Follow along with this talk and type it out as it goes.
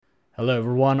Hello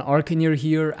everyone, Arcanir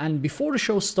here, and before the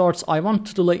show starts, I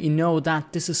wanted to let you know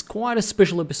that this is quite a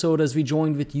special episode as we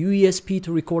joined with UESP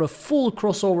to record a full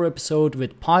crossover episode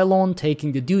with Pylon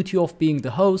taking the duty of being the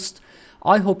host.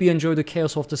 I hope you enjoy the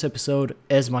chaos of this episode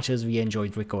as much as we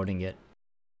enjoyed recording it.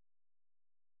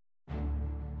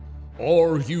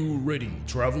 Are you ready,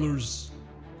 travelers,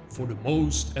 for the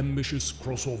most ambitious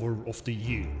crossover of the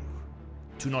year?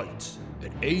 Tonight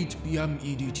at 8 p.m.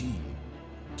 EDT,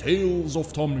 Tales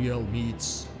of Tamriel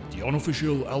meets the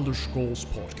unofficial Elder Scrolls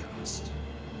podcast.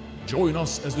 Join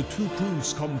us as the two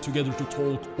crews come together to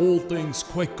talk all things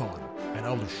QuakeCon and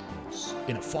Elder Scrolls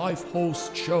in a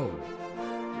 5-host show.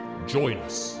 Join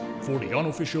us for the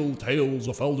unofficial Tales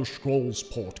of Elder Scrolls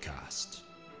podcast.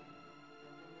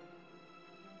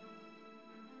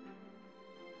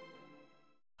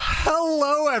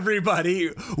 Hello,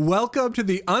 everybody. Welcome to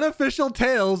the unofficial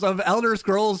Tales of Elder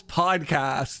Scrolls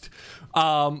podcast.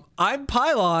 I'm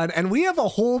Pylon, and we have a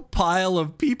whole pile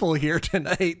of people here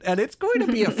tonight, and it's going to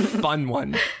be a fun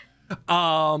one.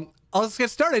 Let's get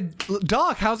started.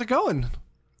 Doc, how's it going?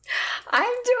 I'm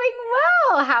doing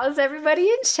well. How's everybody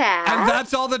in chat? And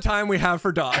that's all the time we have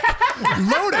for Doc.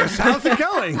 Lotus, how's it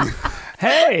going?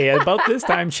 Hey, about this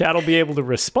time, chat will be able to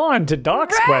respond to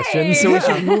Doc's questions, so we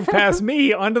should move past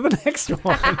me onto the next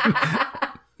one.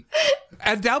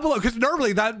 And down below, because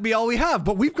normally that'd be all we have,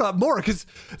 but we've got more.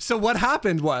 So what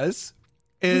happened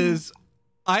is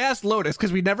I asked Lotus,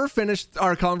 because we never finished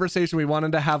our conversation we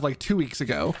wanted to have like 2 weeks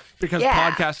ago, because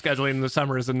podcast scheduling in the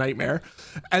summer is a nightmare.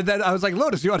 And then I was like,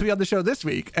 Lotus, you want to be on the show this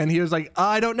week? And he was like,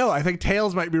 I don't know. I think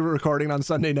Tales might be recording on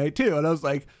Sunday night too. And I was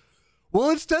like, well,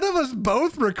 instead of us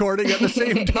both recording at the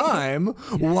same time,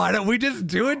 why don't we just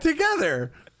do it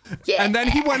together? Yeah. And then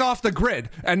he went off the grid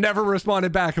and never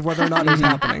responded back of whether or not it was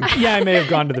happening. Yeah, I may have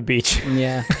gone to the beach.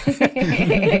 Yeah.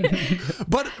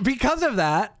 But because of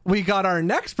that, we got our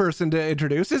next person to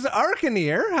introduce is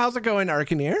Arcanir. How's it going,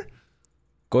 Arcanir?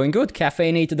 Going good,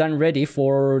 caffeinated and ready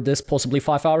for this possibly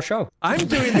 5-hour show. I'm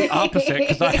doing the opposite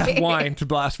because I have wine to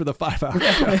blast for the 5-hour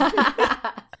show.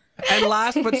 And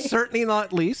last but certainly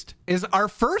not least is our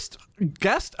first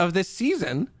guest of this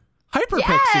season,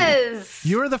 Hyperpixie. Yes!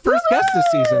 You were the first guest this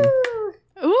season.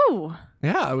 Ooh.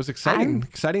 Yeah, it was exciting.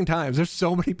 Exciting times. There's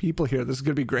so many people here. This is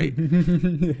going to be great.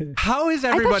 How is I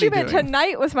everybody thought you meant doing?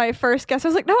 tonight was my first guest. I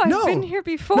was like, no, I've been here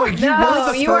before.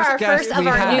 No, You were our guest first of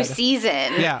we our had. new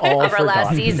season. Yeah. All of our last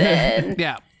forgotten. season.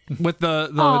 Yeah, with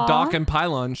the Aw. Doc and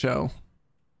Pylon show.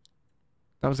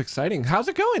 That was exciting. How's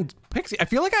it going, Pixie? I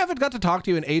feel like I haven't got to talk to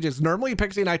you in ages. Normally,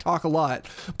 Pixie and I talk a lot,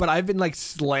 but I've been like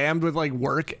slammed with like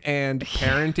work and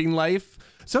parenting life,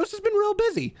 so it's just been real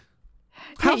busy.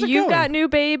 How's it You've going? got new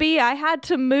baby. I had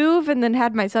to move and then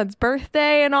had my son's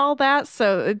birthday and all that.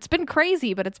 So it's been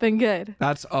crazy, but it's been good.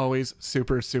 That's always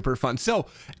super, super fun. So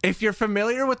if you're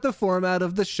familiar with the format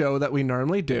of the show that we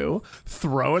normally do,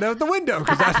 throw it out the window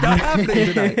because that's not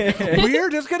happening tonight. We're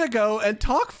just going to go and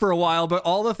talk for a while about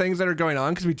all the things that are going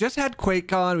on because we just had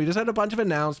QuakeCon. We just had a bunch of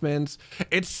announcements.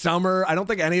 It's summer. I don't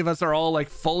think any of us are all like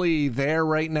fully there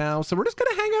right now. So we're just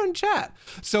going to hang out and chat.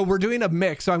 So we're doing a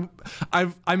mix. So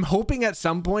I'm hoping at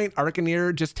some point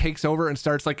Arcanir just takes over and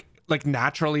starts like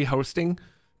naturally hosting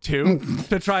too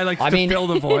to try to fill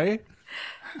the void.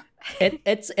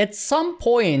 It's at some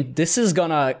point this is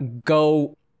gonna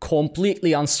go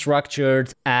completely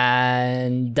unstructured,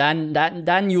 and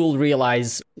then you'll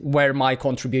realize where my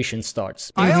contribution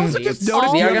starts. I also just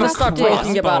noticed We you are have gonna a start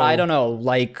talking about crossbow.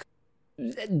 like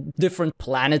different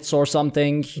planets or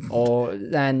something,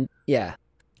 yeah.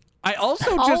 I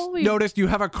also just noticed you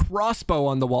have a crossbow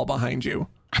on the wall behind you.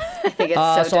 I think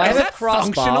it's So I have Is a that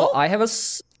crossbow. functional? I have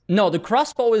no, the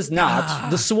crossbow is not.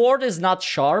 The sword is not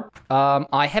sharp.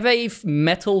 I have a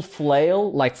metal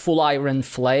flail, like full iron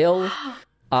flail.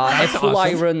 A full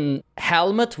iron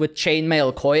helmet with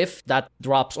chainmail coif that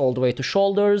drops all the way to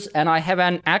shoulders, and I have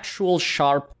an actual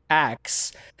sharp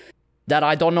axe that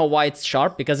I don't know why it's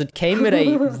sharp because it came with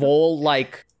a wall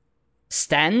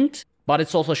stand, but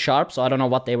it's also sharp, so I don't know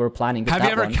what they were planning with Have that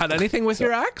you ever one. cut anything with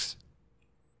your axe?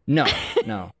 No.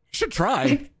 You should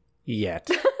try. Yet.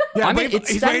 Yeah, I mean, but it's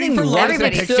he's waiting standing for right Lotus and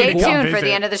Everybody next to Pixie stay to the come tuned for visit.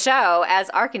 the end of the show as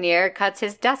Arcanir cuts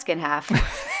his desk in half.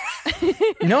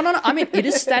 No. I mean, it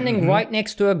is standing right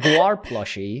next to a Guar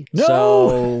plushie. No!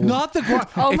 So Not the guar.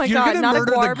 Oh if my you're God, gonna not a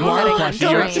murder guar the guar plushie.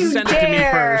 plushie, you have to Don't send it to me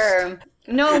first. dare.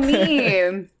 No,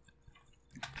 me.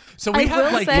 So we I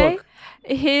have will say,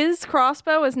 his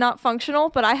crossbow is not functional,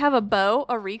 but I have a bow,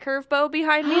 a recurve bow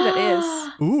behind me that is.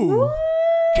 Ooh.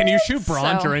 Can you shoot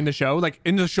Braun So- during the show? Like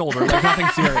in the shoulder, like nothing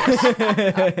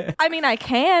serious. I mean, I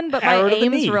can, but my Arrow to the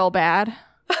aim is knee. real bad.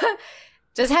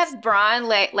 Just have Braun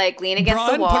like lean against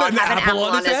Braun, the wall put and an have an apple apple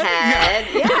on on his his head? head.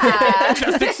 Yeah.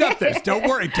 Just accept this. Don't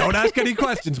worry. Don't ask any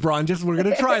questions, Braun. Just we're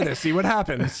gonna try this. See what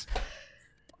happens.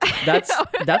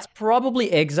 That's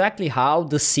probably exactly how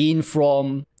the scene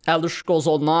from Elder Scrolls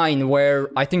Online, where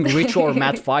I think Rich or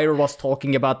Matt Fire was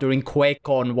talking about during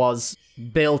QuakeCon, was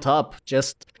built up.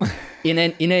 Just in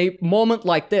a moment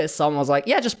like this, someone was like,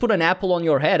 "Yeah, just put an apple on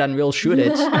your head and we'll shoot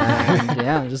it." And,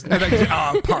 yeah, just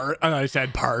And I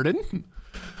said, pardon.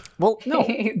 Well, no,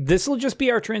 this will just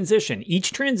be our transition.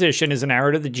 Each transition is an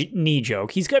arrow to the knee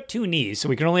joke. He's got 2 knees, so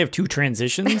we can only have 2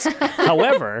 transitions.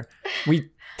 However, we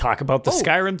talk about the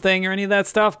Skyrim thing or any of that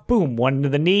stuff. Boom, 1 to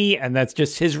the knee, and that's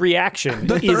just his reaction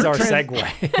is our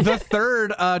segue. The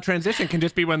third transition can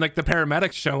just be when like the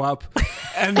paramedics show up,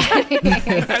 and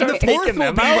the fourth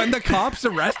will be when the cops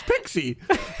arrest Pixie.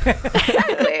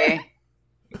 Exactly.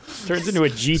 Turns into a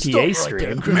GTA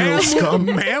stream.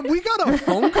 Ma'am, we got a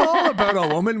phone call about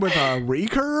a woman with a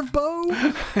recurve bow.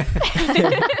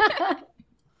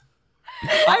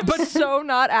 I'm so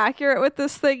not accurate with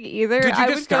this thing either. Did you I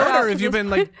just would go start, out or to have you this- been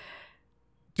like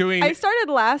doing? I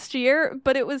started last year,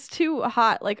 but it was too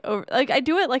hot. Like I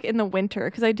do it like in the winter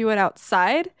because I do it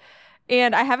outside,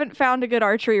 and I haven't found a good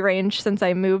archery range since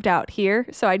I moved out here.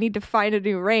 So I need to find a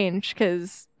new range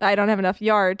because I don't have enough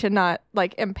yard to not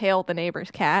like impale the neighbor's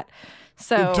cat.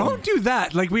 So Don't do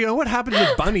that. Like we know what happened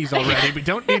with bunnies already. We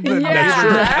don't need the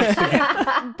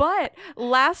Yeah. But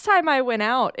last time I went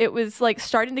out, it was like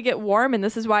starting to get warm, and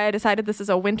this is why I decided this is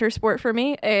a winter sport for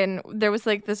me. And there was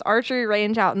like this archery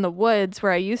range out in the woods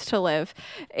where I used to live,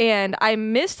 and I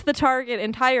missed the target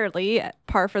entirely,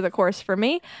 par for the course for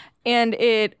me. And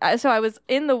so I was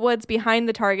in the woods behind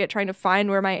the target trying to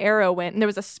find where my arrow went, and there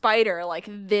was a spider like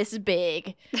this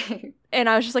big. And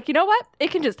I was just like, you know what?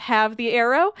 It can just have the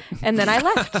arrow. And then I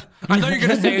left. I thought you were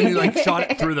gonna say you like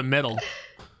shot it through the middle.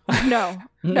 No,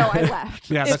 I left.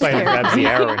 Yeah, that's Spider fair. grabs the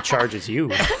arrow and charges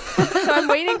you. So I'm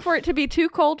waiting for it to be too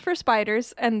cold for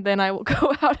spiders, and then I will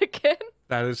go out again.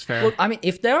 That is fair. Well, I mean,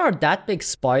 if there are that big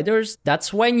spiders,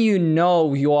 that's when you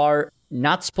know you are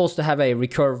not supposed to have a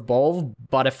recurve bow,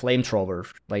 but a flamethrower.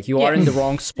 Like you are in the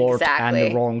wrong sport and Exactly.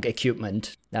 the wrong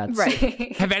equipment. That's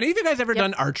Right. Have any of you guys ever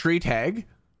done archery tag?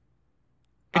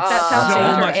 That sounds so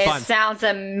dangerous. much It fun. sounds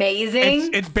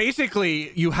amazing. It's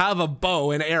basically you have a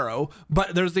bow and arrow,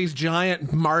 but there's these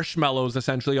giant marshmallows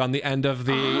essentially on the end of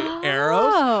the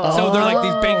arrows. So they're like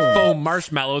these big foam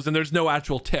marshmallows, and there's no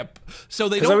actual tip. So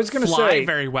they 'Cause I don't was gonna fly say-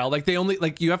 very well. Like they only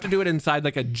like you have to do it inside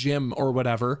like a gym or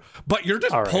whatever. But you're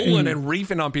just All right. pulling and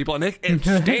reefing on people, and it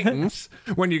stings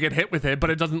when you get hit with it, but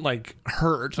it doesn't like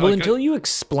hurt. Well, Like, until you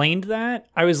explained that,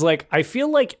 I was like, I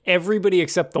feel like everybody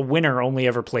except the winner only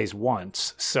ever plays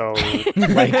once. So,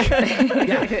 like, so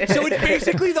it's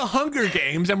basically the Hunger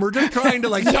Games, and we're just trying to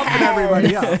like toughen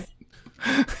everybody up.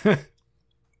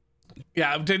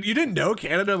 Yeah, you didn't know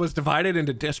Canada was divided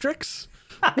into districts?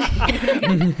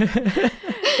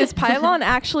 Is Pylon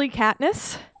actually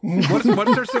Katniss?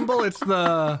 What's their symbol? It's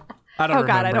the I don't Oh remember.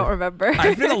 God, I don't remember.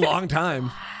 It's been a long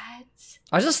time.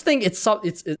 I just think it's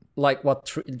like what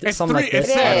something like three- this.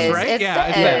 it says, It right? is. Yeah,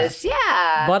 It it's- is.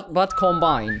 Yeah. But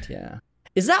combined, yeah.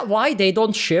 Is that why they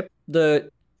don't ship the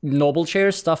Noble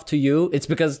Chair stuff to you? It's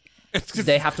because It's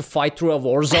they have to fight through a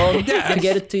war zone to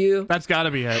get it to you. That's got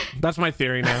to be it. That's my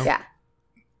theory now. Yeah.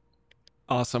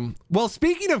 Awesome. Well,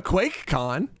 speaking of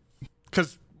QuakeCon,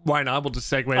 because why not? We'll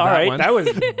just segue all that right, one. that was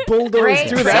bulldozed Great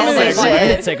through Sounds like that. transition. 5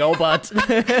 minutes ago, but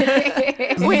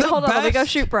Wait, The hold on. Let me go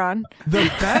best- shoot Braun. The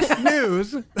best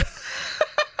news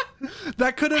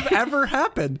that could have ever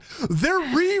happened. They're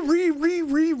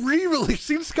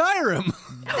re-releasing Skyrim.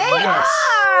 They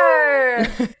are.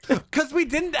 Because we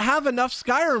didn't have enough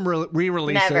Skyrim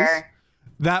re-releases. Never.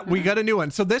 That we got a new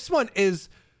one. So this one is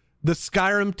the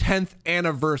Skyrim 10th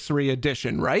Anniversary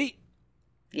Edition, right?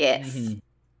 Yes.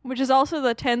 Which is also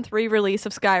the 10th re-release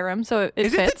of Skyrim, so it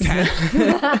Is fits. it the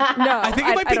 10th? No, I think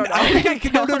it might be. don't know. I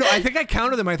think I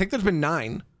counted them. I think there's been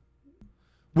 9.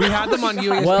 We had them on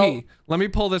USP. Well- Let me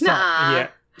pull this up. Nah. Yeah.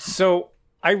 So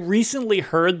I recently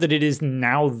heard that it is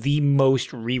now the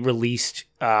most re-released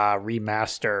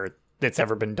remaster that's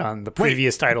ever been done. The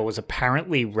previous title was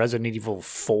apparently Resident Evil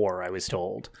 4, I was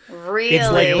told. Really? It's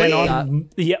like been on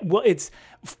it's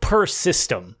per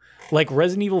system. Like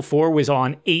Resident Evil 4 was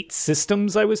on 8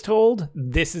 systems, I was told.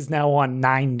 This is now on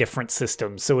 9 different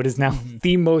systems. So it is now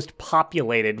the most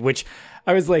populated, which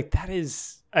I was like, that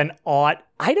is an odd.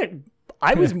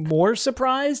 I was more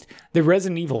surprised that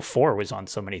Resident Evil 4 was on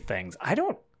so many things.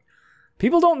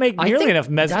 People don't make I nearly think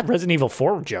enough that- Resident Evil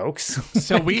 4 jokes.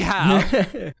 So we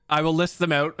have, I will list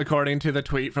them out according to the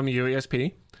tweet from the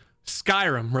UESP.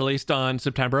 Skyrim, released on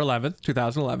September 11th,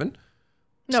 2011.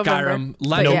 November. Skyrim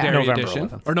Legendary November Edition.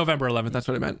 11th. Or November 11th, that's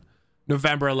what I meant.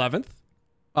 November 11th.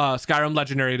 Skyrim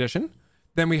Legendary Edition.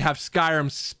 Then we have Skyrim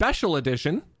Special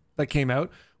Edition that came out.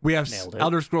 We have Nailed it.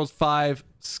 Elder Scrolls 5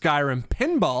 Skyrim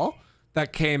Pinball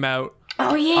that came out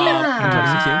Oh in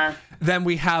yeah. 2016. Then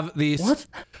we have the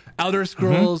Elder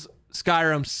Scrolls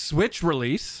Skyrim Switch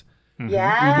release,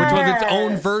 Yeah. which was its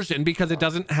own version because it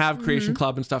doesn't have Creation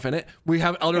Club and stuff in it. We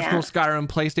have Elder Scrolls Skyrim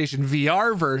PlayStation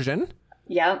VR version.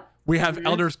 Yep. We have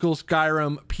Elder Scrolls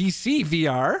Skyrim PC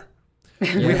VR.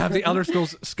 We have the Elder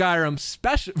Scrolls Skyrim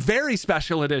very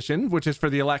special edition, which is for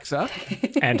the Alexa.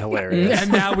 And hilarious.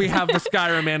 And now we have the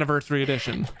Skyrim Anniversary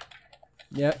Edition.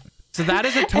 Yep. So that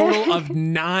is a total of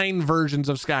 9 versions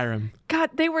of Skyrim.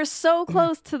 God, they were so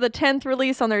close to the 10th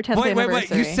release on their 10th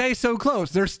anniversary. You say so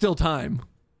close. There's still time.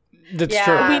 That's Yeah.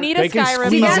 true. We need a They can Skyrim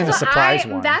squeeze mode. in a surprise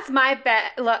one. That's my bet.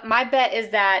 Look, my bet is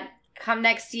that come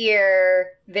next year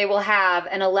they will have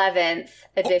an 11th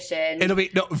edition It'll be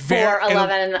for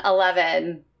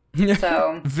 11/11.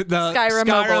 So the Skyrim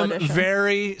Mobile Edition.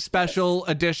 Very Special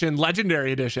Edition,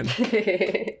 Legendary Edition.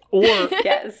 Or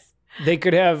yes. they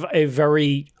could have a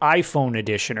very iPhone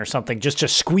edition or something, just to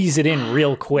squeeze it in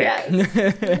real quick.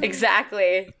 Yes.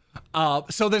 Exactly.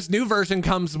 So this new version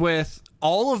comes with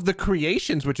all of the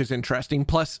creations, which is interesting,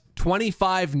 plus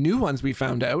 25 new ones we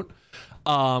found out.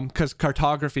 Because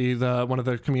Cartography, one of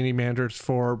the community managers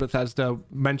for Bethesda,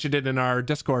 mentioned it in our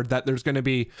Discord that there's going to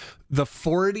be the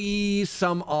 40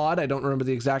 some odd, I don't remember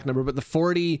the exact number, but the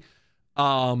 40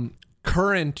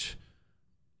 current,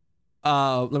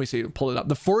 let me see, pull it up.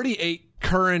 The 48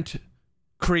 current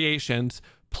creations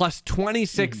plus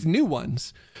 26 new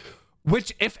ones,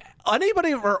 which if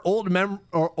anybody of our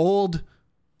old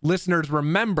listeners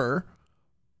remember,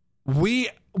 we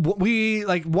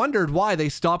like wondered why they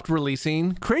stopped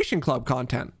releasing Creation Club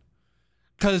content.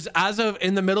 Because as of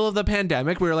in the middle of the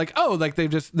pandemic, we were like, oh, like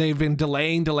they've been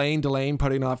delaying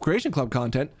putting off Creation Club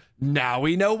content. Now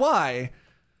we know why.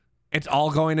 It's all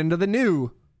going into the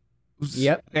new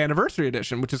anniversary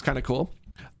edition, which is kind of cool.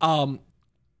 And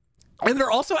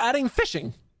they're also adding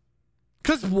fishing.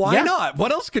 Because why not?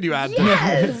 What else could you add?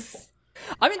 Yes.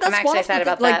 I mean, that's I'm one actually of the excited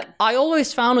about like, that. I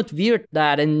always found it weird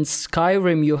that in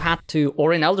Skyrim you had to,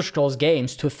 or in Elder Scrolls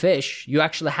games, to fish, you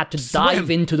actually had to dive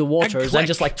into the waters and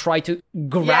just click. like try to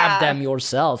grab Yeah. them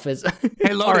yourself. It's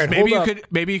Hey, Lotus, All right, maybe hold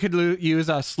you could use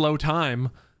a slow time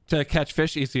to catch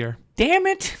fish easier. Damn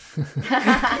it.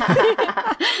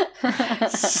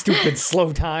 Stupid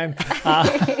slow time.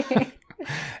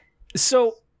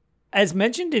 So, as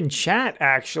mentioned in chat,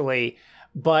 actually,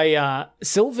 by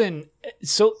Sylvan,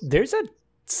 so there's a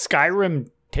Skyrim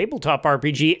tabletop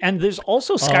RPG, and there's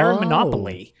also Skyrim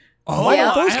Monopoly. Oh,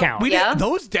 Yeah. Those count. Yeah.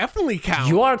 Those definitely count.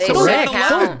 you are They correct. should count.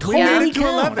 Those Yeah. totally Into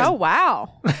count. 11. Oh,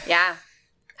 wow. Yeah.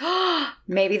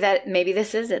 Maybe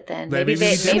this is it then. Maybe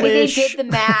Maybe we they did. did the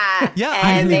math. Yeah,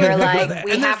 I and didn't they were even think like, about that.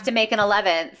 we And have to make an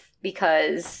 11th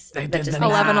because They that did just the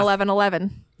makes math. 11, 11,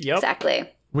 11. Yep. Exactly.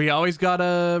 We always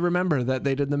gotta remember that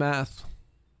they did the math.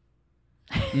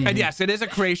 And yes, it is a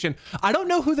creation. I don't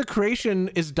know who the creation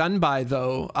is done by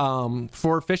though,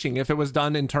 for fishing, if it was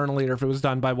done internally or if it was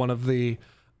done by one of the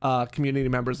community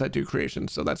members that do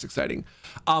creations. So that's exciting.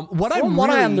 From what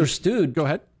I understood, Go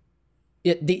ahead.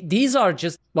 these are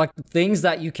just like things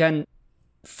that you can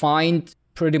find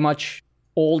pretty much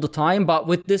all the time. But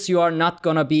with this, you are not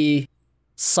gonna be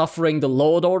suffering the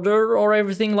load order or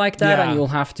everything like that, Yeah. and you'll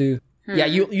have to. Yeah,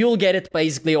 you'll get it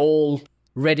basically all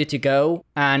ready to go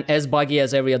and as buggy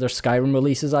as every other Skyrim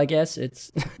releases, I guess.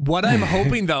 It's What I'm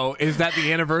hoping though is that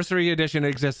the anniversary edition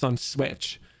exists on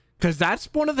Switch. Because that's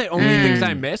one of the only things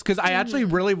I miss. Because I actually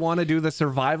really want to do the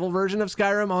survival version of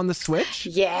Skyrim on the Switch.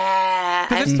 Yeah.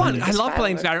 Because it's fun. I It's love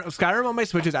playing fun. Skyrim. Skyrim on my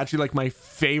Switch is actually like my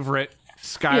favorite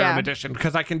Skyrim Yeah. edition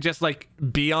because I can just like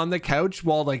be on the couch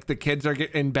while like the kids are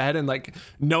in bed and like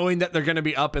knowing that they're going to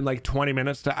be up in like 20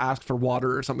 minutes to ask for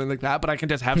water or something like that. But I can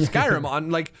just have Skyrim on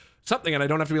like something and I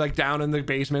don't have to be like down in the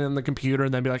basement in the computer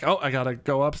and then be like, oh, I got to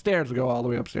go upstairs and go all the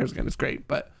way upstairs again. It's great.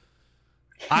 But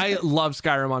I love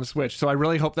Skyrim on Switch. So I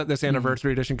really hope that this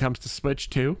anniversary edition comes to Switch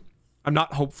too. I'm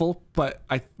not hopeful, but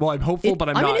I'm hopeful, but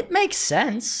I'm I not. mean, it makes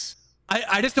sense.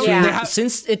 I just don't. Yeah. They have,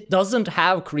 Since it doesn't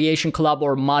have Creation Club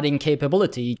or modding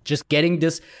capability, just getting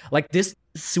this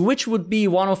Switch would be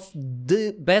one of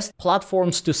the best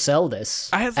platforms to sell this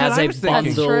That's what as I a was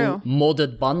thinking. bundle, True.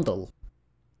 modded bundle.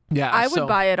 yeah, I would so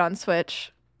buy it on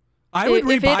Switch. I would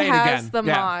If rebuy it has again.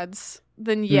 the yeah. mods,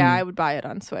 then yeah, I would buy it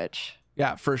on Switch.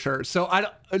 Yeah, for sure. So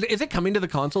is it coming to the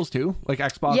consoles too, like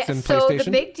Xbox Yeah, and so PlayStation?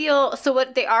 the big deal, so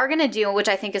what they are going to do, which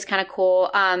I think is kind of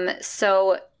cool,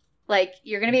 so like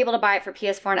you're going to be able to buy it for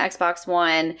PS4 and Xbox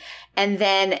One, and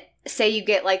then say you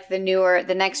get like the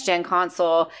next gen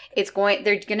console, they're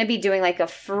going to be doing like a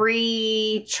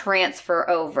free transfer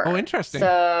over. Oh, interesting.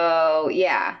 So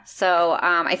yeah, so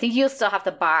I think you'll still have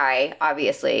to buy,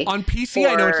 obviously. On PC,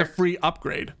 I know it's a free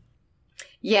upgrade.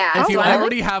 Yeah, If you so I would-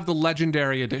 already have the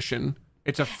Legendary Edition,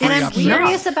 it's a free and I'm upgrade.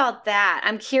 curious about that.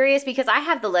 I'm curious because I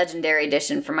have the Legendary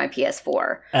Edition for my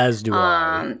PS4. As do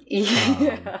I.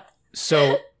 Yeah.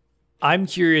 So I'm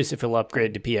curious if it'll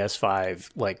upgrade to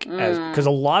PS5, like, because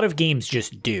a lot of games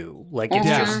just do. Like, it's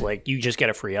just like you just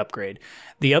get a free upgrade.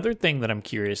 The other thing that I'm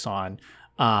curious on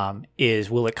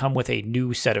is will it come with a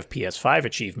new set of PS5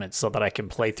 achievements so that I can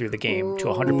play through the game to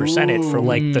 100% it for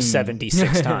like the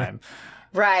 76th time?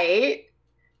 Right.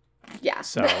 Yeah.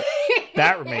 So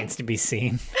that remains to be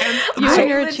seen. You and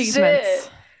your legit achievements.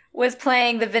 was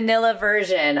playing the vanilla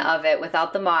version of it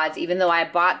without the mods, even though I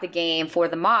bought the game for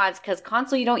the mods, because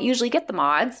console you don't usually get the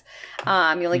mods. You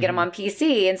only get them on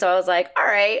PC. And so I was like, all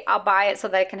right, I'll buy it so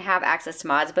that I can have access to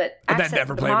mods. But then access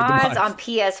never to played with the mods. on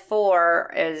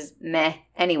PS4 is meh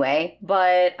anyway.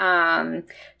 But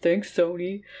thanks,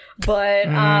 Sony. But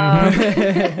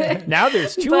Now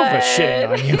there's two of us shitting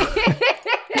on you.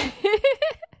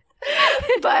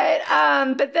 but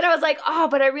then I was like, oh,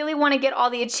 but I really want to get all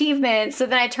the achievements. So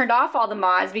then I turned off all the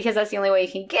mods because that's the only way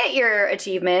you can get your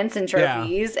achievements and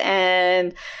trophies.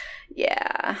 And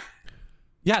yeah,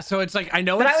 So it's like, I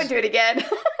know but it's, I would do it again.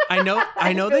 I know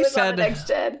If they it was on said, the next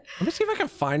gen. let me see if I can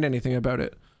find anything about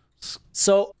it.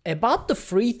 So about the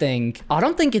free thing, I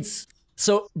don't think it's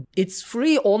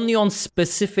free only on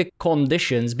specific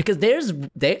conditions, because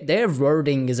their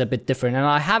wording is a bit different, and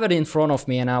I have it in front of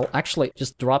me, and I'll actually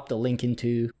just drop the link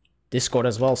into Discord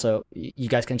as well, so you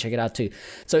guys can check it out too.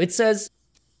 So it says,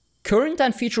 current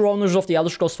and future owners of the Elder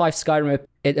Scrolls V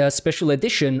Skyrim Special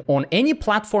Edition on any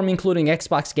platform, including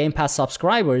Xbox Game Pass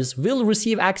subscribers, will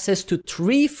receive access to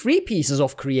 3 free pieces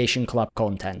of Creation Club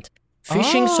content: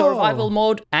 Fishing, Survival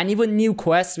Mode, and even new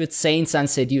quests with Saints and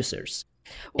Seducers.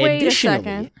 Wait a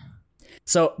second.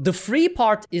 So the free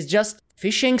part is just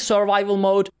Fishing, Survival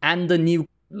Mode, and the new,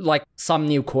 like, some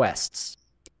new quests.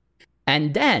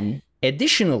 And then,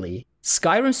 additionally,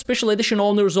 Skyrim Special Edition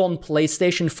owners on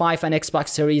PlayStation 5 and Xbox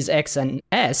Series X and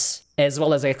S, as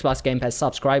well as Xbox Game Pass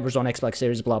subscribers on Xbox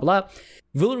Series blah blah,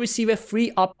 will receive a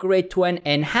free upgrade to an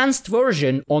enhanced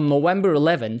version on November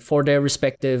 11 for their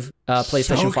respective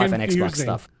PlayStation 5 and Xbox confusing.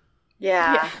 stuff.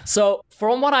 Yeah. So,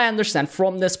 from what I understand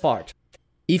from this part,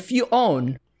 if you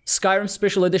own Skyrim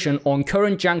Special Edition on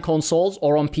current gen consoles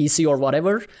or on PC or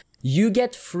whatever, you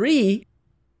get free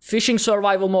Fishing,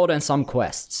 Survival Mode, and some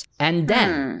quests. And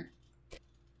then,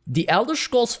 the Elder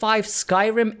Scrolls V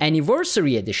Skyrim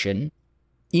Anniversary Edition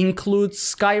includes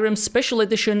Skyrim Special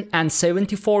Edition and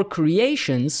 74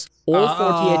 creations, all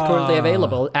 48 currently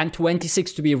available, and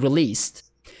 26 to be released.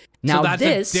 Now So that's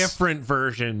this... a different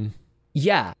version.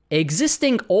 Yeah,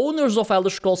 existing owners of Elder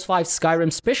Scrolls V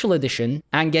Skyrim Special Edition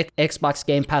and get Xbox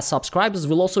Game Pass subscribers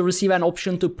will also receive an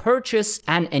option to purchase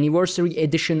an Anniversary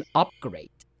Edition upgrade.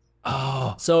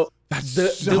 Oh, So the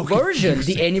so version,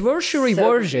 confusing. the Anniversary So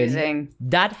version confusing.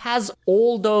 that has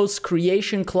all those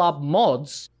Creation Club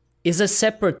mods is a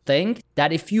separate thing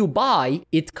that if you buy,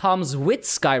 it comes with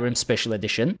Skyrim Special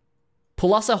Edition,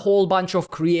 plus a whole bunch of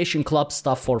Creation Club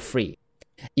stuff for free.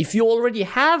 If you already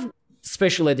have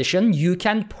Special Edition, you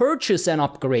can purchase an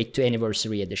upgrade to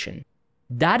Anniversary Edition.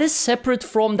 That is separate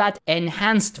from that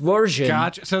enhanced version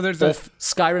Gotcha. So there's a of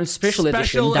Skyrim Special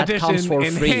Edition that comes for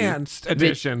free. enhanced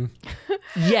edition.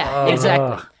 Yeah,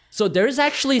 exactly. So there's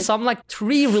actually some like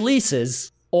 3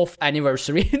 releases of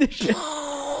Anniversary Edition.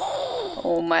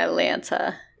 Oh my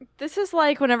Lanta. This is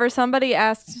like whenever somebody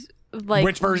asks, like,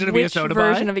 Which version of which ESO to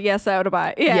version buy? of ESO to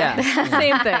buy. Yeah, Yeah.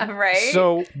 same thing. Right?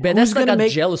 So Bethesda gonna got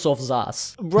make jealous of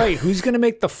Zas. right? Who's gonna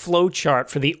make the flowchart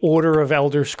for the order of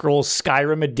Elder Scrolls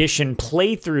Skyrim Edition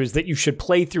playthroughs that you should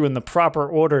play through in the proper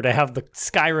order to have the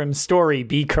Skyrim story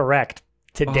be correct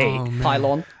to date? Oh, man.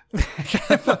 Pylon.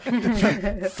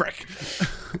 Frick.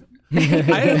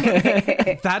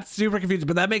 That's super confusing,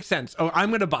 but that makes sense. Oh,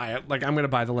 I'm gonna buy it. Like, I'm gonna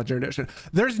buy the Legendary Edition.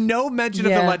 There's no mention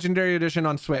of the Yeah. Legendary Edition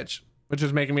on Switch, which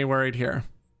is making me worried here.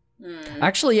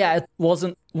 Actually, yeah, it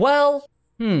wasn't. Well,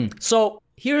 So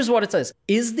here's what it says.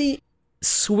 Is the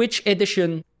Switch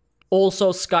edition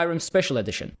also Skyrim Special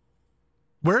Edition?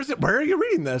 Where is it? Where are you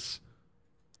reading this?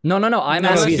 No. I'm No, asking.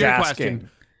 that's he's your asking. question.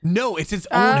 No, it's its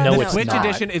own. No, the it's Switch not.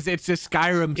 edition is it's a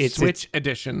Skyrim It's Switch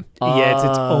edition. Yeah, it's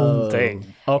its own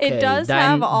thing. Okay, It does then-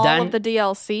 have all then- of the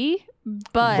DLC,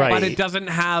 but Right. But it doesn't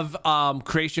have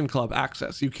Creation Club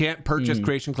access. You can't purchase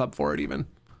Creation Club for it even.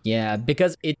 Yeah,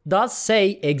 because it does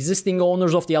say existing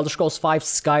owners of the Elder Scrolls V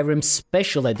Skyrim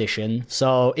Special Edition.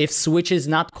 So if Switch is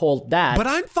not called that, But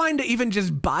I'm fine to even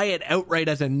just buy it outright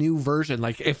as a new version.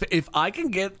 Like if I can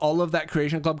get all of that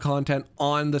Creation Club content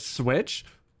on the Switch,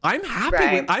 I'm happy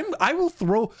Right. with.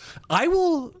 I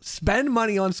will spend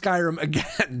money on Skyrim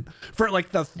again for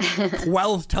like the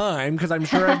 12th time because I'm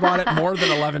sure I bought it more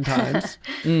than 11 times.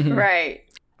 Right.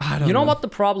 I don't you know what the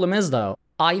problem is though?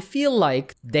 I feel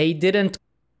like they didn't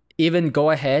even go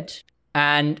ahead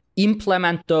and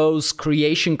implement those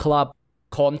Creation Club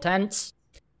contents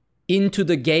into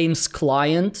the game's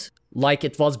client like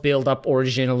it was built up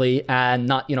originally and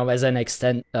not, as an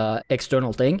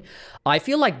external thing. I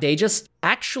feel like they just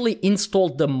actually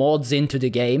installed the mods into the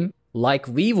game like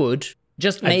we would,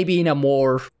 just maybe in a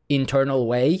more internal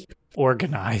way.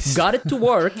 Organized. Got it to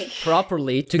work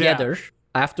properly together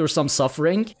after some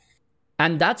suffering.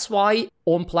 And that's why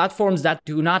on platforms that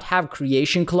do not have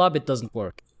Creation Club, it doesn't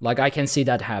work. Like, I can see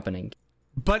that happening.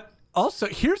 But also,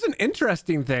 here's an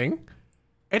interesting thing.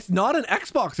 It's not an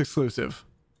Xbox exclusive.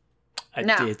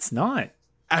 No. It's not.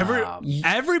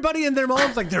 Everybody and their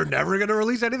mom's like, they're never going to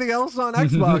release anything else on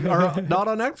Xbox or not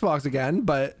on Xbox again.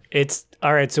 But It's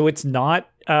all right. So it's not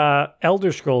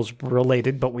Elder Scrolls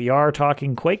related, but we are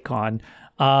talking QuakeCon.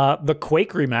 The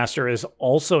Quake remaster is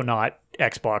also not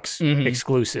Xbox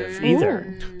exclusive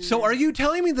either. so are you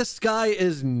telling me the sky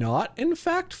is not, in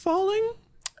fact, falling?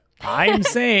 I'm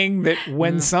saying that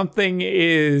when something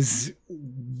is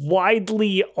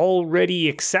widely already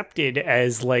accepted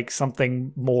as like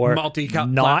something more not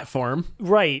Multi-platform.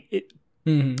 right,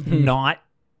 not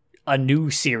a new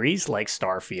series like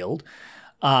Starfield.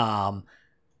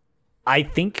 I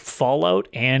think Fallout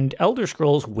and Elder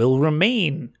Scrolls will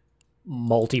remain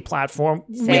multi-platform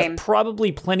Same. with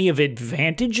probably plenty of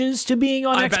advantages to being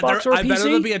on I Xbox or bet PC.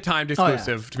 it'll be a timed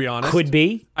exclusive, to be honest. Could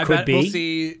be. I Could bet be. we'll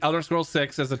see Elder Scrolls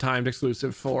 6 as a timed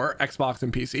exclusive for Xbox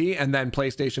and PC, and then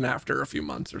PlayStation after a few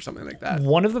months or something like that.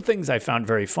 One of the things I found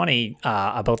very funny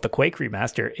about the Quake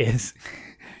remaster is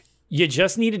you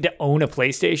just needed to own a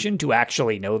PlayStation to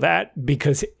actually know that,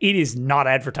 because it is not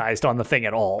advertised on the thing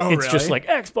at all. It's just really? like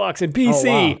Xbox and PC.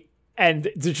 Oh, wow. And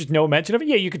there's just no mention of it.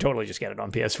 Yeah, you could totally just get it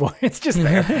on PS4. It's just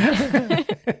there.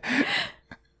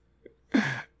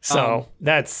 So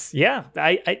that's, yeah.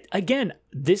 I again,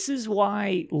 this is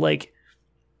why, like,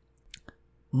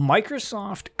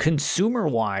 Microsoft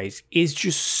consumer-wise is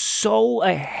just so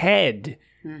ahead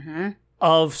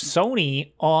of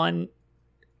Sony on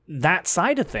that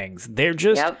side of things. They're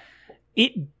just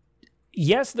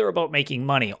yes, they're about making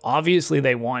money. Obviously,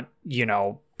 they want,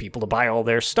 people to buy all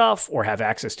their stuff or have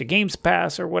access to Games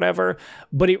Pass or whatever.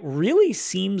 But it really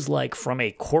seems like, from a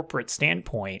corporate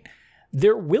standpoint,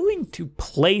 they're willing to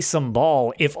play some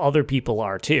ball if other people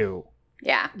are too.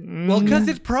 Yeah. Well, because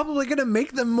it's probably going to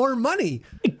make them more money.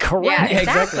 Correct. Yeah,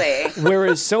 exactly.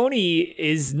 Whereas Sony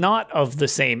is not of the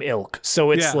same ilk. So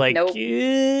it's Yeah. like, Nope.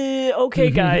 okay,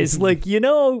 guys, like,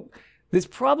 this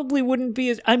probably wouldn't be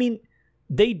as... I mean,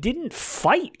 they didn't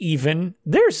fight even.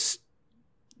 There's...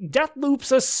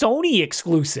 Deathloop's a Sony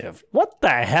exclusive. What the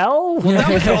hell? Well, that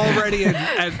was already,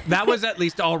 that was at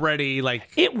least already, like,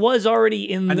 It was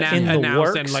already in the announced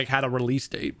works. and, like, had a release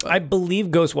date. But I believe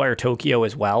Ghostwire Tokyo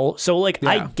as well. So, like,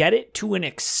 I Yeah. get it to an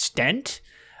extent,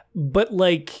 but,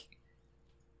 like,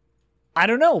 I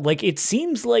don't know. Like, it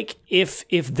seems like if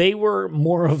they were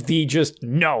more of the just,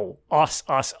 no, us,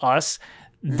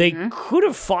 they could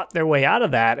have fought their way out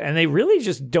of that, and they really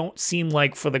just don't seem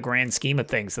like, for the grand scheme of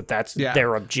things, that's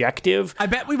their objective. I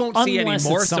bet we won't see any Unless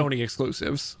more it's some- Sony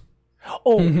exclusives.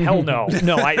 Oh, hell no.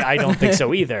 No, I don't think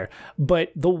so either.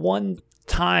 But the one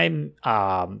time,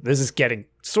 this is getting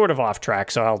sort of off track,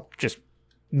 so I'll just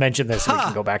mention this so we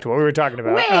can go back to what we were talking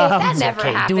about. Wait, that never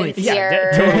happens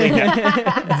here.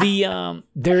 Totally.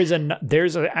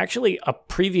 There's actually a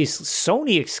previous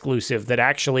Sony exclusive that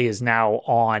actually is now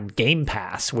on Game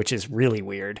Pass, which is really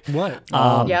weird. What?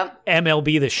 Yep.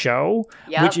 MLB The Show,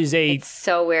 Yep. which is It's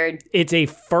so weird. it's a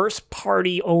first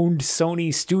party owned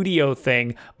Sony studio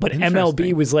thing, but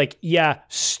MLB was like, yeah,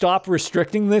 stop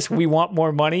restricting this. We want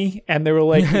more money. And they were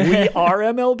like, we are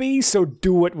MLB, so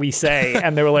do what we say.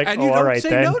 And they were like, and oh, you all don't right say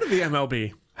then. no to the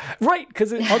MLB. Right,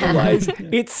 because otherwise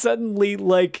it's suddenly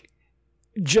like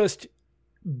just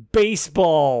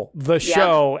baseball the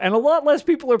show, and a lot less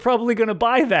people are probably going to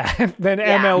buy that than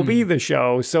MLB the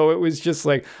show. So it was just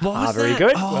like, very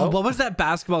good. Oh, Well, what was that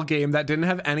basketball game that didn't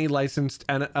have any licensed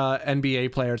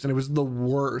NBA players, and it was the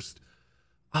worst?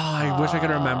 Oh, I wish I could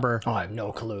remember. Oh, I have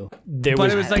no clue. there but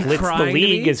was, it was, like, Blitz the crying to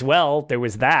League me. as well. There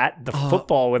was that, the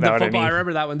football without The football, any. I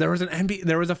remember that one. There was an NBA.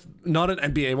 There was not an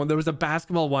NBA one. There was a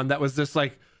basketball one that was just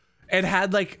like, it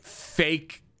had like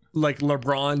fake like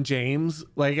LeBron James.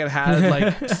 Like it had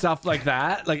like stuff like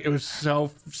that. Like it was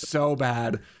so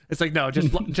bad. It's like, no,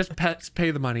 just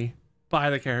pay the money, buy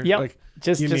the character. Yep. Like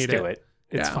just need do it.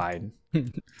 It's Yeah. fine.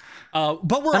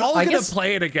 But we're all I gonna guess-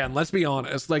 play it again. Let's be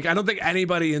honest. Like I don't think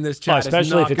anybody in this chat,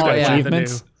 especially is if it's not got gonna play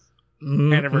achievements. the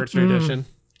new anniversary edition.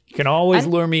 You can always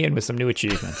lure me in with some new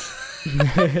achievements.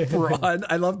 Braun,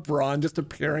 I love Braun just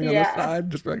appearing on the Yeah. side,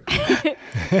 just like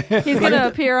He's gonna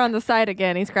appear on the side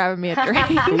again. He's grabbing me a drink.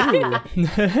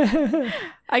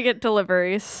 I get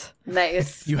deliveries.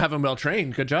 Nice. you have him well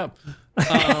trained. Good job.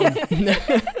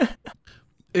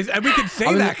 And we can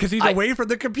say that because he's away from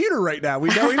the computer right now. We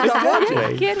know he's not watching.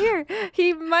 I can't hear.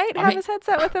 He might have his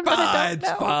headset with him, but I It's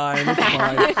don't know. fine. It's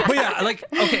fine. But yeah, like,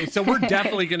 okay, so we're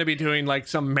definitely going to be doing like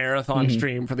some marathon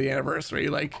stream for the anniversary.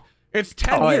 Like, it's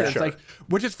 10 yeah, years, sure. like,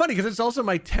 which is funny because it's also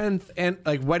my 10th and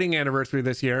like wedding anniversary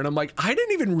this year. And I'm like, I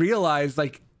didn't even realize,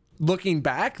 like, looking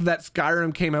back, that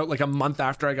Skyrim came out like a month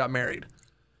after I got married.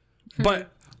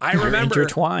 But I remember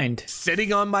Intertwined.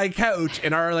 sitting on my couch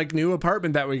in our like new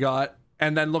apartment that we got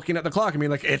and then looking at the clock and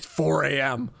being like, it's 4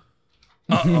 a.m.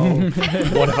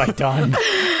 What have I done?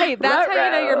 Hey, that's how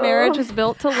you know your marriage is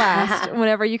built to last.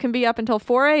 Whenever you can be up until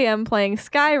 4 a.m. playing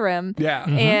Skyrim, Yeah.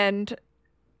 and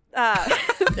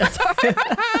sorry.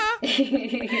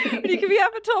 When you can be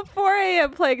up until 4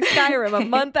 a.m. playing Skyrim a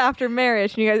month after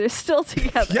marriage, and you guys are still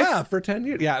together. Yeah, for 10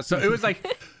 years. Yeah, so it was like,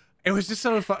 it was just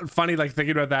so funny, like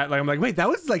thinking about that. Like, I'm like, wait, that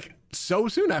was like so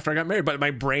soon after I got married, but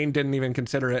my brain didn't even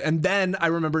consider it. And then I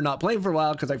remember not playing for a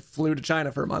while because I flew to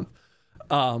China for a month.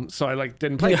 So I like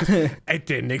didn't play 'cause it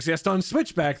didn't exist on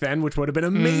Switch back then, which would have been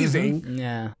amazing.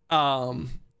 Yeah.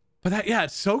 But that, yeah,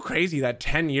 it's so crazy that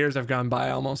 10 years have gone by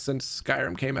almost since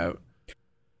Skyrim came out.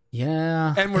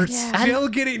 Yeah. And we're still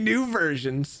getting new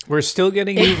versions. We're still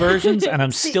getting new versions, and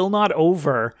I'm still not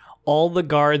over all the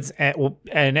guards and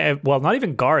well, not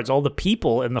even guards, all the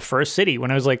people in the first city when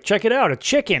I was like, check it out, a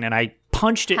chicken, and I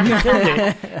punched it and killed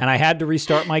it, and I had to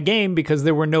restart my game because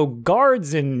there were no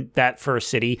guards in that first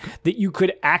city that you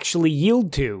could actually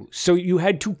yield to. So you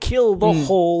had to kill the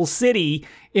whole city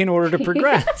in order to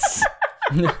progress.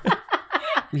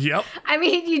 Yep. I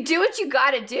mean, you do what you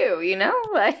gotta do, you know?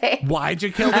 Like, Why'd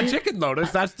you kill the chicken,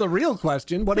 Lotus? That's the real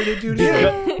question. What did it do to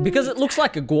you? Because it looks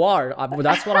like a guar.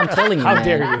 That's what I'm telling you. How man.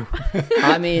 dare you?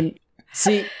 I mean,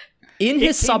 see, in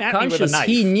his came at me with a subconscious,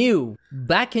 he knife. knew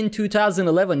back in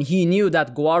 2011, he knew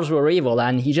that guars were evil,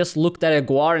 and he just looked at a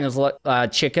guar and was like,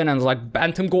 chicken, and was like,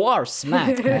 Bantam guar,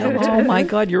 smack. Man. Oh my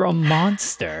god, you're a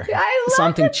monster. I love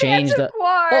Something the changed. Bantam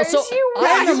guars. Also, You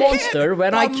I'm a watch monster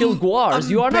when I kill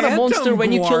guars. You are not a monster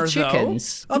when you kill Bantam guar,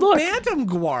 chickens. though. A bantam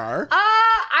guar.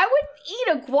 I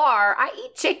wouldn't eat a guar. I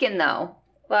eat chicken though.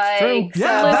 Like, true. so-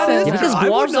 Yeah, that is Yeah, because true. I would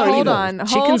guars not are eat evil. on,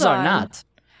 Chickens hold are on. not.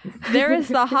 There is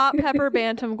the hot pepper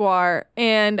bantam guar,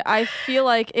 and I feel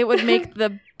like it would make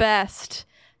the best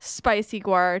spicy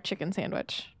guar chicken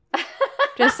sandwich.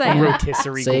 Just saying.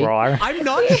 Rotisserie See? guar. I'm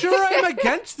not sure I'm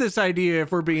against this idea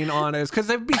if we're being honest, because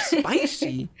it'd be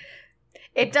spicy.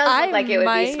 It does I look like it would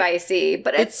might- be spicy,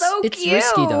 but it's so it's cute.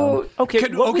 risky, though. Okay,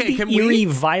 Can- what okay, would can the we- eerie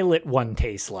violet one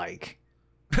taste like?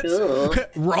 Ugh.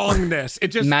 Wrongness. It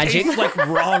just Magic? tastes like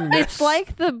wrongness. It's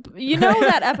like you know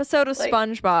that episode of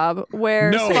SpongeBob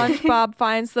where No. SpongeBob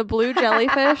finds the blue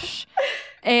jellyfish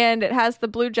and it has the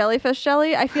blue jellyfish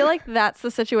jelly? I feel like that's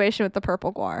the situation with the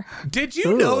purple guar. Did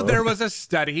you know there was a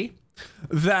study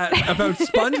that about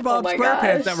SpongeBob Oh my SquarePants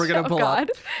gosh. that we're gonna Oh, pull up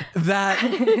God.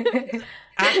 that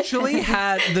actually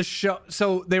had the show?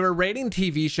 So they were rating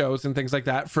TV shows and things like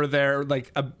that for their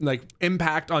like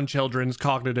impact on children's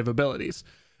cognitive abilities.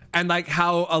 And like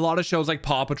how a lot of shows like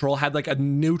Paw Patrol had like a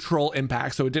neutral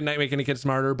impact, so it didn't make any kids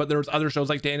smarter. But there was other shows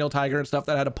like Daniel Tiger and stuff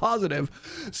that had a positive.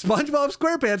 SpongeBob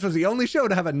SquarePants was the only show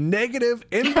to have a negative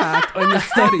impact on the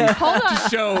study to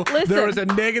show Listen. there was a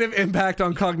negative impact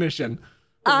on cognition.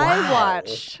 I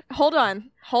watched. Hold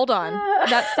on.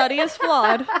 That study is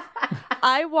flawed.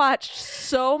 I watched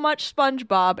so much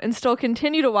SpongeBob and still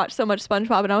continue to watch so much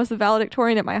SpongeBob, and I was the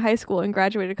valedictorian at my high school and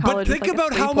graduated But college. think with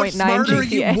like about a how much 3.9 smarter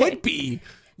GPA. you would be.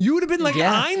 You would have been like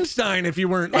Yeah. Einstein if you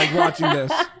weren't like watching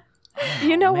this.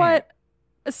 You know man. what?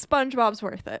 SpongeBob's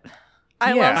worth it.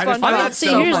 I Yeah, love I just SpongeBob. find I mean, that see,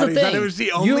 so here's funny the that thing. it was the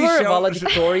You only were a show-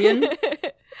 valedictorian,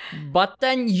 but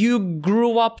then you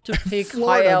grew up to pick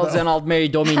Florida, High Elves though. and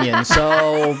Aldmeri Dominion,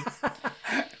 so...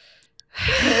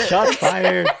 Shots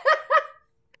fired.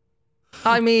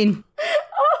 I mean...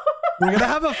 We're gonna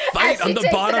have a fight As on he the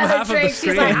takes bottom another half of the drink,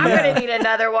 screen. she's like, I'm Yeah. gonna need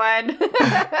another one.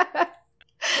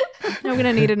 I'm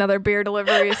gonna need another beer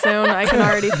delivery soon. I can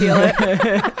already feel it.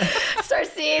 Start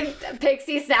seeing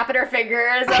Pixie snapping her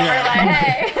fingers over like,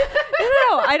 hey.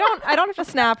 No, I don't have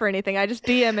to snap or anything. I just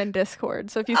DM in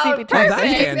Discord. So if you see me that's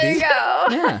typing, handy. There you go.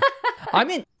 Yeah. I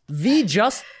mean, we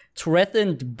just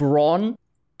threatened Braun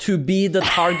to be the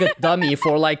target dummy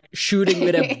for like shooting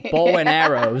with a bow and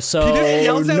arrow. So He just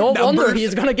yells out no wonder numbers.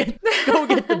 he's gonna go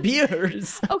get the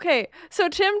beers. okay, so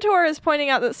Tim Tor is pointing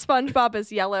out that SpongeBob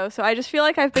is yellow, so I just feel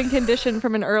like I've been conditioned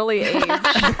from an early age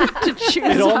to choose.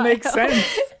 It all Io. makes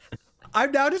sense. I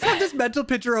now just have this mental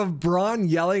picture of Braun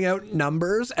yelling out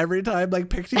numbers every time like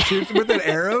Pixie shoots him with an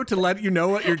arrow to let you know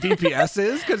what your DPS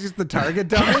is because he's the target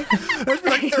dummy. There's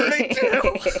like 32.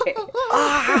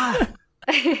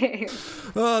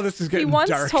 Oh, this is He getting once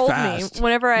dark told fast. me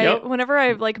whenever Yep.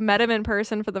 I like met him in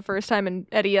person for the first time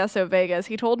at ESO Vegas,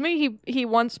 he told me he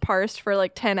once parsed for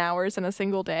like 10 hours in a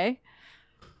single day.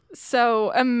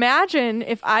 So imagine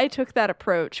if I took that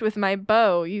approach with my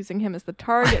bow, using him as the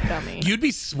target dummy. You'd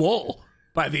be swole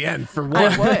by the end for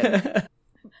I one. would.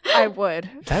 I would.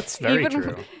 That's very Even-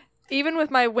 true. Even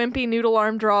with my wimpy noodle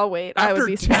arm draw weight, I would After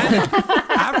be 10, small.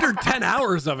 after 10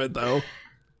 hours of it though,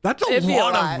 that's a It'd be a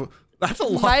lot lot. of. That's a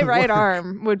lot. My of right work.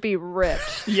 arm would be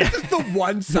ripped. Just the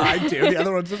one side, dude. The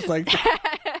other one's just like.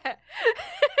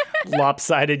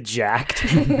 Lopsided jacked.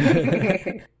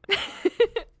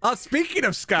 Speaking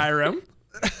of Skyrim,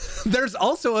 there's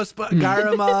also a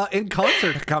Skyrim in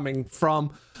concert coming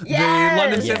from the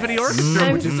London Symphony Orchestra,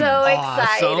 I'm which is so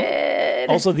awesome. excited.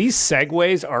 Also, these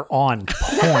segues are on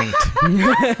point.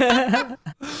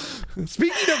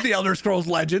 Speaking of the Elder Scrolls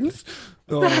Legends,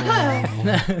 no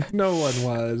one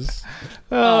was.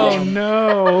 Oh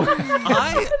no.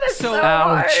 So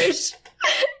Ouch. harsh.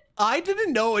 I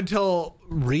didn't know until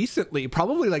recently,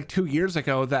 probably like 2 years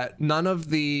ago, that none of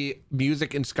the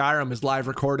music in Skyrim is live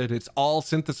recorded. It's all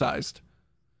synthesized.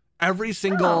 Every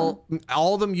single,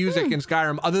 all the music in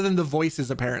Skyrim, other than the voices,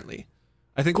 apparently.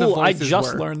 I think the Cool. I voices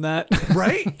just were. learned that.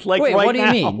 Right? Like Wait, right what do you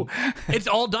now. mean? It's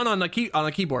all done on a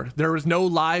keyboard. There was no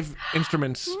live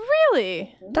instruments.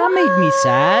 Really? That made me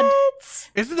sad.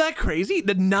 Isn't that crazy?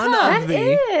 That none That of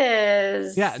the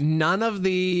is. none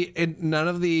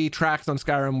of the tracks on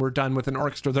Skyrim were done with an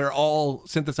orchestra. They're all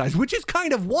synthesized, which is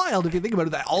kind of wild if you think about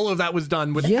it. That all of that was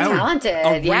done without Talented,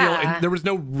 a real. yeah. There was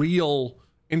no real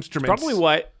instruments.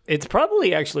 It's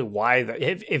probably actually why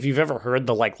if you've ever heard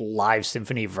the like live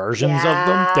symphony versions of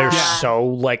them, they're Yeah. so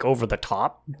like over the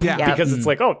top. Yeah. Yeah. Because it's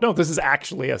like, oh no, this is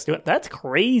actually us doing it. That's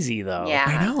crazy though. Yeah.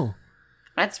 I know.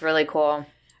 That's really cool.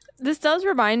 This does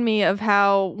remind me of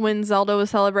how when Zelda was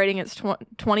celebrating its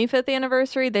 25th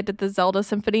anniversary, they did the Zelda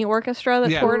Symphony Orchestra that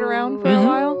Yeah. toured around for a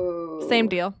while. Same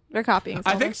deal. They're copying Zelda.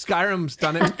 I think Skyrim's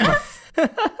done it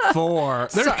before.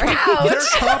 Their Sorry.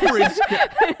 copyright.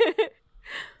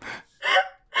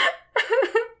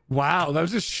 Wow, that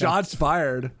was just shots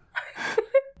fired.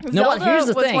 No, but Zelda here's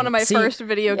the was thing. one of my See- first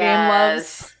video game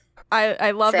loves. Yes.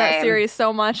 I love that Same. series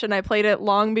so much, and I played it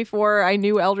long before I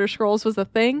knew Elder Scrolls was a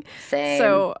thing. Same.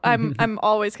 So I'm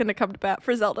always going to come to bat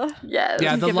for Zelda. Yes.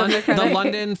 Yeah, the Give them their the credit.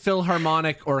 London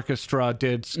Philharmonic Orchestra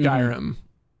did Skyrim.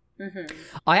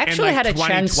 I actually like, had a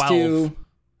chance 2012. to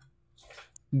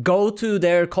go to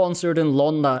their concert in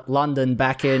London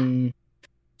back in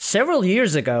several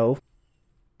years ago.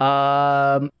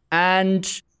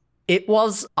 And it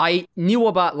was, I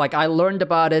learned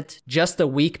about it just a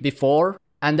week before,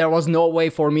 and there was no way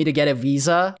for me to get a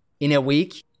visa in a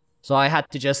week. So I had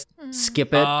to just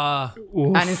skip it.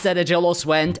 And instead, Agelos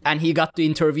went, and he got to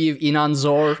interview Inan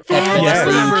Zor at Yes.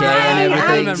 the UK and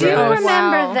I everything. do that.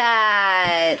 remember Wow.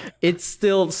 that. It's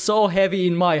still so heavy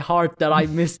in my heart that I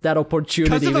missed that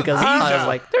opportunity of a because I visa. was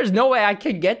like, there's no way I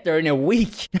can get there in a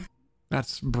week.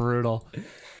 That's brutal.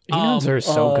 Enons are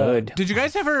so good. Did you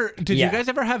guys ever Yeah.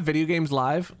 have video games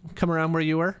live come around where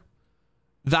you were?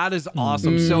 That is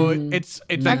awesome. So it's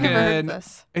I've like never heard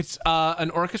this. it's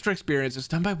an orchestra experience. It's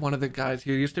done by one of the guys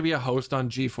who used to be a host on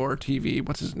G4 TV.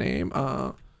 What's his name?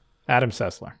 Adam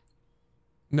Sessler.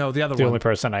 No, the other The one. only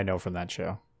person I know from that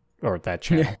show or that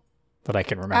channel that I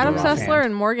can remember. Adam offhand. Sessler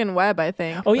and Morgan Webb, I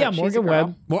think. Oh yeah, but she's a Morgan girl.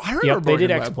 Webb. Well, I remember Yep, they did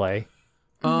Morgan X Webb. Play.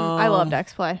 I loved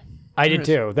X Play. I did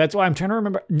too. That's why I'm trying to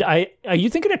remember. Are you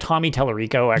thinking of Tommy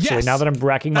Tellerico? Actually, Yes. now that I'm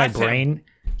racking my That's him. brain,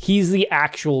 he's the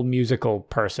actual musical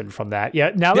person from that.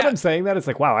 Yeah. Now that Yeah. I'm saying that, it's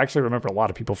like, wow, I actually remember a lot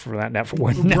of people from that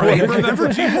network. Right, remember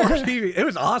G4 TV? It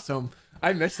was awesome.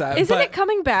 I missed that. Isn't but it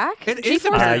coming back? It is G4,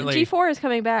 apparently. G4 is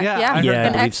coming back. Yeah, Yeah, I heard Yeah, and I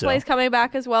believe X Play is coming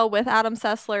back as well with Adam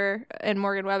Sessler and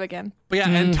Morgan Webb again. But yeah,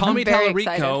 and Tommy I'm very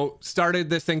Tallarico started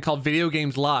this thing called Video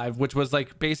Games Live, which was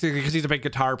like basically because he's a big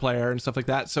guitar player and stuff like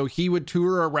that. So he would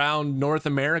tour around North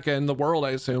America and the world,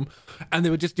 I assume, and they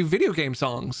would just do video game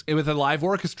songs with a live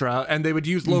orchestra, and they would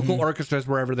use local orchestras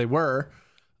wherever they were.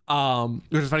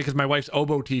 Which is funny because my wife's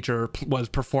oboe teacher was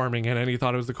performing it, and he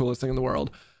thought it was the coolest thing in the world.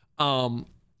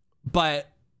 But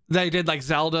they did like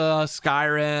Zelda,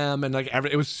 Skyrim, and like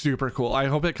it was super cool. I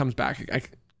hope it comes back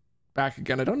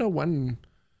again. I don't know when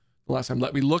the last time.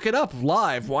 Let me look it up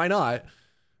live. Why not?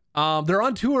 They're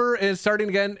on tour and starting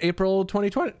again April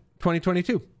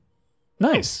 2022.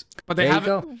 Nice. But they There you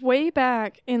haven't. go. Way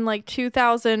back in like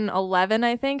 2011,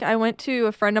 I think, I went to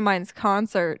a friend of mine's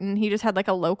concert and he just had like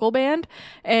a local band,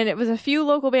 and it was a few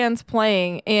local bands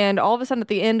playing, and all of a sudden at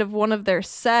the end of one of their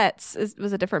sets, it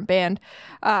was a different band,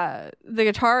 the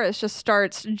guitarist just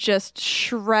starts just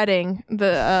shredding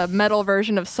the metal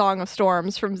version of Song of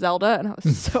Storms from Zelda, and I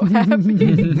was so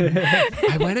happy.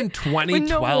 I went in 2012. With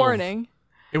no warning.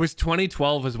 It was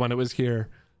 2012 is when it was here.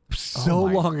 So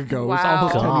long ago. Wow.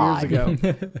 It was almost God. 10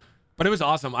 years ago. But it was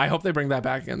awesome. I hope they bring that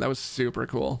back again. That was super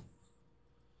cool.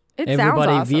 It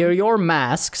Everybody sounds awesome. wear your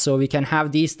mask so we can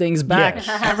have these things back.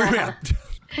 Yes. Everyone,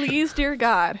 Please, dear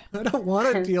God. I don't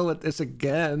want to deal with this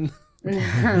again.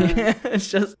 It's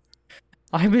just,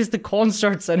 I miss the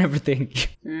concerts and everything.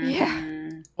 Yeah.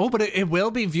 Oh, but it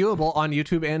will be viewable on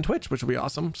YouTube and Twitch, which will be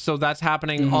awesome. So that's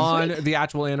happening on the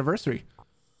actual anniversary.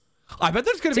 I bet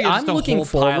there's going to See, be just I'm a looking whole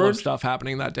pile forward- of stuff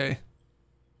happening that day.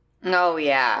 Oh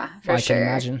yeah, for I sure. can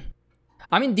imagine.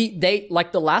 I mean, they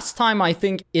like the last time I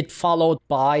think it followed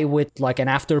by with like an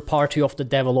after party of the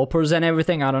developers and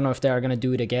everything. I don't know if they're gonna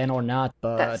do it again or not,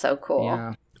 but That's so cool.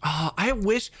 Yeah. Oh, I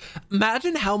wish.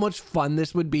 Imagine how much fun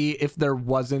this would be if there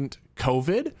wasn't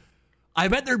COVID. I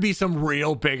bet there'd be some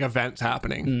real big events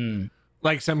happening.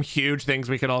 Like some huge things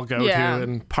we could all go Yeah. to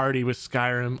and party with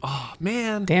Skyrim. Oh,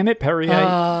 man. Damn it, Perry.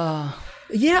 Yeah.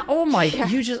 Oh my.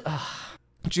 You just.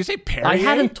 Did you say Perrier? I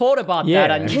hadn't thought about Yeah.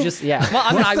 that, and you just. Yeah. Well, I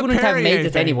mean, What's I the wouldn't have Perrier made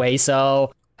it thing? anyway.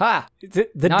 So. Ha. the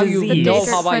Now disease. you know Daedric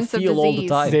how I Prince of feel all the Disease.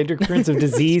 time. The Prince of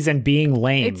disease and being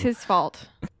lame. It's his fault.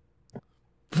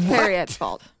 Harriet's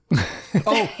fault.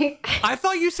 Oh, I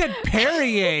thought you said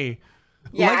Perrier.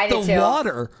 Yeah, like I the did too.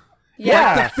 water.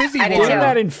 Yeah, Like the fizzy I did water. too. Wasn't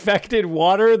that infected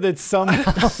water that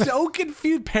somehow So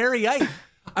confused. Perrier.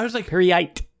 I was like,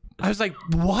 Perriite.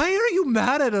 why are you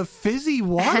mad at a fizzy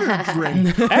water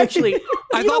drink? Actually,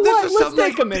 I you thought know this what? was Let's something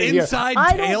take a like minute here. inside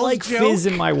I don't Tales like joke. fizz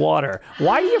in my water.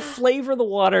 Why do you flavor the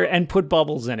water and put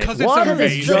bubbles in it? 'Cause it's Water is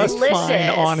amazing. just fine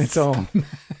Delicious. on its own.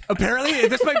 Apparently,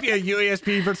 this might be a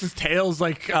UASP versus Tails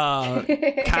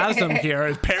chasm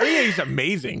here. Perrier's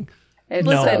amazing. It's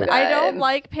No. so Listen, I good. don't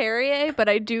like Perrier, but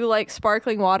I do like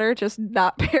sparkling water, just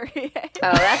not Perrier.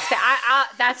 Oh, that's fair.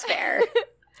 That's fair.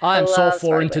 I am I so love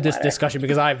foreign to sparkling this water. discussion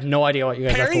because I have no idea what you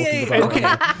guys are Perrier. talking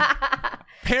about. Okay.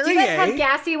 Perrier. Do you guys have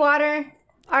gassy water?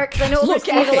 Because I know Look,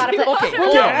 overseas a lot of okay, okay, no,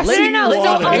 hold on. no. So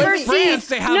water. In overseas, France,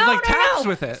 they have like taps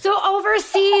with it. So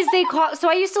overseas, they call. So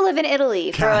I used to live in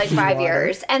Italy for like Gassy 5 water.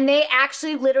 years, and they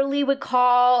actually literally would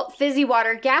call fizzy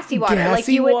water gassy water. Like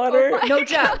Gassy you would, water? no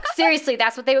joke. Seriously,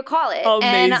 that's what they would call it.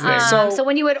 Amazing. And So- so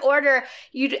when you would order,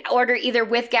 you'd order either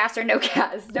with gas or no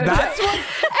gas. No That's joke.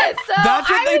 what- And so That's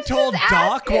what I they was told just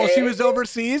Doc while she asking. was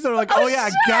overseas. They're like, oh yeah,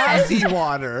 gassy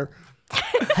water.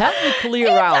 Help me clear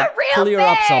real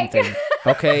up thing. something,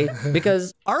 okay?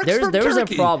 Because Ark's there's from a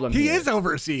Turkey. problem. He here. is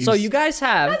overseas. So you guys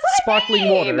have sparkling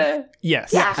water,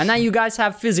 Yes. Yeah. and then you guys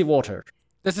have fizzy water.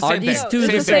 That's the Are same these thing. two same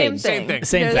the thing. same? Same thing.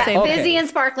 Same They're thing. the same Okay. Fizzy and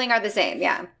sparkling are the same.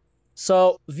 Yeah.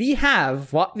 So we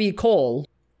have what we call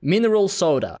mineral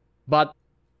soda, but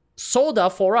soda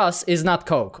for us is not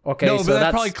Coke. Okay, No, so but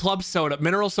that's probably club soda.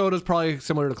 Mineral soda is probably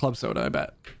similar to club soda, I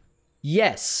bet.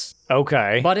 yes,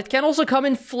 Okay. but it can also come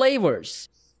in flavors.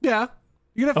 Yeah.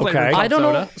 You can have flavored Okay. club I don't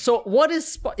soda. know. So what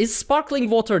is sparkling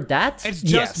water? That It's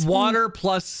just Yes. water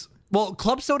plus. Well,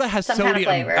 club soda has Some kind of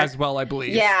sodium flavor. as well, I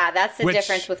believe. Yeah, that's the Which-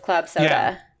 difference with club soda.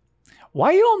 yeah. Why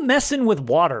are you all messing with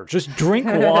water? Just drink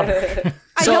water.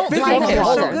 I So, don't fizzy like water is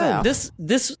hold so water,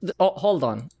 good. though. hold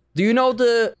on. Do you know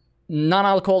the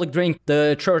non-alcoholic drink,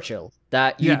 the Churchill,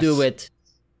 that you do Yes. with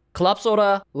club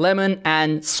soda, lemon,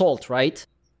 and salt, right?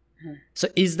 So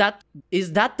is that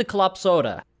the club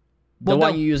soda, the Well,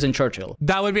 one no. you use in Churchill?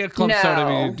 That would be a club No. soda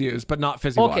we'd use, but not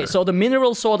fizzy Okay, water. so the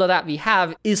mineral soda that we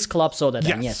have is club soda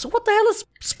then. Yes. Yes. So what the hell is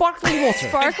sparkling water? it's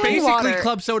Sparkling basically water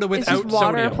club soda is without just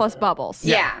water sodium. plus bubbles.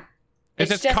 Yeah. It's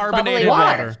just bubbly carbonated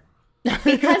water.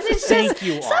 Because it's Thank just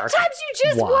you, Ark. sometimes you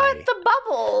just Why? want the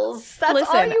bubbles. That's all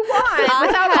Listen, you want I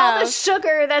without all the have-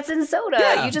 sugar that's in soda.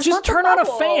 Yeah, you just Just want the turn on a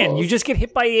bubbles. fan. You just get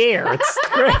hit by air. It's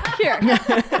great. Here,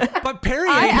 But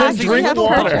Perrier I has actually drink have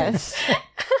water. purchased.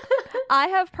 I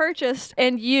have purchased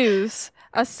and use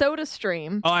a soda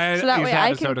stream, Oh, I so that used way to have I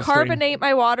a can soda stream. carbonate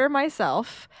my water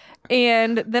myself,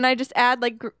 and then I just add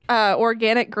like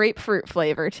organic grapefruit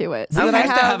flavor to it. So We that I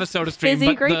used to have a soda stream, fizzy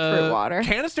but grapefruit the water.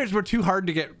 canisters were too hard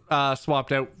to get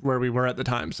swapped out where we were at the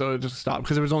time, so it just stopped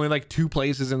because there was only like 2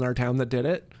 places in our town that did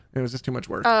it. It was just too much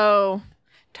work. Oh,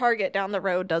 Target down the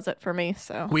road does it for me.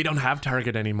 So We don't have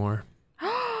Target anymore.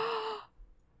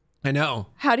 I know.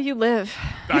 how do you live?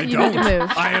 I You don't. need to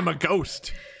move. I am a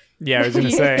ghost. Yeah, I was gonna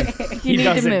say You need to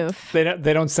doesn't. move.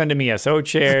 They don't send him ESO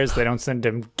chairs. They don't send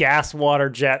him gas water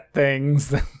jet things.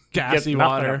 Gassy Gets nothing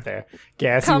water. up there.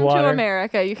 Gassy Come water. to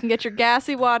America. You can get your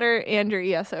gassy water and your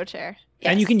ESO chair.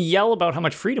 And you can yell about how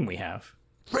much freedom we have.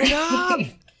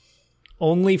 Freedom!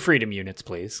 Only freedom units,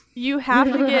 please. You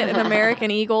have to get an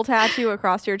American Eagle tattoo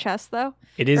across your chest, though.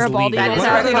 It is Or a bald legal. eagle What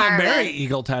tattoo. about an requirement. Mary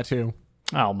Eagle tattoo?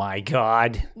 Oh my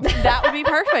god. That would be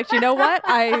perfect. You know what?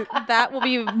 That will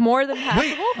be more than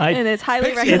passable, I- and it's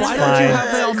highly Pixie, recommended. why It's don't you fine.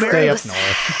 have the old Stay Mary? up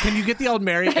north. Can you get the old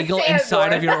Mary Eagle Stay inside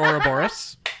up of your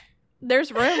Ouroboros?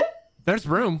 There's room. There's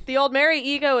room. The old Mary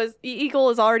Eagle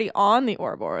is already on the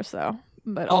Ouroboros, though.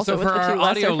 But Also, also, for with the our two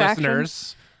audio lesser factions.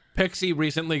 listeners, Pixie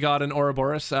recently got an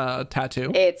Ouroboros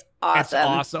tattoo. It's It's awesome.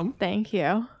 awesome. Thank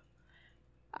you.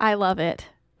 I love it.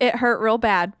 It hurt real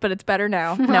bad, but it's better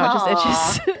now. Now it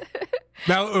just itches.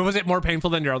 Now, was it more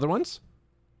painful than your other ones?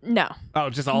 No.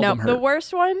 Oh, just all No, of them the hurt.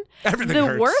 worst one. Everything The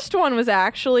hurts. worst one was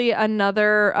actually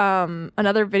another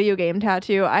video game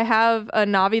tattoo. I have a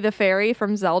Navi the fairy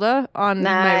from Zelda on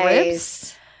my ribs,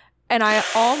 Nice. and I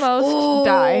almost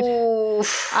died.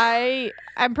 Oof.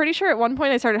 I'm pretty sure at one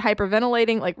point I started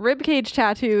hyperventilating. Like, rib cage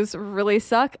tattoos really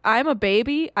suck. I'm a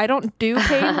baby. I don't do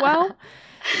pain well.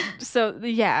 So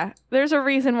yeah, there's a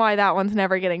reason why that one's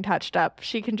never getting touched up.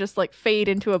 She can just like fade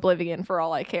into oblivion for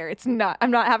all I care. I'm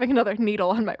not having another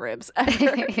needle on my ribs ever.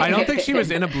 I don't think she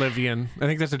was in Oblivion. I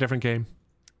think that's a different game.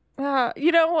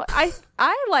 You know, I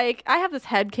have this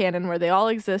headcanon where they all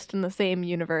exist in the same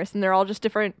universe and they're all just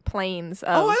different planes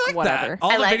of Oh, I like whatever. that.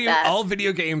 I like that. All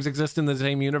video games exist in the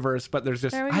same universe, but there's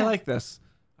just There we I go. like this.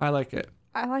 I like it.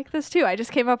 I like this too. I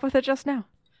just came up with it just now.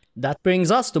 That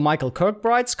brings us to Michael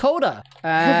Kirkbride's Coda.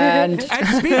 And And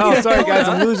speaking Oh, of sorry, guys,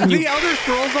 Coda, I'm losing you. The Elder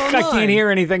Scrolls Online. I can't hear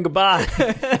anything. Goodbye.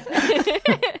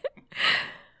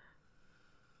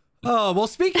 Oh, well,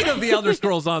 speaking of the Elder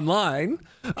Scrolls Online,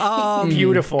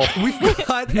 Beautiful. we've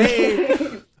got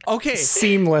a okay.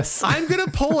 Seamless. I'm gonna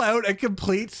pull out a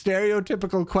complete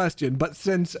stereotypical question, but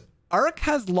since Ark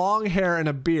has long hair and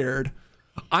a beard,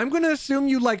 I'm gonna assume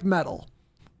you like metal.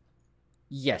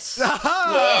 yes.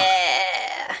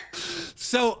 Yeah.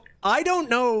 So I don't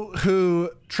know who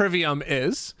Trivium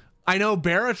is. I know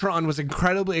Baratron was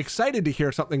incredibly excited to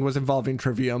hear something was involving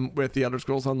Trivium with the Elder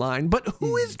Scrolls Online, but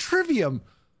who is Trivium?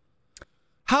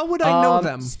 How would I know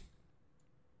them?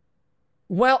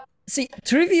 Well, see,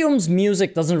 Trivium's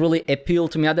music doesn't really appeal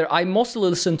to me either. I mostly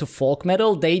listen to folk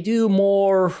metal. They do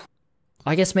more,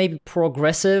 I guess, maybe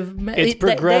progressive. It's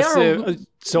They are- progressive.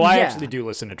 So I yeah. actually do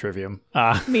listen to Trivium.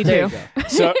 Me There too. you go.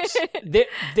 So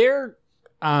they're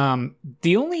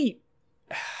the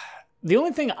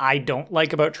only thing I don't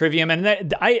like about Trivium,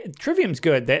 and Trivium's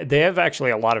good. They have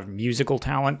actually a lot of musical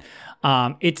talent.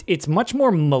 It's much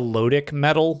more melodic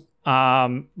metal,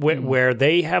 where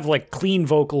they have like clean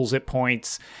vocals at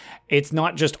points. It's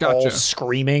not just all Gotcha.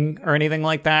 screaming or anything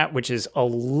like that, which is a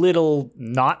little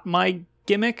not my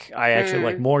gimmick. I actually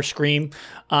like more scream,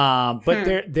 but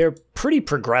they're pretty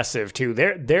progressive too.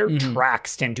 Their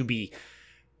tracks tend to be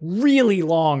really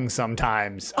long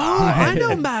sometimes. Oh, I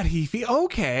know Matt Heafy.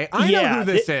 Okay, I know who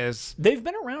this is. They've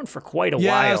been around for quite a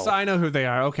Yes, while. I know who they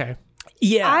are. Okay.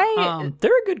 Yeah,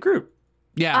 they're a good group.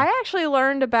 Yeah. I actually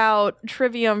learned about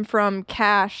Trivium from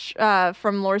Cash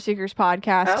from Lore Seekers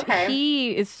podcast. Okay.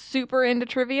 He is super into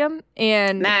Trivium,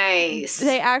 and Nice.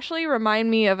 they actually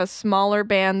remind me of a smaller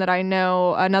band that I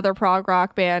know, another prog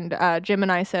rock band,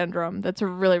 Gemini Syndrome. That's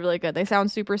really, really good. They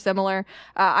sound super similar.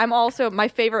 I'm also, my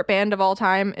favorite band of all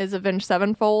time is Avenged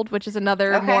Sevenfold, which is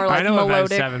another Okay. more like I know Avenged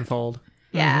melodic. Sevenfold.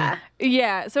 yeah.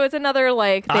 Yeah, so it's another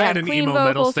like they I have had an clean emo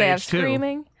metal vocals, they have stage, too.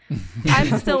 screaming.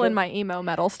 I'm still in my emo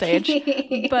metal stage,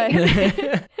 but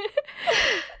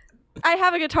I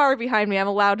have a guitar behind me. I'm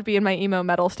allowed to be in my emo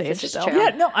metal stage This is still. true.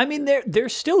 Yeah, no, I mean they're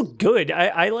still good.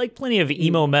 I like plenty of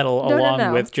emo metal No,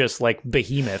 along with just like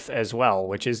Behemoth as well,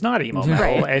 which is not emo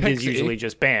metal Right. and is Pixie. usually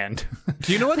just band.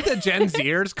 Do you know what the Gen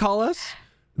Zers call us?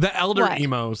 The Elder What?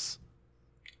 Emos.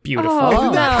 Beautiful.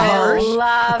 Oh, no. harsh?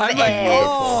 Love I'm it. like,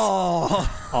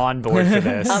 oh. On board for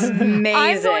this. Amazing.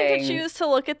 I'm going to choose to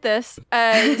look at this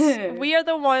as we are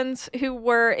the ones who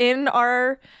were in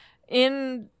our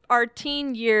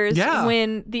teen years Yeah.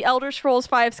 when the Elder Scrolls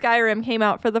V Skyrim came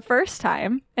out for the first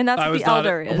time, and that's I what was the not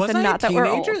Elder a, is, was and I not a that we're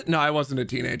old. teenager? No, I wasn't a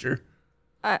teenager.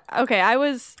 Okay, I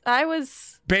was.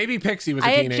 Baby Pixie was a I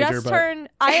had teenager, just but turned.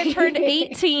 I had turned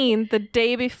 18 the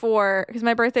day before because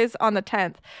my birthday's on the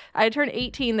 10th. I had turned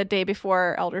 18 the day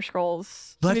before Elder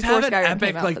Scrolls. let's before have an Skyrim epic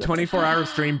came out like for the 24-hour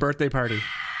stream birthday party.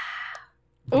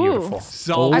 Beautiful.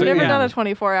 Solved I've it. never Yeah. done a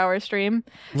 24-hour stream.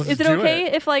 Let's Is it do okay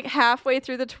it. if like halfway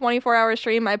through the 24-hour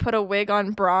stream I put a wig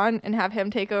on Braun and have him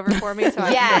take over for me so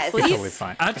I Yes. can go Totally sleep?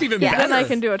 fine. That's even Yeah. better. Then I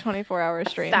can do a 24-hour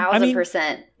stream.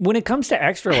 1000%. When it comes to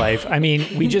Extra Life, I mean,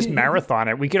 we just marathon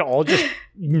it. We could all just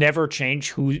never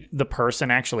change who the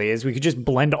person actually is. We could just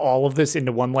blend all of this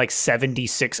into one like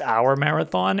 76-hour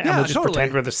marathon, and Yeah, we'll just totally.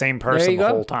 pretend we're the same person you the go.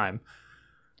 whole time.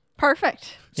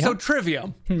 Perfect. So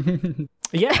trivia.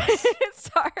 Yes.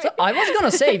 Sorry. I was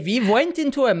gonna say we went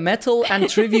into a metal and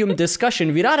trivium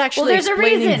discussion without Well, actually there's a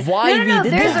explaining reason. why no, we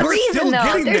did there's that. a We're still reason, though.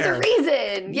 getting There's there. a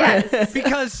reason. Yes.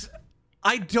 Because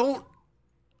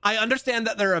I understand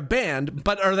that they're a band,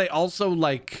 but are they also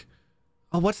like,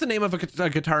 oh, what's the name of a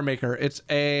guitar maker? It's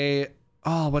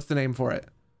what's the name for it?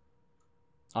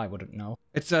 I wouldn't know.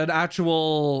 It's an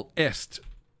actual ist.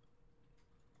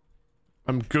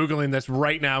 I'm Googling this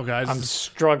right now, guys. I'm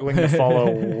struggling to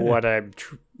follow what I'm.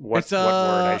 What It's word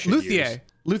I should use.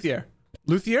 Luthier.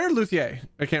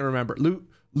 I can't remember. Oh,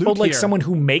 Luthier. like someone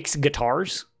who makes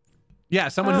guitars? Yeah,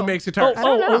 someone who makes Oh, guitars.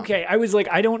 okay. I was like,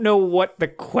 I don't know what the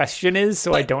question is,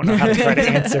 so I don't know how to try to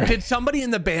answer. Did somebody in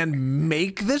the band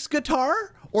make this guitar,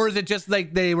 or is it just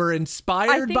like they were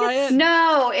inspired think by it's- it?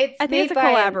 No, it's I think made it's a by-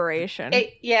 collaboration.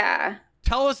 Yeah.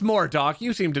 Tell us more, Doc.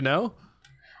 You seem to know.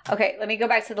 Okay, let me go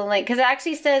back to the link because it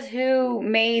actually says who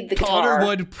made the guitar.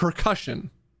 Calderwood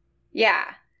Percussion. Yeah.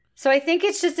 So I think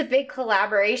it's just a big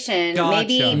collaboration.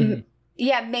 Gotcha.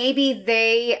 Maybe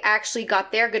they actually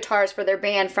got their guitars for their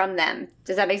band from them.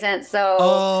 Does that make sense? So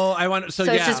Oh, I want. So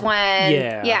yeah. it's just one.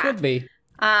 Yeah. Could be.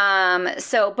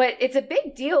 But it's a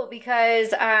big deal because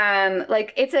they've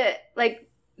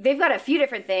got a few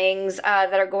different things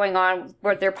that are going on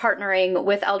where they're partnering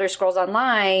with Elder Scrolls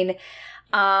Online.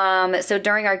 So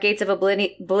during our Gates of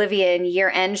Oblivion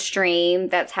year-end stream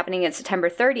that's happening on September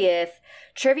 30th,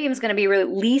 Trivium's going to be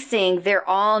releasing their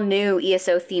all-new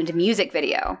ESO-themed music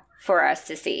video for us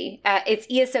to see. It's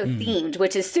ESO-themed,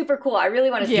 which is super cool. I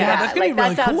really want to see Yeah, that. that's gonna be that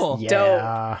really sounds cool.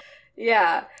 dope.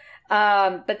 Yeah.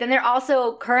 But then they're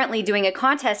also currently doing a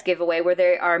contest giveaway where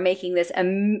they are making this,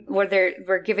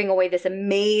 we're giving away this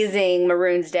amazing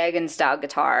Maroon's Dagon style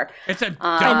guitar. It's a need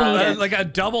it. like a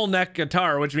double neck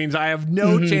guitar, which means I have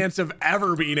no chance of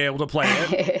ever being able to play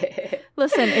it.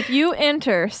 Listen, if you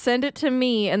enter, send it to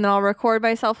me, and then I'll record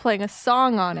myself playing a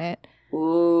song on it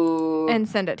Ooh. and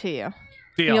send it to you.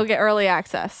 And Deal. you'll get early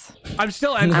access. I'm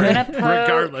still entering. gonna put-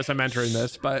 Regardless, I'm entering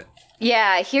this, but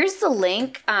Yeah, here's the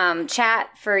link, chat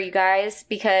for you guys,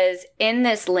 because in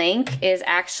this link is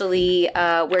actually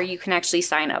where you can actually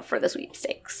sign up for the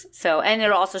sweepstakes. So, and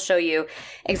it'll also show you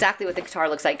exactly what the guitar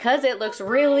looks like, because it looks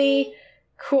really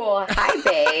cool. Hi,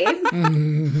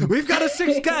 babe. we've got a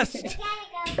sixth guest.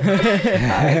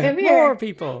 Come here. More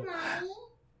people.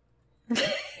 You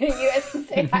guys can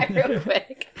say hi real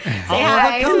quick. Say Oh,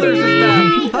 hi. the colors is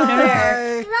down.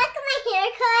 Hi. Like my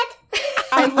haircut?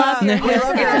 I love your We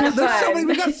love haircut. it. There's so many.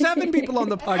 We got 7 people on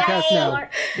the podcast now.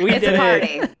 We It's did a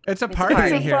party. It's a party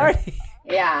party. in here.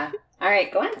 Yeah. All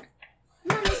right, go on.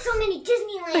 Mom, there's so many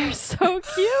Disneyland. So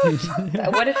cute.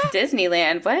 What is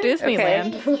Disneyland? What?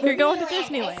 Disneyland. Okay. You're going to I saw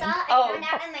Disneyland. I found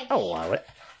out in my Oh, wow.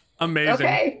 Amazing.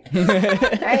 Okay.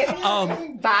 All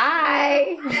right.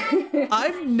 Bye.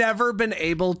 I've never been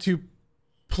able to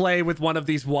play with one of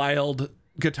these wild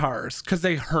guitars because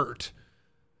they hurt.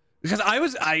 Because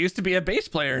I used to be a bass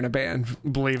player in a band,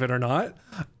 believe it or not.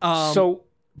 So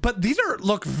But these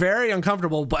look very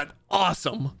uncomfortable, but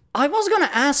awesome. I was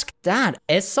gonna ask that.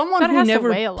 As someone But it who has to never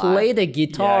weigh a lot. played a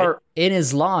guitar in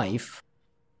his life,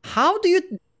 how do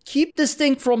you keep this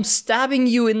thing from stabbing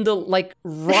you in the like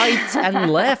right and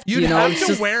left? You'd you know, have it's to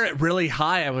just, wear it really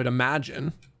high, I would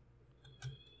imagine.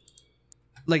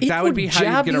 Like it that would be how you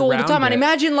jab get you all the around time. And it.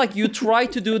 imagine like you try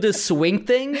to do the swing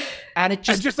thing, and it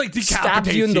just, just, like,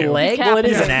 stabs you in the decapitates you. leg. well, it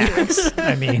is an axe.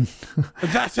 I mean,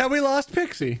 That's how we lost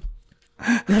Pixie.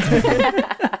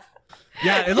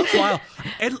 Yeah, it looks wild.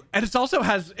 And it also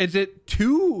has, it's a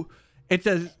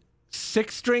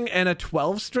 6-string and a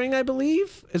 12-string, I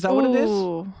believe. Is that what it is?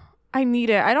 Ooh, I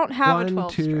need it. I don't have a 1,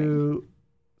 12 string. 2,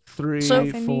 3, So, I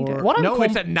need 4. it. What I'm no,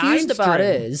 it's a 9 confused about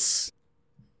string. is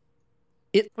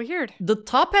Weird. the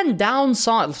top and down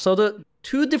side. So the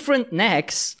two different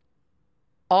necks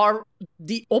are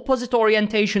the opposite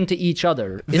orientation to each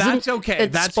other. That's okay.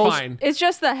 it That's supposed- fine. It's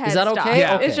just the head that stop. okay?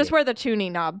 Yeah. It's Okay. just where the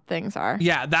tuning knob things are.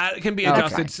 Yeah, that can be Okay.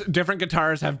 adjusted. Different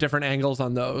guitars have different angles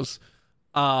on those.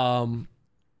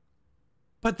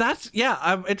 But that's, yeah,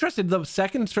 I'm interested. The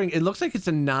second string, it looks like it's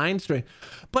a 9 string.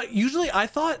 But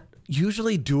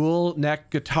usually dual neck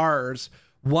guitars,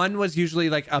 one was usually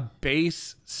like a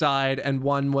bass side and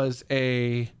one was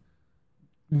a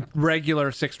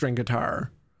regular 6-string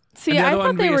guitar. See, And the I other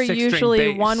one thought they would were be a 6-string usually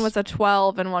bass. one was a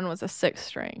 12 and one was a 6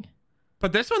 string.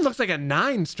 But this one looks like a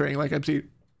 9 string. Like I'm seeing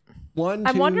 1, 2,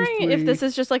 I'm wondering if 3. this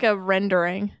is just like a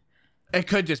rendering. It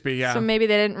could just be, yeah. So maybe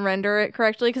they didn't render it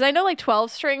correctly. Because I know like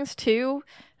 12 strings too,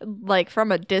 like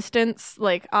from a distance,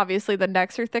 like obviously the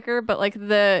necks are thicker, but like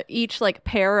each like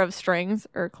pair of strings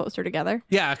are closer together.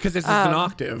 Yeah, because this is an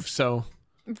octave, so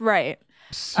Right.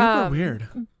 super weird.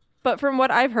 But from what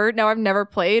I've heard, now I've never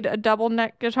played a double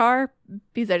neck guitar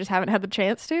because I just haven't had the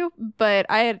chance to. But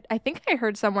I think I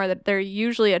heard somewhere that they're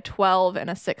usually a 12 and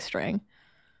a 6 string.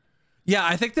 Yeah,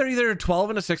 I think they're either a 12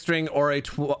 and a 6 string or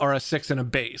a 6 and a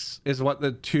bass is what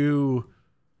the two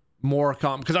more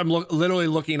common. Because I'm literally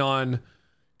looking on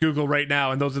Google right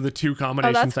now, and those are the two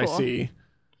combinations cool. I see.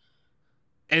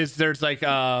 There's like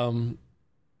one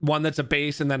that's a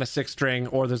bass and then a 6 string,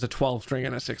 or there's a 12 string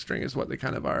and a 6 string is what they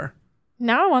kind of are.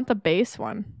 Now I want the bass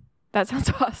one. That sounds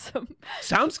awesome.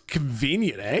 Sounds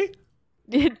convenient, eh?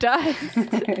 It does.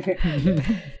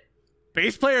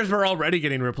 Bass players were already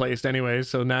getting replaced anyway,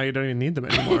 so now you don't even need them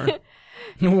anymore.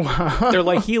 They're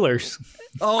like healers.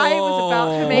 Oh, I was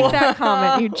about to make that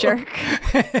comment, you jerk.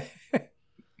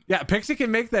 Yeah, Pixie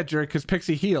can make that jerk because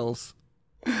Pixie heals.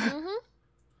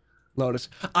 Lotus.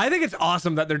 I think it's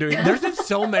awesome that they're doing. There's been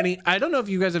so many. I don't know if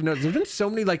you guys have noticed. There's been so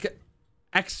many like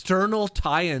external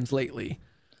tie-ins lately.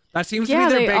 That seems to Yeah,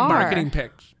 be their they big are. marketing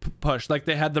push. Like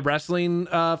they had the wrestling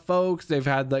folks. They've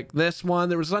had like this one.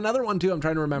 There was another one too. I'm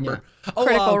trying to remember. Oh,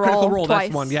 Critical Critical Role, Role. That's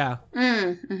twice. one. Yeah.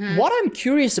 What I'm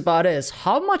curious about is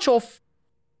how much of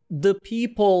the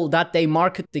people that they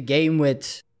market the game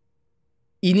with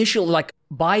initially, like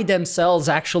by themselves,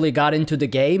 actually got into the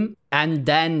game and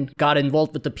then got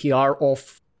involved with the PR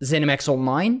of ZeniMax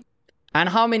Online, and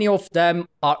how many of them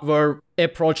were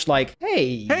approached like,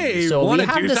 hey, so we wanna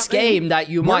have do this something? game that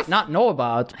you might not know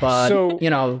about, but So- you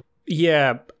know.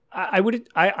 Yeah,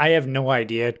 I have no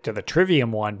idea to the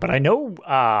Trivium one, but I know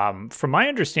from my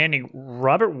understanding,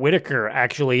 Robert Whitaker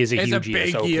actually is a It's huge a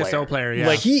big ESO player. yeah.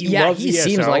 Like He loves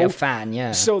seems ESO. like a fan,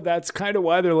 yeah. So that's kind of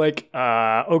why they're like,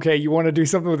 okay, you want to do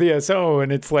something with ESO?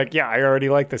 And it's like, yeah, I already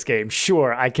like this game.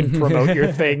 Sure, I can promote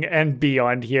your thing and be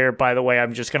on here. By the way,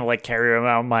 I'm just going to like carry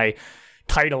around my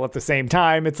title at the same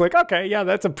time. It's like, okay, yeah,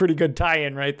 that's a pretty good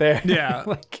tie-in right there. Yeah.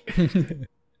 Like,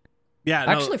 Yeah.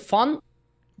 No, Actually, fun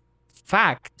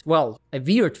fact, well, a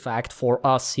weird fact for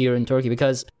us here in Turkey,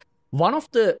 because one of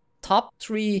the top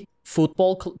 3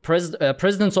 football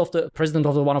president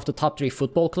of one of the top 3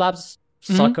 football clubs,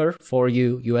 soccer for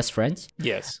you US friends.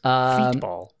 yes, Um,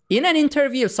 feetball. In an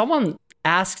interview, someone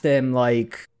asked him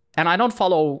like, and I don't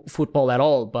follow football at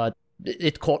all, but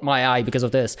it caught my eye because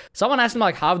of this. Someone asked him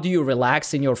like, how do you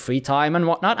relax in your free time and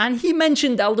whatnot? And he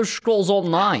mentioned Elder Scrolls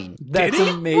Online. That's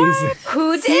amazing.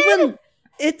 Who did? Even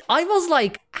it, I was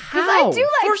like, how? I do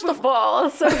like football.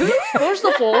 So First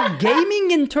of all,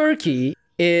 gaming in Turkey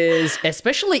is,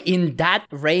 especially in that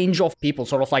range of people,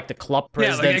 sort of like the club Yeah,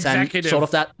 like presidents and executive. sort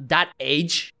of that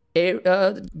age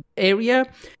area.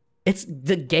 It's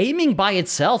the gaming by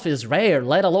itself is rare,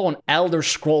 let alone Elder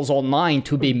Scrolls Online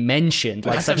to be mentioned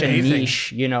like That's such amazing. a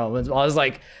niche, you know. I was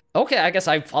like, okay, I guess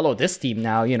I follow this team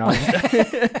now, you know.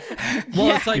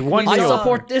 well, it's like won I Yo.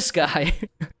 support this guy.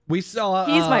 we saw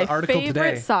He's my article favorite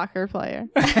today. soccer player.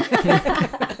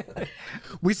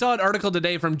 We saw an article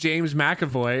today from James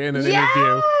McAvoy in an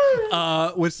interview.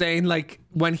 Was saying like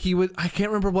when he was, I can't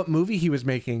remember what movie he was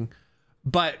making,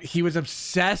 but he was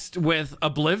obsessed with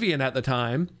Oblivion at the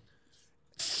time.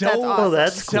 That's awesome.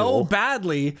 that's so cool.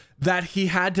 badly that he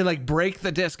had to like break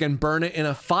the disc and burn it in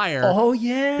a fire. Oh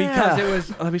yeah. Because it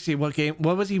was, let me see, what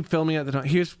was he filming at the time?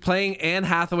 He was playing Anne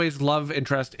Hathaway's love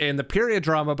interest in the period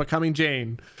drama Becoming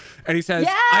Jane. And he says,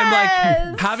 I'm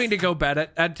like having to go bed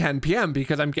at 10 p.m.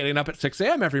 because I'm getting up at 6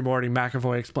 a.m. every morning,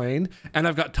 McAvoy explained. And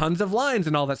I've got tons of lines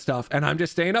and all that stuff. And I'm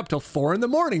just staying up till 4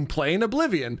 a.m. playing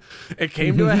Oblivion. It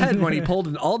came to a head when he pulled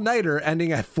an all-nighter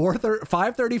ending at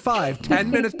 5:35, 10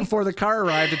 minutes before the car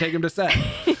arrived to take him to set.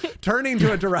 turning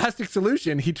to a drastic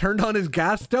solution, he turned on his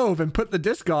gas stove and put the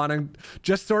disc on and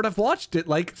just sort of watched it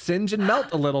like singe and melt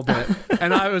a little bit.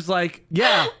 And I was like,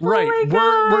 yeah, right.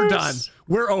 We're done.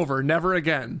 We're over. Never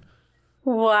again.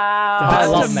 Wow. I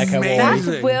love amazing. Mecha That's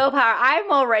Wolf. willpower.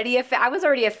 I'm already I was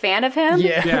already a fan of him.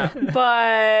 Yeah.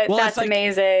 But Well, that's it's like-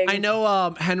 amazing. I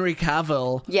know Henry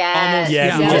Cavill. Yes. Almost,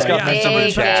 Yeah, he just got mentioned in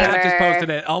big chat. Chat just gamer. posted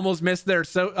it. Almost missed their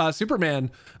Superman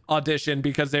audition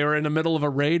because they were in the middle of a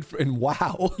raid. And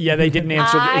wow. Yeah, they didn't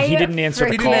answer. He didn't answer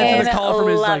the He call. didn't answer the call from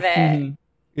his, love like, it.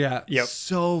 Yeah. Yep.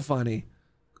 So funny.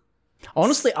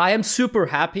 Honestly, I am super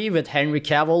happy with Henry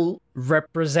Cavill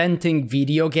representing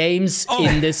video games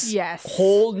in this Yes.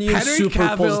 whole new Henry super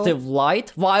Cavill- positive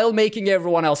light while making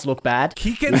everyone else look bad.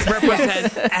 He can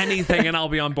represent anything and I'll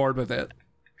be on board with it.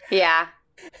 Yeah.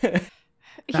 He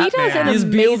does an He's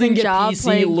amazing building a job PC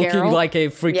playing looking Geralt. like a Yeah,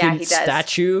 freaking he does.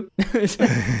 statue.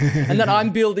 And then I'm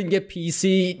building a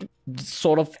PC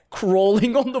sort of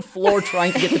crawling on the floor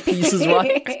trying to get the pieces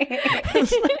right.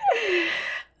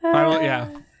 Yeah.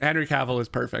 Henry Cavill is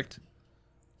perfect.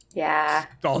 Yeah.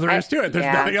 All there is to it. There's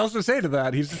yeah. nothing else to say to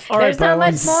that. He's just, All right, There's not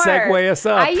Byron, much more. segue us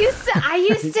up. I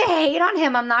used to hate on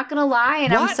him. I'm not gonna lie,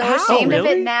 and I'm What? so How? ashamed of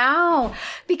Really? it now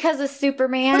because of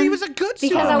Superman. but he was a good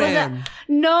because I was Superman.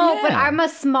 but Yeah. I'm a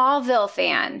Smallville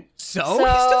fan. So he's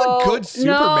still a good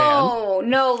Superman.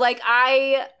 No, like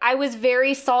I was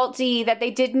very salty that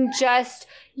they didn't just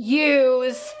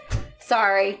use.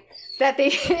 Sorry. That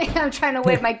they, I'm trying to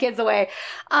wave my kids away.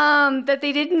 That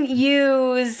they didn't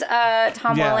use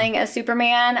Tom Yeah. Welling as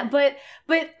Superman, but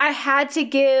I had to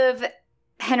give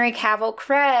Henry Cavill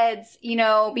creds, you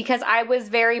know, because I was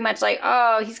very much like,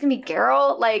 oh, he's gonna be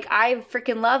Geralt. Like I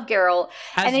freaking love Geralt,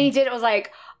 and then he did. It was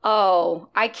like, oh,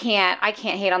 I can't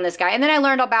hate on this guy. And then I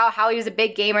learned about how he was a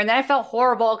big gamer, and then I felt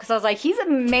horrible because I was like, he's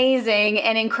amazing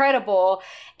and incredible.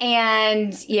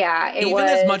 And yeah, it Even was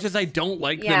as much as I don't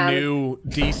like Yeah. the new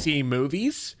DC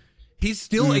movies, he's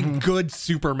still a good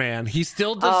Superman. He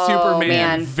still does Superman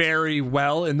man. very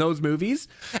well in those movies.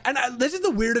 And this is the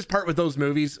weirdest part with those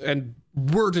movies, and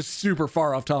we're just super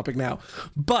far off topic now.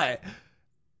 But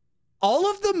all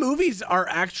of the movies are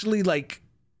actually like,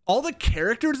 all the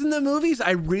characters in the movies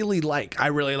I really like. I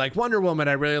really like Wonder Woman.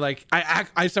 I really like,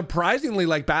 I surprisingly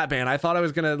like Batman. I thought I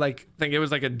was gonna like think it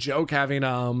was like a joke having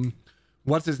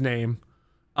what's his name?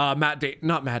 Not Matt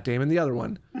Damon, the other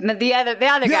one. the other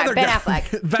guy, Ben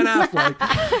Affleck. Ben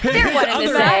Affleck. They're one and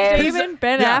the Matt same. Damon,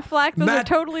 Ben yeah, Affleck, those Matt-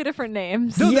 are totally different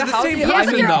names. No, they're the how same do you- Yeah, person,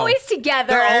 but they're though. always together.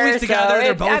 They're always so together.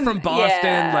 They're it- both I'm- from Boston.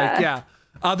 yeah. Like,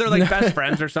 yeah. They're like best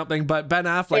friends or something, but Ben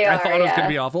Affleck, They I are, thought it was going yeah. to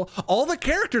be awful. All the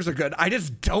characters are good. I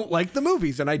just don't like the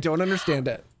movies, and I don't understand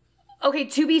it. Okay,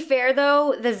 to be fair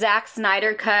though, the Zack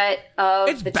Snyder cut of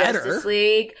It's the better. Justice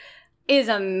League is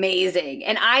amazing.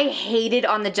 And I hated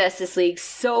on the Justice League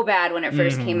so bad when it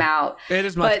first came out. It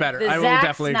is much But better. The I will Zack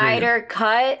definitely agree. Snyder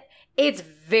cut, it's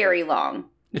very long.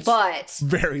 But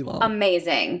Very long.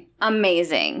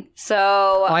 amazing.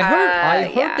 So I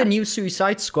heard yeah. the new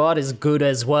Suicide Squad is good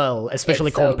as well, especially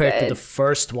It's so compared to good. the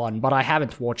first one, but I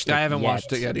haven't watched it I haven't yet.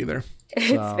 watched it yet either.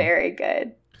 It's very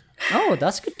good. Oh,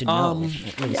 that's good to know.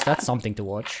 At least that's something to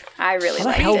watch. I really How the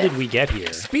liked hell it. did we get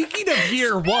here? Speaking of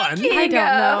year one, I don't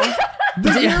know.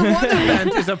 the year one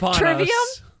event is upon Trivium?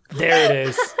 us. There it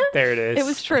is. There it is. It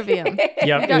was Trivium.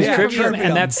 Yep, it got was you. Trivium, Trivium.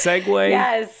 and that segue,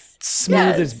 Yes. smooth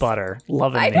Yes. as butter.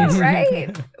 Loving I know, these.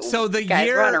 right? So the Guys,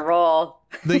 we're on a year, roll.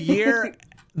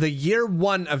 the year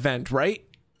one event, right,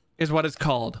 is what it's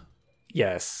called.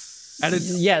 Yes. And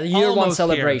it's Yeah, the year one almost here.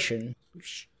 celebration.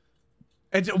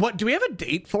 What do we have a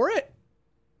date for it?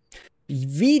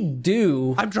 We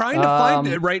do. I'm trying to find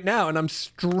it right now, and I'm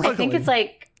struggling. I think it's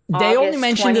like They only August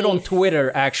mentioned it on 20th.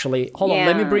 Twitter, actually. Hold on,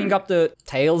 let me Yeah. bring up the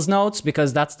Tails notes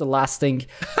because that's the last thing.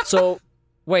 So,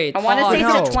 wait. I wanna say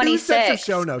no. it's the 2 sets of 26th.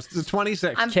 show notes. It's the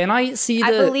 26th. Can I see the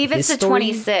I believe it's the history?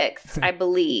 26th. I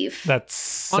believe. That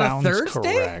On a sounds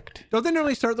Thursday? correct. Don't they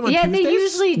normally start them on Yeah, Tuesdays? they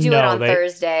usually do it No, on they-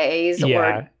 Thursdays. Yeah.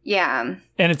 Or, yeah.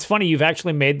 And it's funny, you've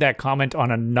actually made that comment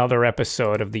on another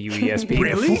episode of the UESP.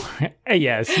 Really? before.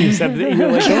 Yes, you said that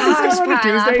you're like, don't they start on a Gosh,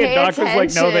 Tuesday? pay And Doc was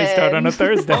like, no, they start on a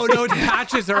attention. Thursday. Oh no,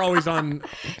 patches are always on.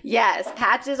 Yes.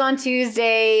 Patches on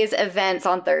Tuesdays, events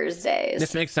on Thursdays.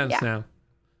 This makes sense Yeah. now.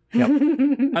 Yep.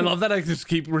 I love that I just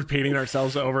keep repeating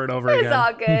ourselves over and over It's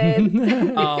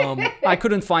again. all good. I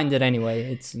couldn't find it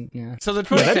anyway. It's yeah. So the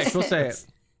 26th, we'll say it.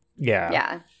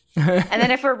 Yeah. Yeah. And then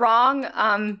if we're wrong,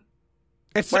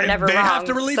 It's, We're never they have wrong,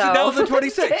 to release so- it now on the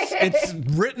 26th. It's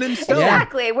written in stone. Yeah.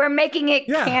 exactly. We're making it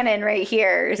Yeah. canon right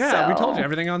here. Yeah, so. we told you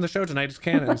everything on the show tonight is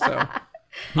canon. So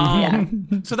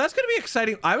So that's going to be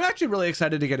exciting. I'm actually really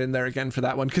excited to get in there again for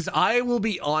that one because I will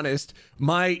be honest,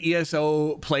 my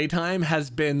ESO playtime has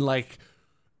been like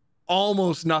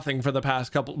almost nothing for the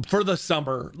past for the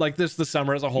summer, like the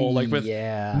summer as a whole, like with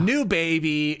new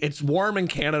baby. It's warm in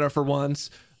Canada for once.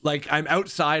 Like I'm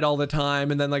outside all the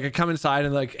time, and then like I come inside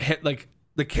and like hit like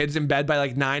the kids in bed by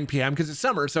like 9 p.m. because it's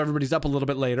summer, so everybody's up a little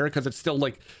bit later because it's still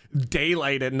like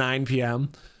daylight at 9 p.m.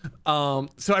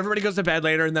 So everybody goes to bed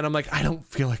later, and then I'm like, I don't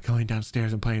feel like going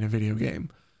downstairs and playing a video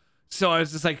game. So I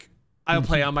was just like, I'll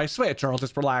play on my Switch, or I'll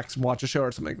just relax and watch a show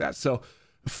or something like that. So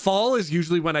fall is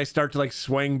usually when I start to like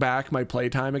swing back my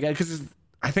playtime again, because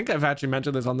I think I've actually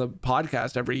mentioned this on the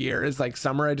podcast every year. Is like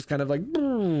summer, I just kind of like,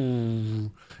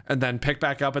 and then pick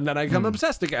back up, and then I become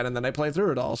obsessed again, and then I play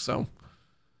through it all. So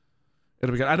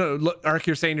it'll be good. I don't know. Look, Ark,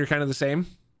 you're saying you're kind of the same?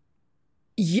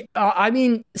 Yeah, I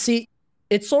mean, see,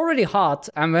 it's already hot,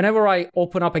 and whenever I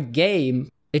open up a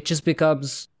game, it just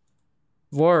becomes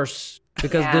worse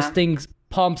because this thing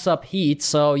pumps up heat.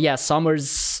 So yeah,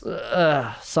 summer's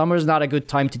not a good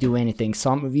time to do anything.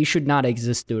 We should not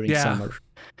exist during summer.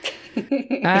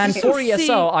 And for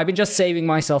ESO, I've been just saving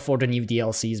myself for the new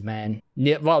DLCs, man.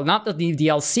 Well, not the new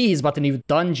DLCs, but the new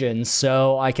dungeons,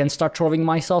 so I can start throwing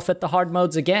myself at the hard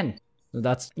modes again. So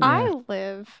that's I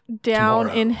live down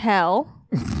in hell,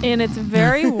 and it's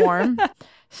very warm.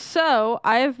 So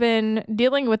I've been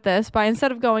dealing with this by,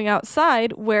 instead of going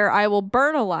outside where I will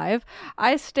burn alive,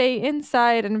 I stay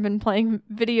inside and have been playing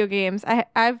video games.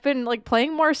 I've been like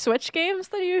playing more Switch games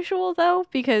than usual though,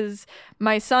 because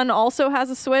my son also has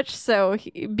a Switch. So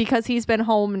because he's been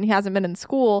home and he hasn't been in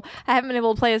school, I haven't been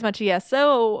able to play as much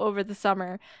ESO over the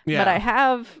summer. But I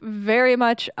have very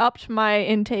much upped my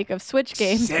intake of Switch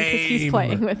games because he's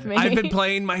playing with me. I've been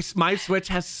playing, my Switch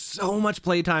has so much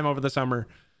playtime over the summer.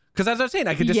 Because as I was saying,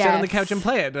 I could just sit on the couch and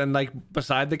play it, and like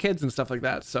beside the kids and stuff like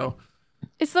that. So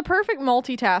it's the perfect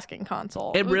multitasking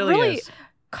console. It really is.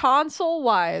 Console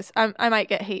wise, I might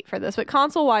get hate for this, but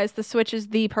console wise, the Switch is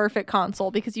the perfect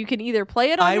console because you can either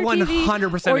play it on your TV,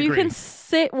 100% or you can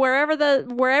sit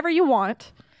wherever you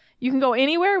want. You can go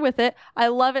anywhere with it. I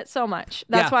love it so much.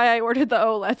 That's why I ordered the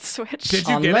OLED Switch. Did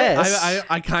you get it?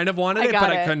 I kind of wanted it,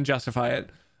 but I couldn't justify it.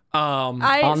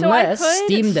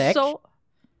 Steam Deck.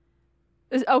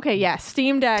 Okay, yeah,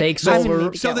 Steam Deck takes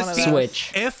over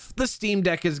Switch. If the Steam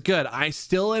Deck is good, I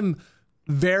still am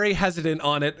very hesitant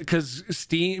on it because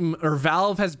Steam or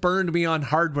Valve has burned me on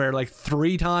hardware like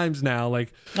 3 times now.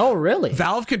 Like, oh really?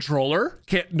 Valve controller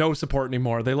no support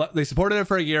anymore. They supported it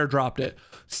for a year, dropped it.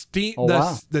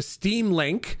 The Steam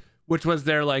Link, which was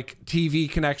their like TV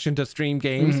connection to stream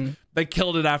games, they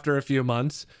killed it after a few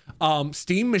months.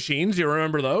 Steam machines, you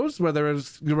remember those? Where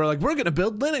you were like, we're gonna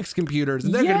build Linux computers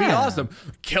and they're gonna be awesome.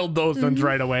 Killed those ones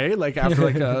right away. Like after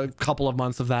like a couple of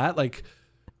months of that. Like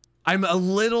I'm a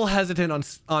little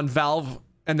hesitant on Valve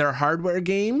and their hardware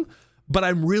game, but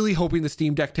I'm really hoping the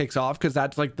Steam Deck takes off because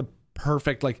that's like the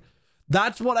perfect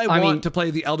that's what I want to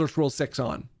play the Elder Scrolls 6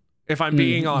 on. If I'm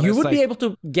being honest, you would be able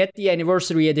to get the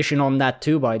anniversary edition on that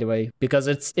too, by the way, because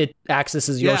it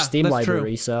accesses your Steam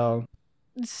library. So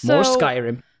more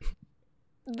Skyrim.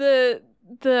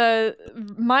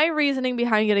 My reasoning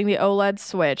behind getting the OLED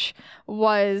Switch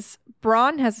was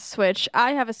Braun has a Switch,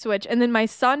 I have a Switch, and then my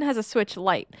son has a Switch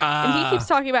Lite. And he keeps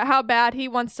talking about how bad he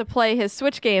wants to play his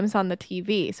Switch games on the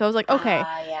TV. So I was like, okay,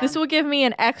 this will give me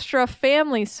an extra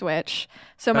family Switch.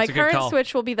 So my current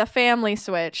Switch will be the family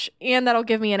Switch, and that'll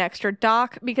give me an extra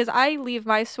dock because I leave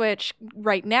my Switch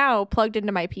right now plugged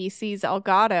into my PC's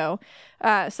Elgato.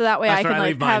 So that way I can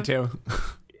leave mine too.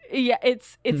 Yeah,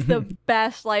 it's the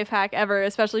best life hack ever,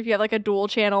 especially if you have like a dual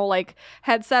channel like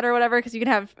headset or whatever, because you can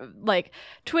have like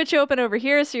Twitch open over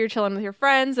here so you're chilling with your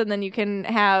friends, and then you can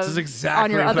have on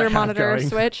your other monitor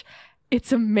Switch.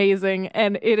 It's amazing,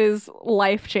 and it is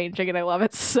life-changing, and I love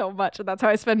it so much, and that's how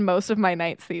I spend most of my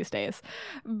nights these days.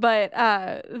 But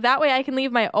that way I can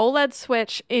leave my OLED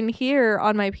Switch in here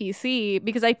on my PC,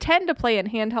 because I tend to play in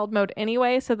handheld mode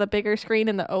anyway, so the bigger screen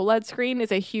and the OLED screen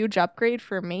is a huge upgrade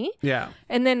for me. Yeah.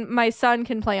 And then my son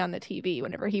can play on the TV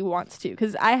whenever he wants to,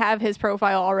 because I have his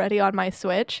profile already on my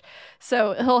Switch,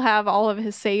 so he'll have all of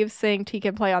his saves synced. He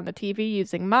can play on the TV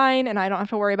using mine, and I don't have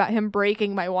to worry about him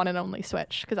breaking my one and only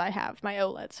Switch, because I have my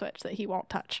OLED Switch that he won't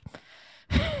touch.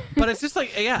 But it's just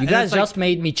like, you guys just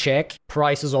made me check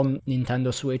prices on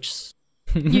Nintendo Switch.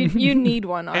 you need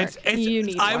one, Ark. You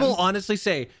need I one. will honestly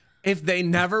say, if they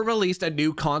never released a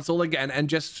new console again and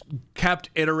just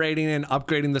kept iterating and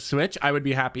upgrading the Switch, I would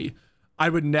be happy. I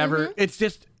would never. It's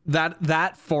just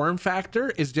that form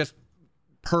factor is just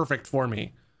perfect for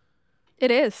me. It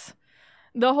is.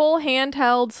 The whole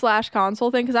handheld /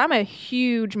 console thing, because I'm a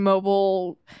huge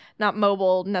mobile, not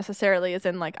mobile necessarily as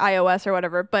in like iOS or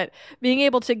whatever, but being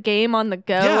able to game on the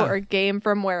go or game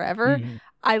from wherever,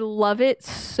 I love it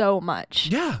so much.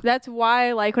 Yeah. That's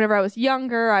why, like, whenever I was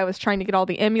younger, I was trying to get all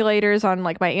the emulators on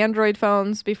like my Android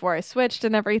phones before I switched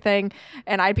and everything.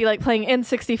 And I'd be like playing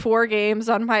N64 games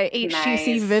on my HTC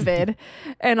Nice. Vivid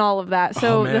and all of that.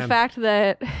 So the man. fact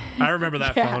that I remember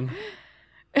that phone.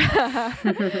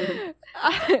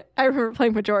 I remember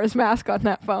playing Majora's Mask on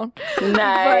that phone.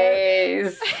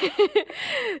 Nice.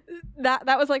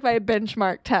 That was like my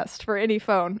benchmark test for any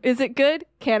phone. Is it good?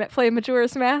 Can it play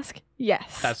Majora's Mask?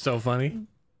 Yes. That's so funny.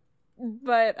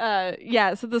 But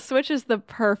yeah, so the Switch is the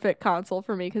perfect console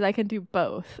for me because I can do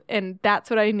both, and that's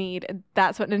what I need, and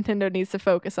that's what Nintendo needs to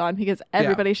focus on because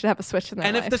everybody should have a Switch in their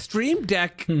And life. if the Stream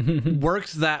Deck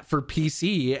works that for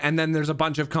PC, and then there's a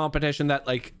bunch of competition that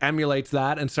like emulates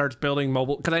that and starts building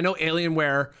mobile, because I know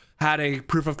Alienware had a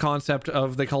proof of concept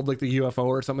of, they called like the UFO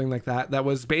or something like that, that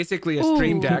was basically a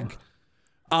Stream Deck,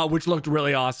 which looked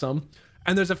really awesome.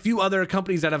 And there's a few other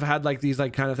companies that have had like these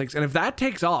like kind of things. And if that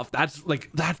takes off, that's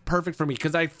perfect for me.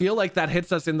 Cause I feel like that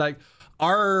hits us in like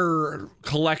our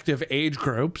collective age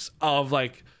groups of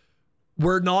like,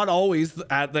 we're not always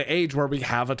at the age where we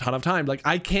have a ton of time. Like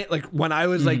I can't, like when I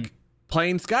was like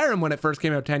playing Skyrim when it first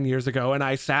came out 10 years ago and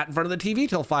I sat in front of the TV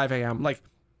till 5 a.m. Like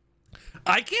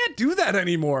I can't do that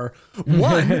anymore.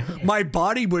 One, my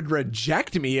body would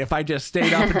reject me if I just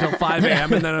stayed up until 5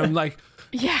 a.m. and then I'm like,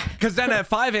 yeah. because then at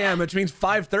 5 a.m., which means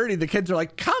 5:30, the kids are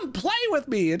like, come play with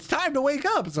me. It's time to wake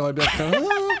up. So I'd be like,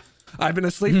 oh, I've been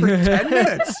asleep for 10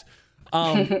 minutes.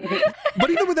 But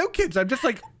even without kids, I'm just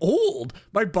like old.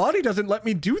 My body doesn't let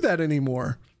me do that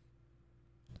anymore.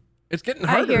 It's getting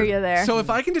harder. I hear you there. So if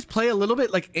I can just play a little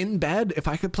bit like in bed, if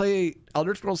I could play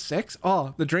Elder Scrolls 6,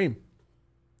 oh, the dream.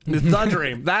 The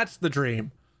dream. That's the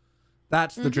dream.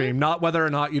 That's the dream. Not whether or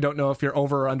not you don't know if you're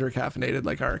over or under caffeinated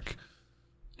like Ark.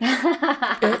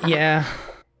 Yeah.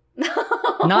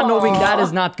 Not knowing that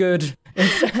is not good.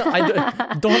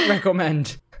 Don't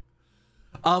recommend.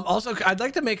 Also, I'd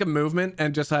like to make a movement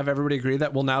and just have everybody agree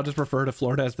that we'll now just refer to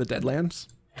Florida as the Deadlands.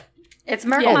 It's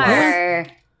Murkmire.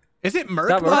 Is it That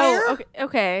works. Murkmire? Oh,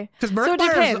 okay. 'Cause So Murkmire it is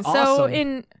depends.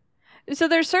 awesome. So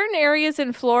there's certain areas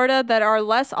in Florida that are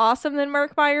less awesome than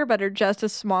Murkmire, but are just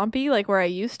as swampy, like where I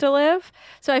used to live.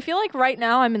 So I feel like right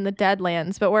now I'm in the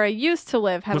Deadlands, but where I used to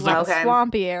live had Was a lot that- of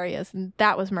swampy areas, and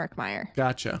that was Murkmire.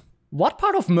 Gotcha. What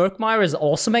part of Murkmire is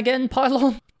awesome again,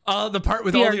 Pylon? The part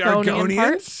with The all the Argonian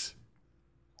part? Argonians?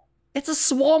 It's a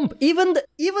swamp. Even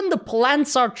the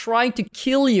plants are trying to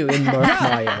kill you in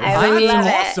Murkmire. I I mean, love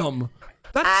it. Awesome.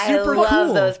 That's I super love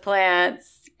cool. those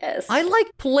plants. Yes. I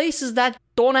like places that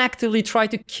don't actively try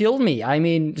to kill me. I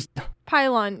mean,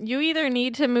 Pylon, you either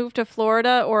need to move to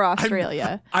Florida or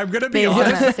Australia. I'm going to be Based on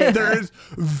that honest. statement. There's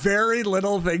very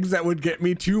little things that would get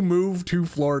me to move to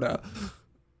Florida.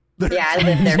 There's Yeah, I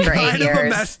lived there for 8 kind of a years.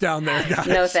 mess down there, guys.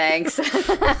 No thanks.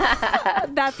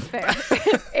 That's fair.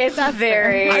 It's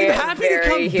very, I'm happy to very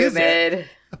come visit. humid.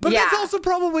 But yeah. that's also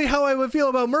probably how I would feel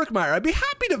about Murkmire. I'd be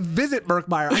happy to visit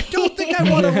Murkmire. I don't think I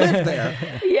want to live there.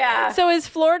 Yeah. So is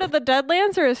Florida the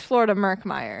Deadlands or is Florida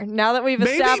Murkmire? Now that we've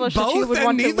Maybe established that you both, would and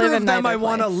want to neither live of in them neither I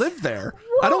want to place. live there.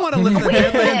 I don't want to live in the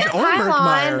Deadlands or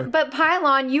Murkmire. But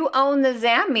Pylon, you own the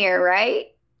Zamir, right?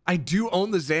 I do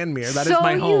own the Zanmir. That is so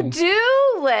my home. you do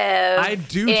live. I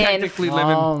do in technically live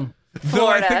in though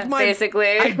I Florida, think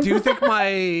basically. I do think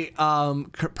my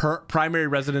primary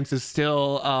residence is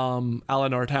still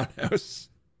Eleanor Townhouse.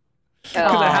 Because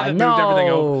I haven't moved everything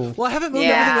over. Well, I haven't moved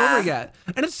everything over yet.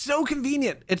 And it's so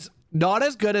convenient. It's not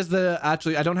as good as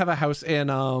actually, I don't have a house in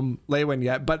Lewin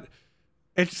yet, but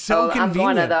it's so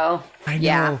convenient. I'm Guana, though. I know.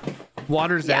 Yeah.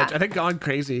 Water's Yeah. Edge. I think Gone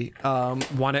Crazy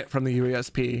won it from the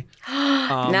USP. Nice.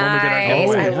 When we did our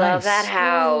goal. I nice. love that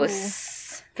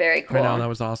house. Very cool. I know, that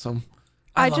was awesome.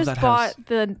 I love just that bought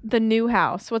house. the new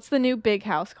house. What's the new big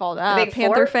house called? big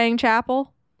Panther fort? Fang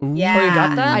Chapel. Yeah. Oh, you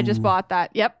got that? I just bought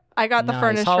that. Yep. I got the Nice.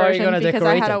 furnished How are you version gonna because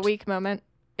I decorate had a it? weak moment.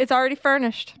 It's already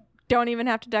furnished. Don't even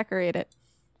have to decorate it.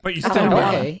 But you still Oh,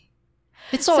 want it. Okay.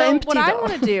 It's so, So empty. what I though.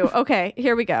 want to do, okay,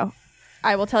 here we go.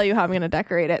 I will tell you how I'm going to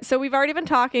decorate it. So we've already been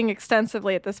talking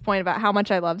extensively at this point about how much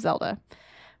I love Zelda.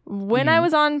 When I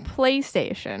was on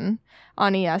PlayStation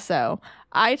on ESO,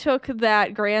 I took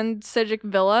that Grand Sijic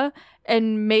Villa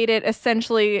and made it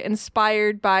essentially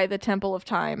inspired by the Temple of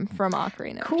Time from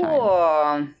Ocarina of Time.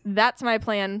 Cool. That's my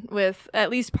plan with at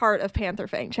least part of Panther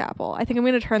Fang Chapel. I think I'm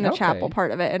going to turn the Okay. chapel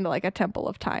part of it into like a Temple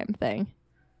of Time thing.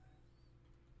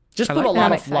 Just I put like a that. lot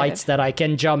I'm of excited. lights that I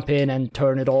can jump in and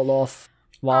turn it all off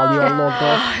while you're logged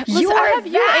off. Listen, You I are have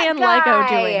you that and guy. Lego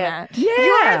doing that. Yeah.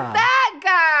 You're that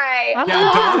guy. I Yeah,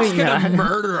 love Doc's doing gonna that.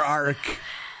 murder Ark.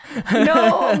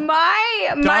 No, my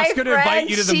Doc's gonna invite friend,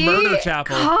 you to the murder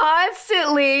chapel.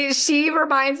 She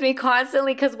reminds me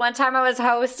constantly because one time I was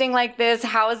hosting like this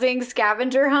housing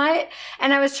scavenger hunt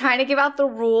and I was trying to give out the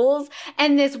rules,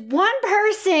 and this one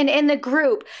person in the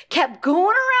group kept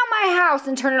going around my house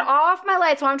and turning off my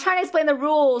lights while I'm trying to explain the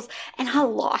rules, and I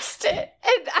lost it.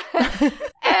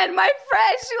 And my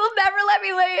friend, she will never let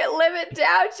me live it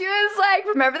down. She was like,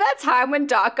 remember that time when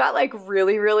Doc got like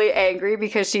really, really angry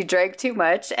because she drank too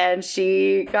much and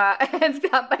she got, and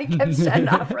somebody kept shutting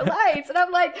off her lights. And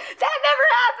I'm like, that never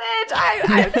happened.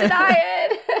 I deny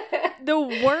it. The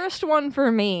worst one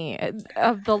for me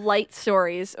of the light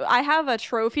stories, I have a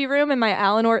trophy room in my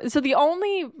Eleanor. So the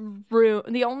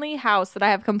only house that I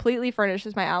have completely furnished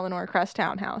is my Eleanor Crest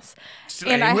townhouse.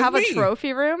 And I have a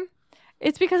trophy room.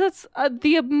 It's because it's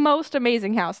the most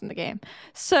amazing house in the game.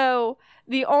 So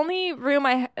the only room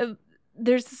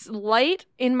there's this light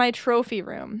in my trophy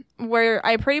room where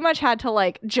I pretty much had to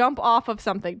like jump off of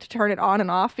something to turn it on and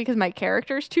off because my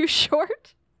character's too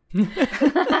short.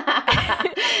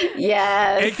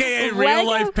 Yes. AKA real Lego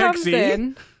life comes Pixie.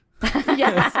 in.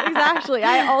 Yes, exactly.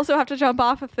 I also have to jump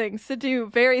off of things to do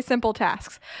very simple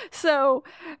tasks. So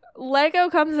Lego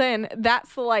comes in,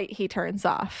 that's the light he turns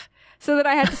off. So that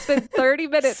I had to spend 30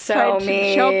 minutes So trying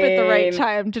to jump at the right mean.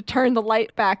 time to turn the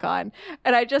light back on.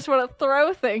 And I just want to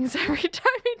throw things every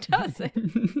time he does it.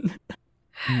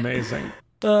 Amazing.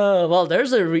 Well,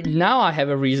 there's now I have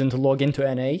a reason to log into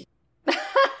NA.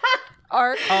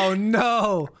 Arc. Oh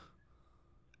no.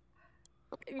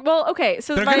 Well, okay,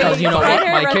 so They're my gonna- Because you know what?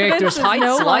 primary My character's residence is height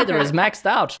no slider longer- is maxed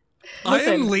out. I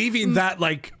am Listen. leaving that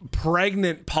like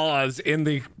pregnant pause in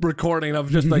the recording of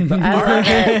just like the I Ark. love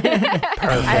it.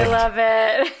 I love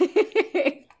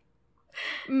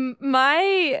it.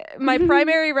 My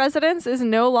primary residence is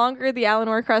no longer the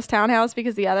Eleanor Crest townhouse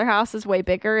because the other house is way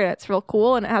bigger and it's real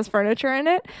cool and it has furniture in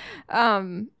it.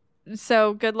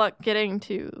 So good luck getting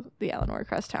to the Eleanor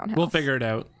Crest townhouse. We'll figure it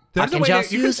out. I There's a can way just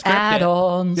that you can use script it.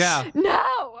 add-ons. Yeah. No,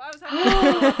 I was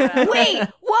having Wait,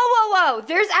 whoa.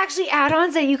 There's actually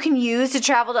add-ons that you can use to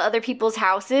travel to other people's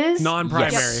houses.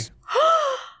 Non-primary. Yes.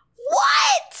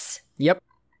 What? Yep.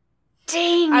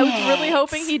 Dang I it. was really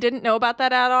hoping he didn't know about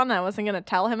that add-on. I wasn't going to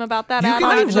tell him about that You can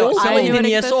add-on. add until roles I played knew in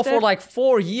it ESO for existed. like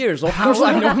 4 years. Of course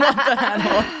I know about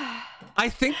that. I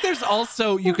think there's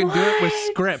also you can do it with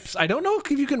scripts. I don't know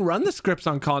if you can run the scripts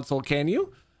on console. Can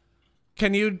you?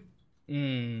 Can you?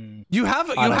 You have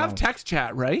don't know. text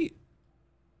chat, right?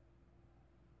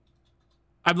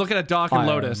 I'm looking at Doc and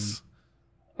Lotus.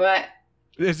 What?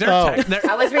 Is there? Oh. There,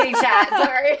 I was reading chat.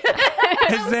 Sorry.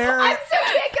 is there? I still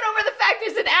can't get over the fact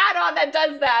there's an add-on that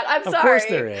does that. I'm Of sorry. course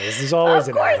there is. There's always Of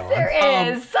an course add-on.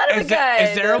 there is. Son of a gun.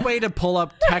 Is there a way to pull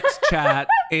up text chat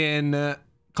in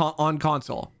on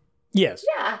console? Yes.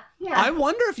 Yeah. I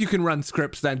wonder if you can run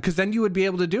scripts then, because then you would be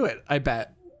able to do it. I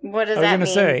bet. What does I was that going to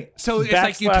mean? say, So it's backslash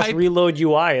like you type. reload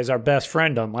UI is our best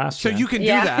friend on last So gen. you can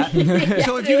Yeah. do that.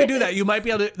 So if you can do that, you might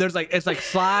be able to. There's like it's like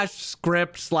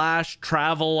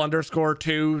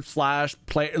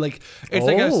 /script/travel_2/play. Like it's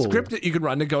like a Oh. script that you can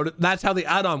run to go to. That's how the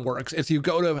add-on works. Is you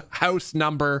go to house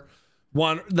number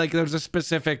one. Like there's a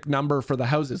specific number for the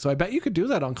houses. So I bet you could do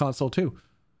that on console too.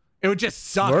 It would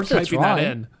just suck Worth a typing that try.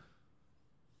 in.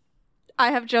 I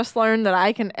have just learned that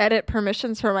I can edit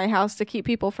permissions for my house to keep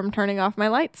people from turning off my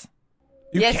lights.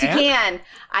 Yes, you can.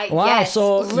 Wow, yes,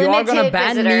 so you are gonna limited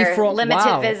ban visitor, me from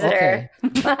limited visitor.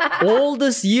 Okay. All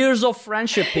these years of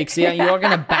friendship, Pixie, and you are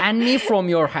gonna ban me from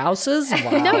your houses?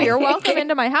 Wow. No, you're welcome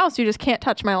into my house. You just can't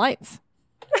touch my lights.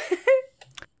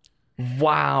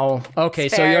 Wow. Okay,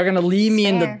 It's so fair. you're gonna leave me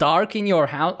in the fair. dark in your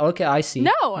house? Okay, I see.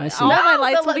 No, I see. all my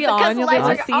lights will be because on. the You'll be able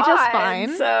lights to are see just on,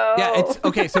 fine. So Yeah, it's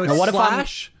okay. So it's Now, what if I'm-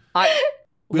 slash.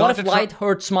 What have if to light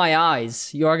hurts my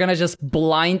eyes? You are gonna just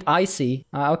blind icy.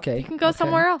 Okay. You can go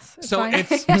somewhere else. It's So fine.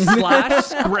 it's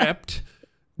 /script,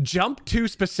 jump to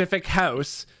specific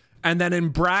house, and then in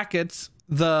brackets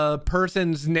the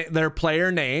person's their player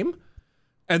name,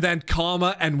 and then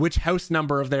comma and which house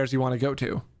number of theirs you want to go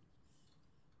to.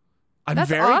 I'm That's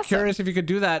very awesome. curious if you could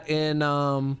do that in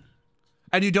and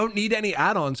you don't need any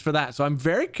add-ons for that. So I'm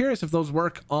very curious if those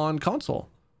work on console.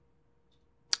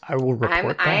 I will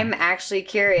report that. I'm actually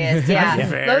curious. Yeah,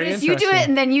 Very Lotus, you do interesting. it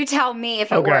and then you tell me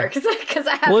if it Okay. works because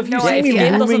I have Well, if you no see me idea.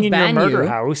 game moving in your doesn't ban murder you.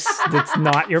 house that's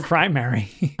not your primary.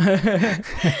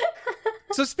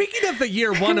 So speaking of the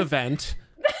year one event,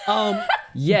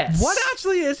 Yes. what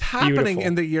actually is happening Beautiful.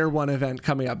 in the year one event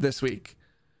coming up this week?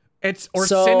 It's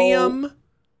So- Orsinium.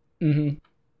 Mhm.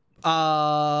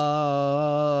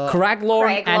 Uh,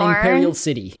 Craglorn and Craglorn. Imperial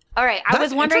City. All right, I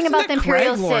was wondering about the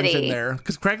Imperial City. in there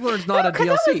because Craiglorn's not a Because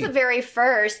DLC. that was the very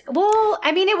first. Well,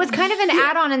 I mean, it was kind of an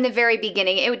add-on in the very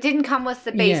beginning. It didn't come with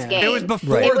the base Yeah. game. It was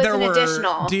before It was there an were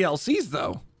additional. DLCs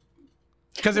though.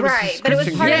 Because it was Right, but it was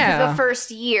part Yeah. of the first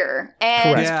year,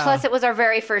 and Correct. Yeah. plus it was our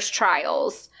very first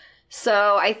trials.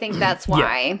 So I think that's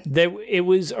why. It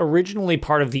was originally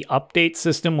part of the update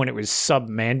system when it was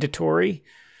sub-mandatory.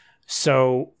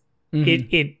 So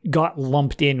it got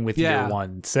lumped in with Yeah. year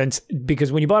one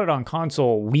because when you bought it on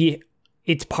console,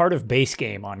 it's part of base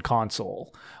game on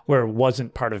console, where it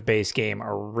wasn't part of base game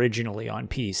originally on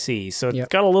PC. So it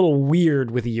got a little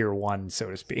weird with year one,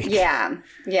 so to speak. Yeah,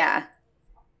 yeah.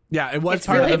 Yeah, it was It's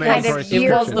part really of the kind mandatory of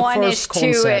year was the one-ish first to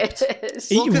concept. it.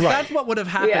 Well, 'cause Right. that's what would have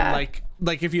happened. Yeah.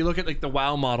 Like if you look at like the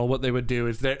WoW model, what they would do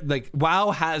is that like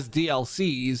WoW has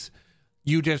DLCs,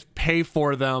 you just pay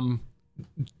for them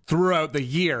throughout the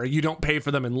year. You don't pay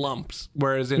for them in lumps.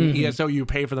 Whereas in ESO, you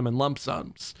pay for them in lump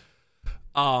sums.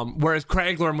 Whereas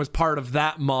Craiglorn was part of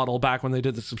that model back when they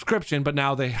did the subscription, but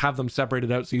now they have them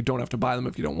separated out so you don't have to buy them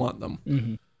if you don't want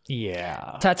them.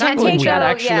 Yeah. Technically, Tango, that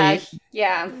actually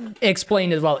yeah.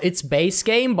 explained as well. It's base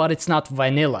game, but it's not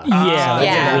vanilla. Yeah, that's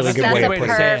Yeah, a really good that's way a to put it.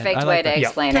 perfect I way like to that.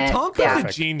 explain it. Tatanka's Yeah.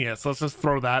 a genius. Let's just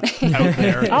throw that out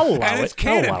there. I'll allow and it. it's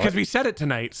canon I'll allow because it. we said it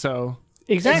tonight. So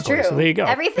Exactly. It's true. So there you go.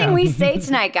 Everything we say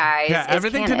tonight, guys, yeah, is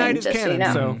everything canon, tonight is just so canon. you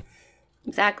know. So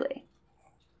Exactly.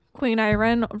 Queen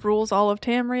Irene rules all of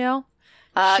Tamriel.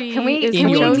 She Can we is In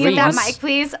your get that dreams. mic,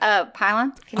 please?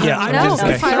 Pylon? Can you- Yeah, I'm No, just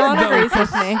okay. Pyron agrees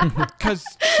with me. because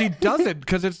she doesn't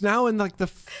because it's now in like the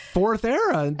fourth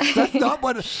era. And that's not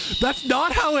what. That's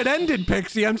not how it ended,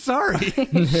 Pixie. I'm sorry.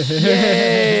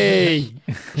 Yay!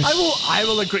 I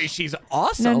will agree. She's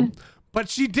awesome, but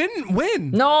she didn't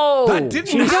win. No, that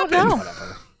didn't We don't happen. know.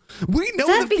 We know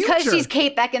Is that the because future. she's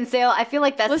Kate Beckinsale? I feel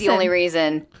like that's Listen. the only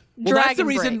reason. Well, that's the Dragon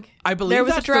reason break. I believe There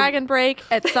was a that's dragon break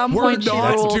at some We're point. She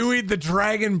not ruled. doing the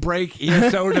Dragon Break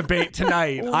ESO debate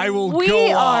tonight. I will We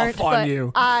go aren't, off on but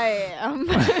you. I am.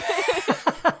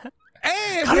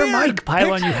 Hey, Cut her weird. mic,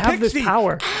 Pylon. You have this Pixie,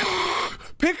 power.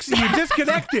 Pixie, you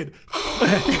disconnected.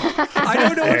 I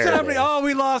don't know what's There it happening. is. Oh,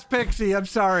 we lost Pixie. I'm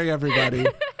sorry, everybody.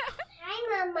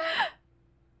 Hi, Mama.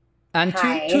 And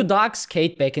Hi. to Doc's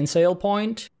Kate Beckinsale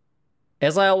point,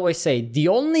 as I always say, the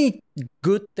only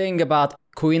good thing about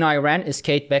Queen Irene is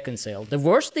Kate Beckinsale. The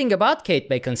worst thing about Kate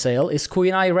Beckinsale is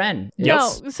Queen Irene.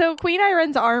 Yes. No, so Queen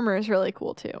Irene's armor is really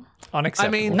cool too.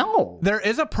 Unacceptable. I mean, No. there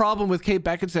is a problem with Kate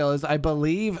Beckinsale. Is I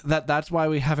believe that's why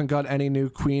we haven't got any new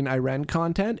Queen Irene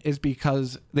content is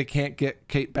because they can't get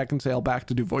Kate Beckinsale back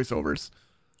to do voiceovers.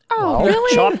 Oh,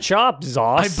 really? Chop chop, I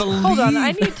Zoss. believe. Hold on,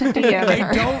 I need to DM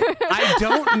her. I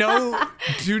don't know.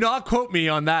 Do not quote me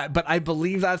on that, but I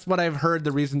believe that's what I've heard.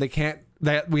 The reason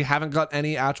that we haven't got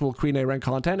any actual Queen Irene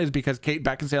content is because Kate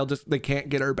Beckinsale they can't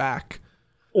get her back.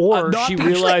 Or not she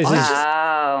actually- realizes,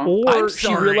 Oh. or I'm she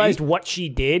sorry. realized what she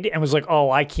did and was like,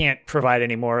 "Oh, I can't provide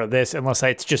any more of this unless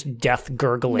it's just death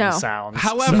gurgling No. sounds."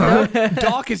 However,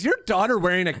 Doc, is your daughter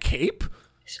wearing a cape?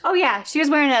 Oh, yeah. She was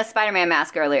wearing a Spider-Man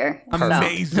mask earlier. so-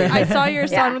 Amazing. I saw your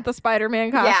son Yeah. with the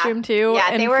Spider-Man costume too. Yeah,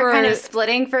 and they were for- kind of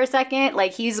splitting for a second.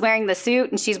 Like he's wearing the suit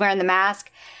and she's wearing the mask.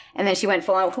 And then she went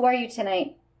full on. Who are you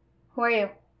tonight? Who are you?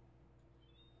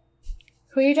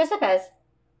 Who are you dressed up as?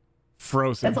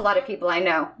 Frozen. That's a lot of people I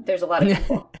know. There's a lot of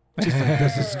people. She's like,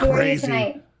 this is Who are you crazy.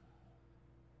 tonight?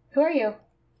 Who are you?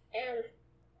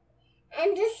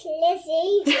 I'm just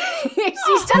Lizzie.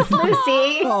 She's just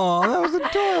Lucy. Oh, that was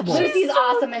adorable. Lucy's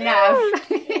awesome enough.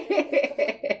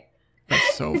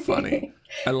 That's so funny.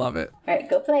 I love it. All right,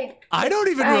 go play. I don't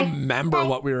even Bye. remember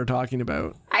what we were talking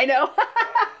about. I know.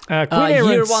 Queen Year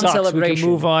Irene one sucks. We celebration. can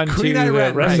move on Queen to the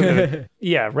Irene, rest right. of it.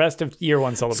 Yeah, rest of year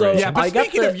one celebration. Yeah, but I got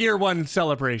speaking the- of year one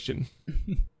celebration,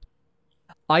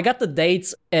 I got the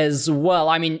dates as well.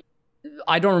 I mean,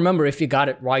 I don't remember if you got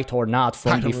it right or not I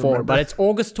from don't before, remember. but it's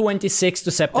August 26th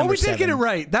to September oh, we did get it 7th.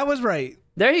 right. That was right,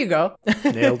 There you go.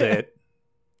 Nailed it.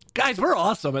 guys. We're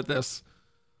awesome at this.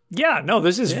 Yeah, no,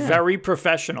 this is very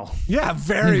professional. Yeah,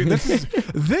 very.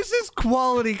 This is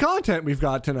quality content we've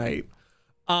got tonight.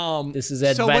 This is So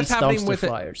what's advanced happening dumpster with it?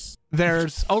 fires.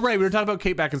 There's we were talking about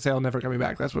Kate Beckinsale never coming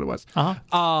back. That's what it was.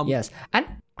 Uh-huh. Yes. And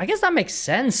I guess that makes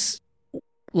sense.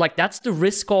 Like, that's the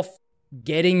risk of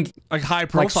getting like high like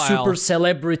profile. super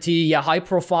celebrity, high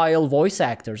profile voice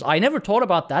actors. I never thought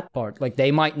about that part. Like,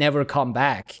 they might never come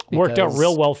back. Worked out because-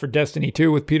 real well for Destiny 2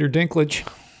 with Peter Dinklage.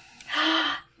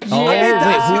 Oh, wait,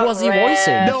 who was he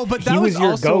voicing? No, but that He was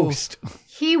your also, ghost.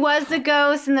 He was the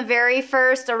ghost in the very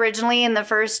first, originally in the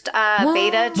first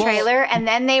beta trailer, and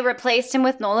then they replaced him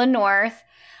with Nolan North.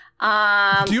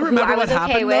 Do you remember who I what was okay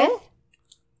happened, with. though?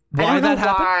 I don't know that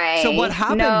happened. why. So what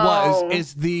happened No.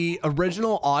 is the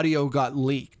original audio got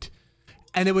leaked.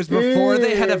 And it was before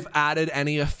they had have added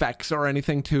any effects or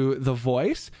anything to the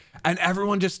voice. And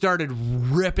everyone just started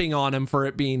ripping on him for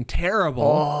it being terrible.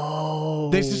 Oh.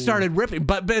 They just started ripping.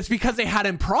 But it's because they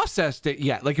hadn't processed it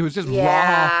yet. Like, it was just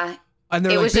raw. And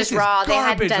they're It like, was this just is raw. They hadn't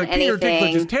garbage. done Like, Peter Dinklage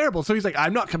anything. is terrible. So he's like,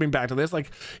 I'm not coming back to this.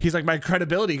 Like, he's like, my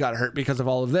credibility got hurt because of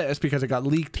all of this, because it got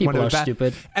leaked. People when it was are bad.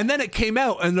 stupid. And then it came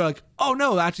out and they're like, oh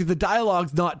no, actually the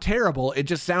dialogue's not terrible. It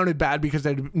just sounded bad because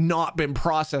it had not been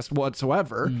processed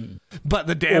whatsoever. But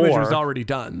the damage was already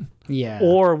done. Yeah.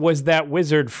 Or was that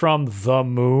wizard from the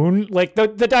moon? Like, the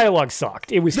dialogue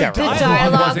sucked. It was terrible. The Dialogue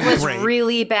dialogue wasn't was great.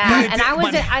 really But bad, it and did- I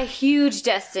wasn't but- a huge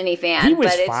Destiny fan. He was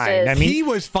but it's fine. Just, I mean, He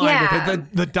was fine Yeah. with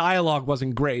it. The dialogue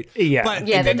wasn't great. Yeah. But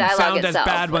Yeah, it the didn't dialogue sound as itself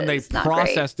bad when they was not great.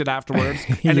 processed it afterwards.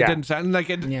 And Yeah. it didn't sound like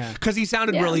it. Yeah. Because he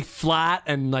sounded Yeah. really flat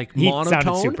and like He monotone.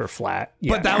 sounded super flat.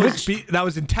 Yeah. But that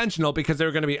was intentional because they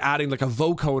were going to be adding like a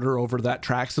vocoder over that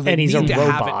track. So they and he's a need to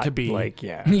robot. have it to be like,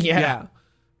 yeah. yeah.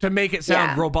 To make it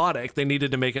sound Yeah. robotic, they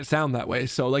needed to make it sound that way.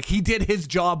 So like he did his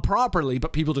job properly,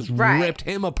 but people just Right. ripped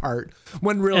him apart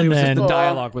when really And it was just then- the Cool.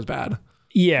 dialogue was bad.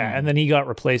 Yeah, and then he got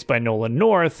replaced by Nolan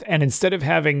North, and instead of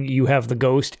having you have the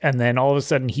ghost, and then all of a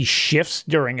sudden he shifts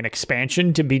during an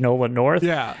expansion to be Nolan North.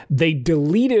 Yeah. they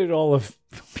deleted all of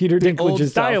Peter old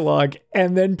Dinklage's stuff. dialogue,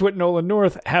 and then put Nolan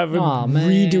North, have him Aw, man.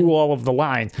 redo all of the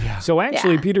lines. So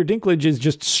actually, Yeah. Peter Dinklage is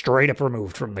just straight up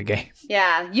removed from the game.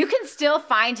 Yeah, you can still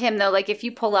find him though. Like if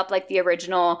you pull up like the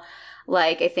original,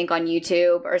 like I think on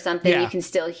YouTube or something, Yeah. you can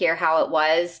still hear how it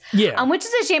was. Yeah. Which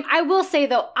is a shame. I will say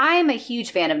though, I'm a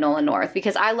huge fan of Nolan North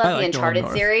because I love I the like Uncharted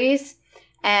Nolan North. series.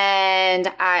 And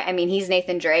I mean, he's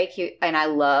Nathan Drake, and I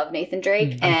love Nathan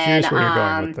Drake. I'm and curious where you're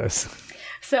going with this.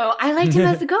 so I liked him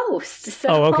as the ghost. So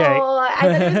Oh, okay. I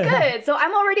thought he was good. So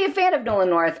I'm already a fan of Nolan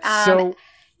North. So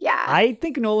yeah, I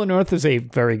think Nolan North is a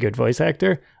very good voice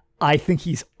actor. I think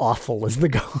he's awful as the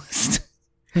ghost.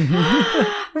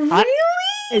 really.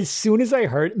 As soon as I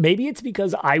heard, maybe it's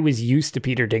because I was used to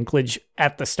Peter Dinklage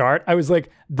at the start. I was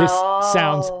like, this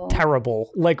sounds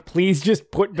terrible. Like, please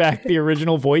just put back the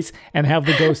original voice and have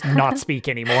the ghost not speak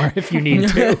anymore if you need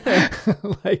to.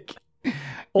 Like,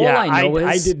 All I know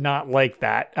I is- did not like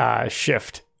that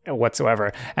shift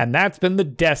whatsoever. And that's been the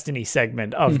Destiny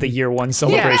segment of the year one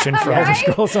celebration for Elder right?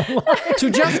 Scrolls Online. To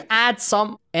just add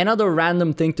another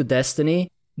random thing to Destiny,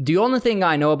 the only thing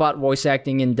I know about voice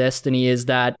acting in Destiny is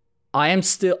that I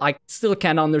still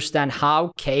can't understand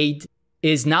how Cade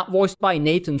is not voiced by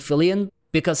Nathan Fillion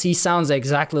because he sounds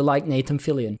exactly like Nathan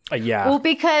Fillion. Yeah. Well,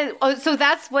 because so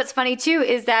that's what's funny too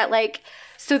is that like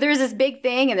so there's this big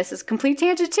thing, and this is complete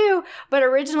tangent too. But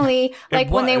originally,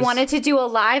 like when they was. wanted to do a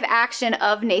live action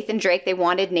of Nathan Drake, they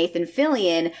wanted Nathan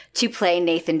Fillion to play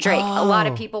Nathan Drake. A lot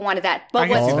of people wanted that. I But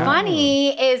can see what's that.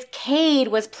 funny is Cade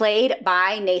was played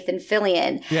by Nathan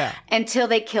Fillion. Yeah. Until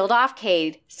they killed off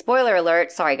Cade. Spoiler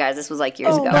alert. Sorry guys, this was like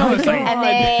years ago. that was like And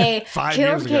they 5 years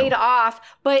killed ago. Cade off.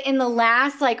 But in the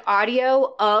last like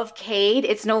audio of Cade,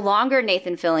 it's no longer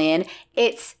Nathan Fillion.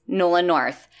 It's Nolan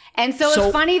North. And so, So-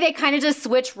 it's funny they kind of just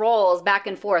switch roles back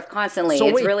and forth constantly. So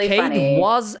it's wait, really Cade funny.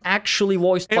 was actually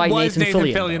voiced It by was Nathan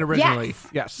Fillion. Fillion originally.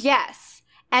 Yes. Yes.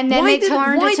 And then Why they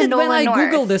turned why it to did Nolan when I North.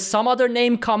 googled this, some other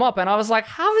name come up, and I was like,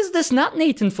 "How is this not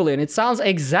Nathan Fillion? It sounds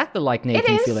exactly like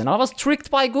Nathan is. Fillion." I was tricked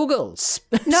by Google. No,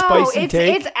 Spicy it's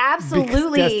take, it's Because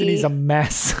absolutely. Destiny's a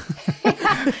mess.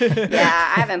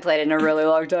 Yeah, I haven't played it in a really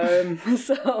long time.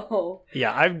 So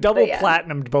Yeah, I've double yeah.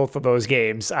 platinumed both of those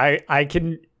games. I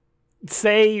can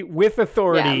say with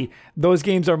authority those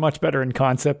games are much better in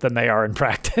concept than they are in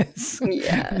practice.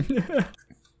 yeah.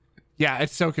 Yeah,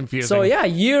 it's so confusing. So yeah,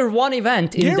 year one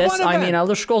event in Year this. one I event. mean,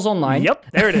 Elder Scrolls Online. Yep,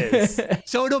 there it is.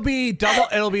 So it'll be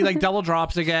like double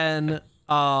drops again,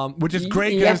 which is great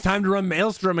because Yes. it's time to run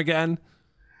Maelstrom again.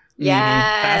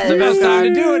 Yes. That's the best time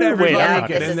to do it, everybody. Wait, Yeah,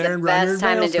 Get this in is there the and run your best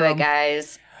time to do it, Maelstrom.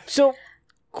 guys. So,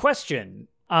 question.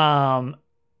 I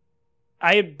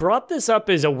had brought this up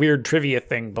as a weird trivia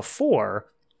thing before.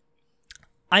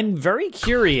 I'm very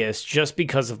curious just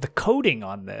because of the coding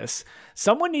on this.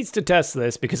 Someone needs to test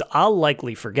this because I'll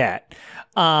likely forget.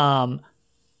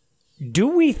 Do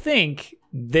we think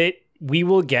that we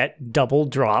will get double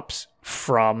drops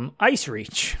from Ice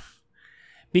Reach?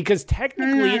 Because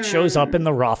technically it shows up in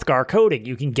the Rothgar coding.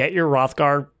 You can get your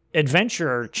Rothgar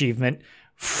adventure achievement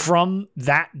from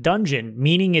that dungeon,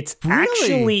 meaning it's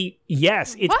actually,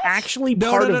 yes, it's actually No,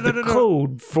 part no, of no, the no, no.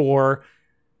 code for...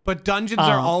 But dungeons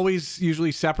are always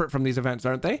usually separate from these events,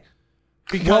 aren't they?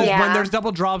 Because Well, when yeah. there's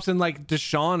double drops in like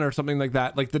Deshaun or something like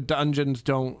that, like the dungeons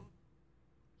don't.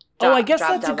 Oh, I guess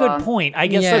drop that's a double. good point. I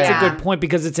guess that's a Yeah. good point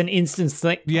because it's an instance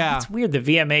thing. Yeah. It's weird. The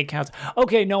VMA counts.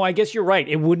 Okay, no, I guess you're right.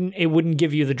 It wouldn't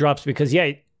give you the drops because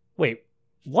wait,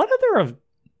 what other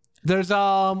There's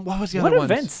what was the what other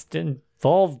ones? events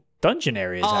involve dungeon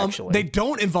areas actually? They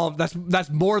don't involve. That's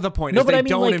more the point. no, is but they I mean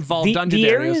don't like involve the dungeon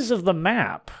areas of the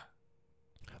map.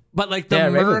 But like the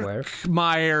They're everywhere.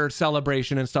 Merkmeyer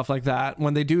celebration and stuff like that,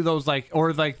 when they do those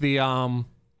or the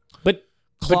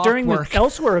But during the Clockwork.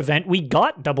 Elsewhere event, we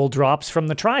got double drops from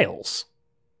the trials.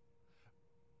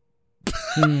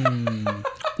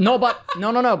 No,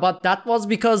 but that was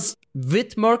because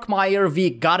with Merkmeyer we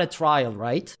got a trial,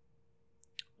 right?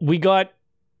 We got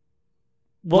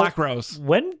Black Rose.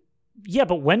 When? Yeah,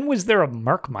 but when was there a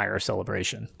Merkmeyer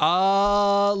celebration?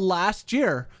 Last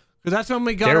year, because that's when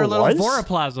we got There our little was?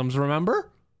 Voraplasms.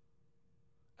 Remember?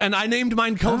 And I named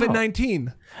mine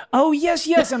COVID-19. Oh yes,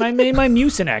 and I made my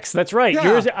Mucinex. That's right. Yeah.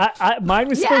 Yours, mine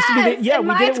was supposed to be. Yes, Yeah, and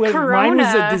we did it mine's with mine was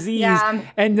a Corona. disease, Yeah.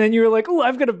 and then you were like, "Oh,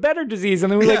 I've got a better disease,"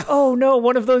 and then we were like, "Oh no,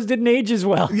 one of those didn't age as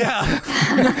well." Yeah.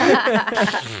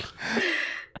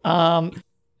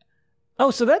 Oh,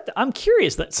 so that I'm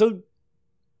curious. So,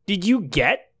 did you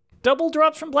get double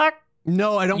drops from Black?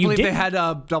 No, I don't You believe they didn't? had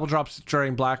double drops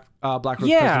during Black Rose.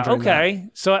 Yeah. Prison during that. Okay.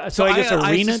 So I guess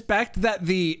I arena. suspect that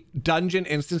the dungeon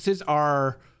instances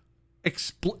are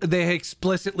they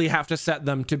explicitly have to set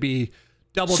them to be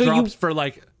double So you- drops for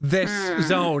like this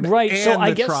zone, Right, And so I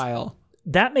the guess- trial.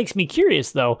 That makes me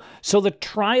curious, though. So the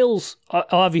trials,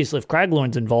 obviously, if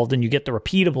Craglorn's involved and you get the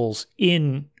repeatables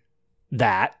in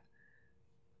that,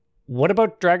 what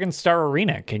about Dragon Star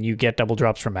Arena? Can you get double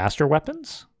drops from Master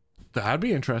Weapons? That'd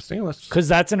be interesting. Let's. Because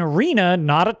that's an arena,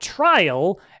 not a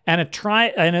trial, and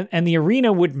and the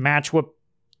arena would match what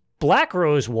Black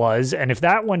Rose was. And if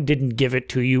that one didn't give it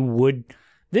to you, would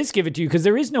this give it to you? Because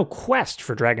there is no quest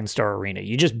for Dragon Star Arena.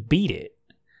 You just beat it.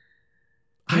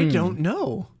 I don't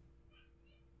know.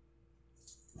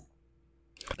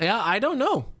 Yeah, I don't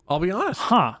know. I'll be honest.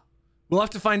 Huh. We'll have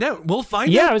to find out. We'll find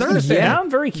Yeah, I out was going to Thursday. say, now I'm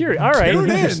very curious. All right, Tune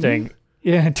in. interesting.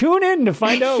 Yeah, tune in to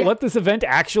find out what this event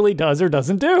actually does or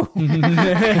doesn't do.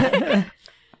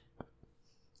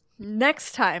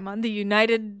 Next time on the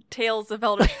United Tales of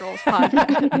Elder Scrolls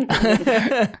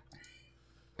podcast.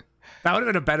 That would have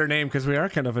been a better name because we are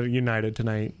kind of united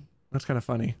tonight. That's kind of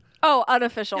funny. Oh,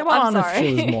 unofficial. Yeah, well, I'm unofficial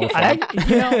is sorry. more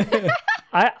fun.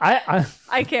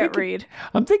 I can't read.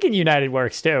 I'm thinking United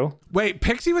works too. Wait,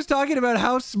 Pixie was talking about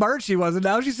how smart she was, and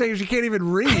now she's saying she can't even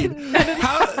read.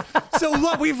 So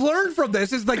what we've learned from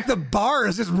this is like the bar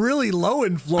is just really low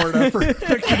in Florida for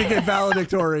Pixie to get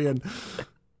valedictorian.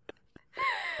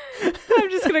 I'm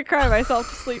just gonna cry myself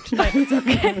to sleep tonight. It's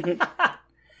okay.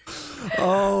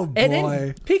 Oh boy. And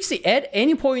then, Pixie, at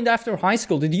any point after high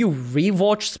school, did you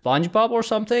rewatch SpongeBob or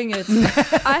something? It's,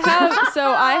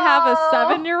 I have a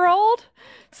 7-year-old.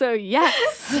 So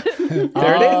yes. There it is.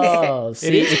 oh,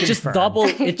 see, is it just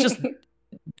confirmed.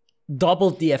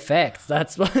 doubled the effect.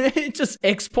 That's why it just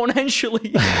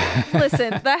exponentially.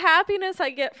 Listen, the happiness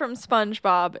I get from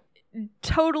SpongeBob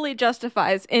totally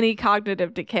justifies any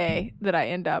cognitive decay that I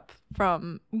end up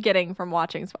from getting from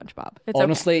watching SpongeBob. It's okay.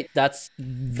 Honestly, that's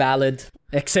valid,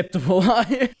 acceptable.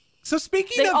 So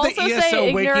speaking They of the also say ESO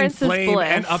Waking ignorance is Flame bliss.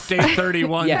 and Update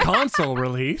 31 Yeah. console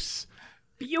release,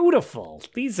 Beautiful.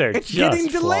 These are it's just getting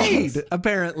delayed, flawless.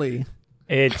 apparently.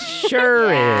 It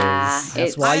sure Yeah, is.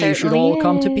 That's it why you should certainly all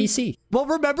come to is. PC. Well,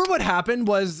 remember what happened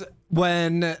was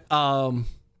when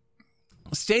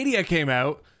Stadia came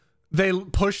out, they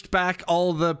pushed back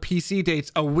all the PC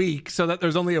dates a week so that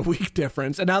there's only a week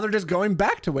difference, and now they're just going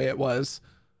back to the way it was.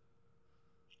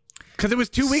 Because it was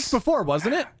 2 weeks before,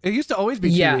 wasn't it? It used to always be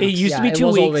 2 Yeah, weeks. It used to be it 2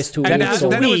 was weeks, always 2 then And it now, was a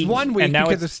then it was week, 1 week and now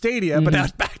because it's- of Stadia, but now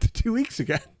it's back to 2 weeks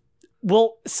again.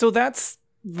 Well, so that's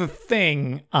the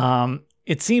thing.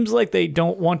 It seems like they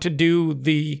don't want to do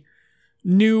the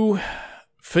new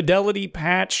fidelity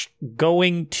patch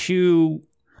going to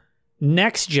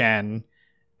next gen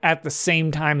at the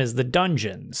same time as the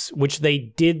dungeons, which they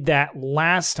did that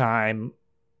last time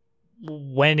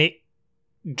when it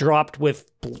dropped with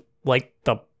like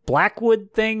the Blackwood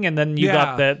thing, and then you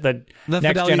got the The next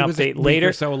gen Fidelity was a update week later.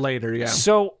 or so later, yeah.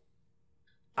 So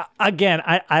again,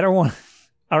 I don't want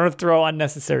to throw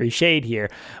unnecessary shade here,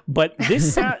 but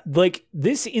this like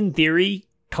this in theory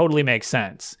totally makes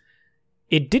sense.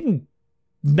 It didn't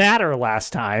matter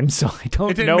last time, so I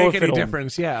don't It didn't know make if any it'll.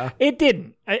 difference, yeah. It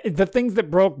didn't. The things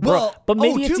that broke, Well, but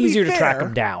maybe to it's be easier to track fair-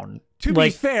 them down. To be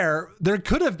fair, there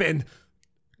could have been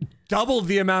double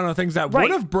the amount of things that Right.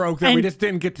 would have broke that we And- just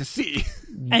didn't get to see.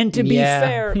 And to be Yeah.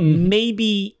 fair,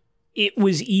 maybe it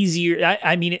was easier.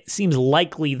 I mean, it seems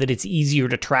likely that it's easier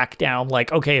to track down.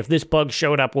 Like, okay, if this bug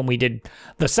showed up when we did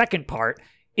the second part,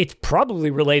 it's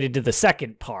probably related to the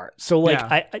second part. So like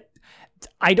Yeah.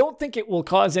 I don't think it will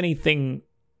cause anything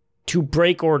to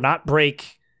break or not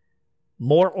break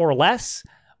more or less,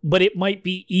 but it might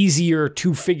be easier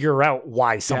to figure out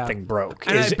why something broke.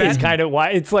 And I Is bet- kind of why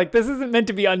it's like, this isn't meant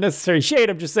to be unnecessary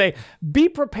shade. I'm just saying, be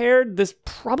prepared. This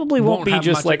probably won't be have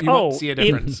just much- like, you won't see a it-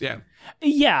 difference. Yeah.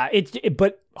 yeah,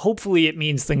 but hopefully it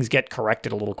means things get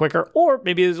corrected a little quicker, or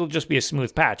maybe this will just be a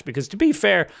smooth patch. Because to be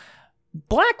fair,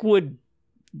 Blackwood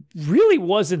really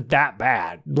wasn't that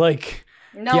bad. Like,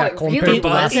 No, Yeah, it compared really to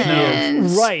last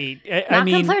wasn't. right? I Not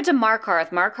mean, compared to Markarth.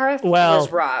 Markarth Well, was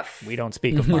rough. we don't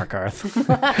speak of Markarth.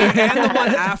 And the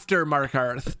one after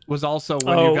Markarth was also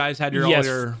when you guys had all yes.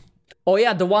 your Oh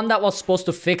yeah, the one that was supposed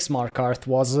to fix Markarth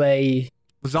was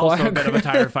was also a bit of a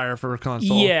tire fire for a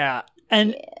console. Yeah,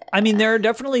 and I mean, there are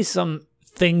definitely some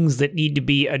things that need to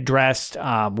be addressed.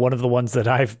 One of the ones that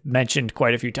I've mentioned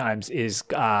quite a few times is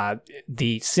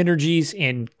the synergies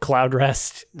in Cloud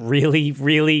Rest really,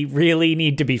 really, really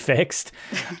need to be fixed.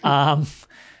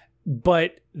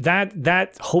 But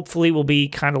that hopefully will be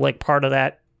kind of like part of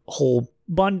that whole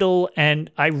bundle.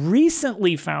 And I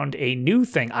recently found a new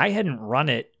thing. I hadn't run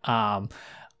it. I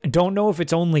don't know if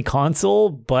it's only console,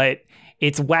 but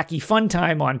it's Wacky Fun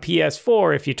Time on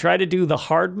PS4. If you try to do the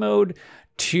hard mode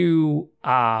to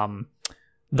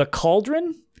the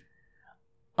cauldron,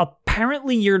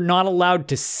 apparently you're not allowed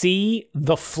to see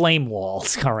the flame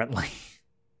walls currently.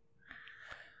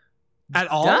 At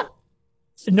all? Yeah.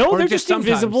 No, Or they're just just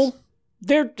invisible.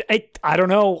 They're I don't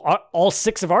know. All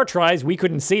 6 of our tries, we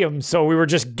couldn't see them, so we were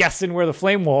just guessing where the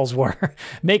flame walls were,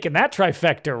 making that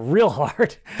trifecta real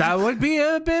hard. That would be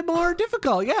a bit more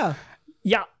difficult, yeah.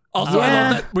 Yeah. Also, I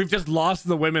love that we've just lost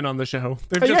the women on the show.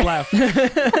 They've just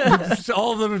left.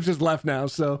 All of them have just left now.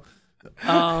 So,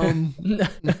 It's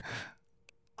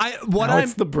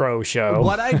the bro show.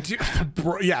 What I do,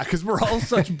 yeah, because we're all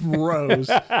such bros.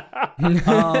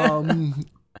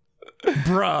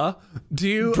 Bruh, do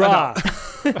you?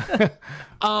 Bruh.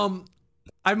 I'm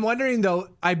wondering though.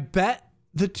 I bet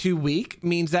the 2 week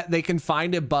means that they can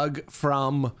find a bug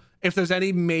from. If there's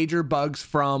any major bugs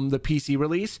from the PC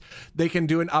release, they can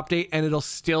do an update and it'll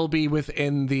still be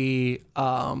within the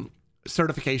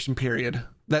certification period.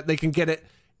 That they can get it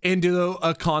into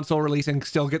a console release and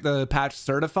still get the patch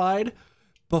certified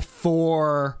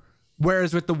before.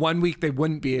 Whereas with the 1 week, they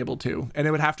wouldn't be able to. And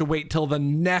it would have to wait till the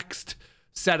next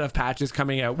set of patches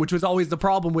coming out, which was always the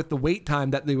problem with the wait time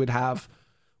that they would have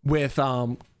with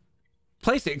PlayStation,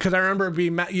 because I remember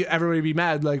everybody be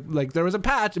mad like there was a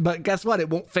patch, but guess what? It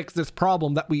won't fix this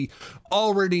problem that we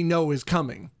already know is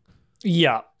coming.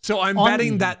 Yeah. So I'm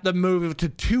betting that the move to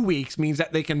 2 weeks means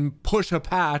that they can push a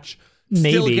patch,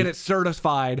 still Maybe. get it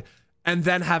certified, and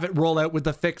then have it roll out with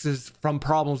the fixes from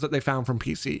problems that they found from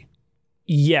PC.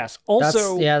 Yes.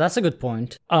 Also, That's a good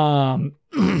point.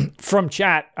 from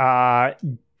chat,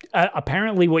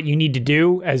 apparently what you need to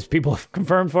do, as people have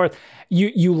confirmed for us,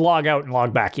 you log out and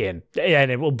log back in,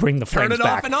 and it will bring the Turn flames it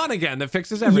back. off and on again. That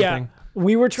fixes everything. Yeah,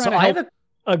 we were trying So to I help have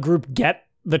a group get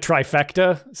the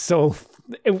trifecta, so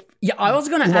Yeah, I was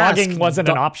gonna ask. logging wasn't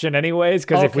an option anyways,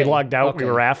 because if we Okay, logged out, we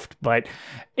okay. were effed. But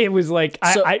it was like,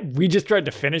 So- we just tried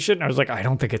to finish it, and I was like, I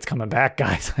don't think it's coming back,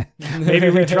 guys. Maybe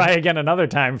we try again another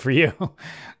time for you.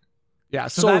 Yeah.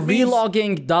 So that means-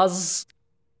 relogging does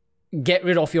get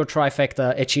rid of your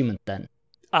trifecta achievement then.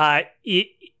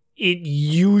 It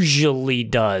usually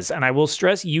does, and I will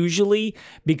stress usually,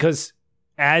 because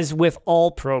as with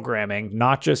all programming,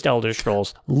 not just Elder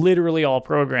Scrolls, literally all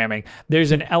programming,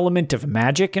 there's an element of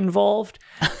magic involved.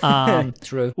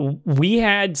 True. We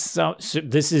had so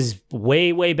this is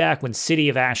way back when City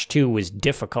of Ash 2 was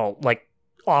difficult, like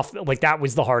that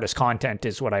was the hardest content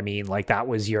is what I mean. Like that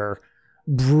was your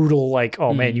brutal, like,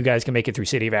 oh man, you guys can make it through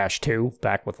City of Ash 2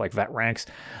 back with like vet ranks.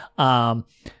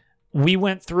 We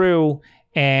went through,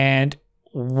 and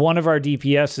one of our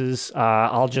DPSs,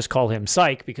 I'll just call him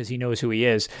Psych because he knows who he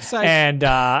is. Psych.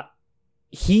 And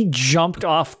he jumped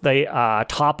off the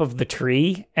top of the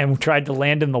tree and tried to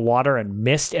land in the water and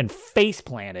missed and face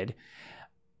planted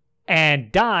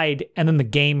and died. And then the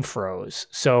game froze.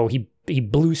 So he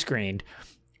blue screened.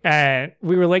 And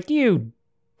we were like, you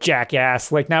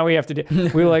jackass. Like now we have to do,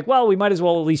 we were like, well, we might as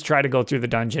well at least try to go through the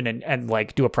dungeon and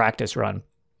like do a practice run.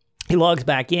 He logs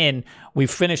back in. We've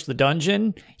finished the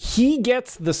dungeon. He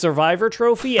gets the survivor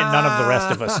trophy, and none of the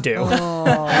rest of us do.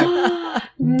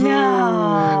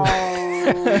 No.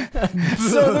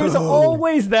 So there's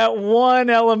always that one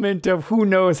element of who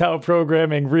knows how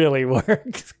programming really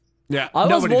works. Yeah, I was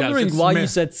nobody does. wondering It's why you myth.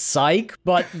 said psych,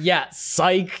 but yeah,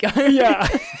 psych. Yeah.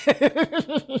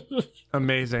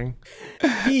 Amazing.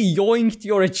 He yoinked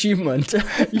your achievement.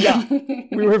 Yeah.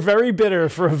 We were very bitter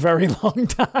for a very long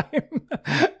time.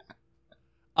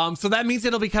 So that means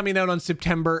it'll be coming out on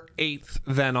September 8th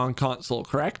then on console,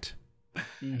 correct?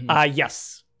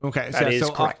 Yes. Okay, That is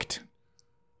correct.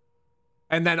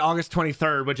 And then August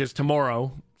 23rd, which is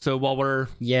tomorrow. So while we're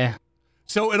Yeah.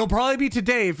 So it'll probably be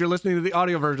today if you're listening to the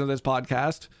audio version of this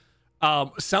podcast.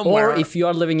 Somewhere. Or if you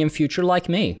are living in future like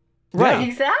me. Right.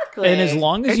 Exactly. And as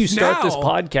long as you It's start this now.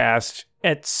 podcast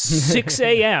at 6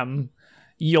 a.m.,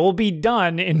 you'll be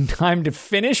done in time to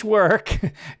finish work,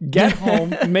 get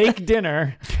home, make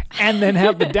dinner, and then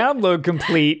have the download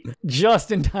complete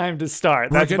just in time to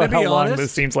start. We're That's gonna about how be long honest,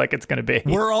 this seems like it's going to be.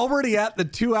 We're already at the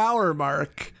 2-hour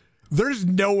mark. There's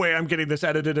no way I'm getting this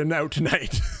edited and out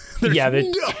tonight. There's Yeah,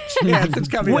 no chance it's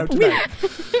coming out tonight.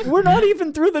 We're not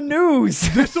even through the news.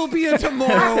 This will be a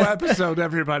tomorrow episode,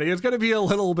 everybody. It's going to be a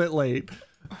little bit late.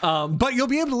 But you'll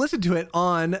be able to listen to it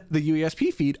on the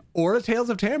USP feed or Tales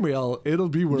of Tamriel. It'll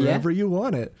be wherever you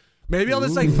want it. Maybe I'll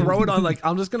just like throw it on, like,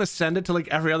 I'm just going to send it to like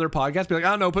every other podcast. Be like,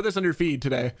 I don't know, put this on your feed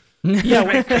today.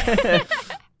 Yeah,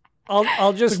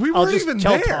 I'll just Like, we I'll weren't just even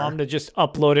tell there. Tom to just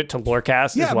upload it to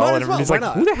Lorecast Yeah, as might well, as and well. everybody's Why like,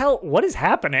 not? "Who the hell? What is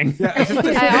happening?" Yeah, it's just,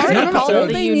 I already All called it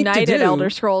the they need to United do- Elder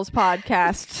Scrolls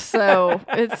podcast, so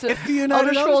it's the United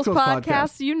Elder Scrolls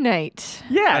podcast Unite.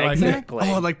 Yeah, I like exactly.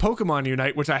 it. Oh, like Pokemon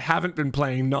Unite, which I haven't been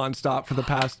playing nonstop for the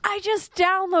past. I just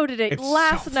downloaded it It's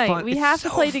last so night. fun. We It's have to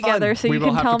so play fun. together, so We you will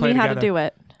can have to tell play me how to together. do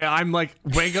it. I'm like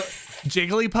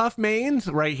Jigglypuff mains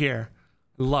right here.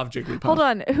 Love Jigglypuff. Hold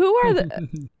on. Who are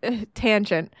the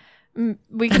tangent?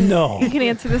 We can No. You can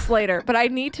answer this later, but I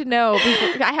need to know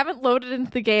because I haven't loaded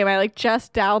into the game. I like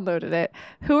just downloaded it.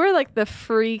 Who are like the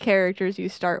free characters you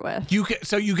start with? You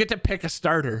get to pick a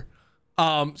starter.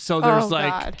 So there's Oh,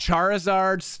 like God.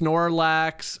 Charizard,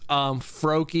 Snorlax,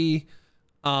 Froakie,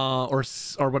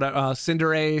 or whatever,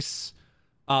 Cinderace,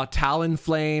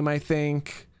 Talonflame, I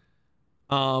think.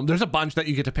 There's a bunch that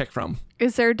you get to pick from.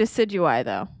 Is there Decidueye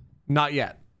though, Not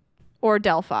yet. or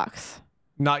Delphox?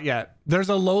 Not yet. There's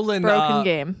a Alolan Broken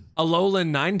game. Alolan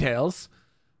Ninetales,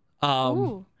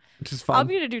 Ooh. which is I'll fun.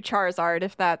 be to do Charizard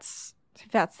if that's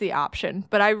the option.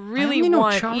 But I really only know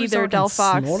want Charizard either and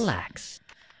Delphox. Snorlax.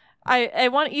 I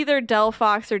want either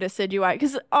Delphox or Decidueye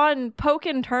because on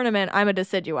Pokken Tournament I'm a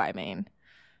Decidueye main.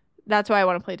 That's why I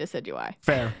want to play Decidueye.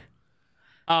 Fair.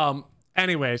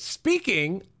 Anyway,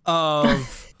 speaking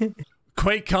of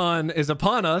QuakeCon is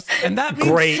upon us, and that means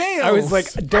Great. sales. I was like,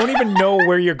 I don't even know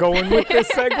where you're going with this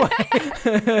segue.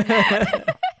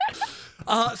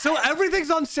 So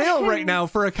everything's on sale right now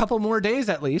for a couple more days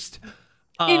at least.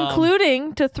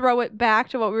 Including, to throw it back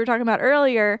to what we were talking about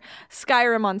earlier,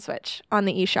 Skyrim on Switch on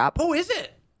the eShop. Oh, is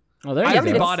it? Oh, there I you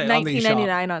already go. bought it on the eShop.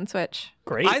 $19.99 on Switch.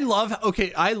 Great. I love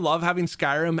having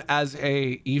Skyrim as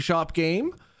a eShop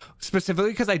game,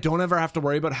 specifically because I don't ever have to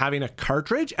worry about having a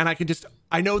cartridge, and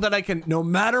I know that I can, no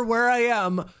matter where I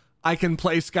am, I can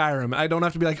play Skyrim. I don't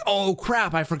have to be like, oh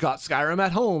crap, I forgot Skyrim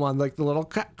at home on like the little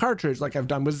cartridge, like I've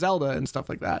done with Zelda and stuff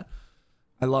like that.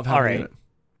 I love having All right. it.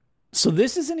 So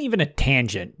this isn't even a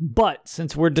tangent, but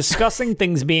since we're discussing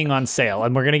things being on sale,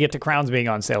 and we're going to get to Crowns being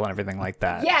on sale and everything like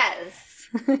that, Yes.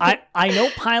 I know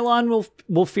Pylon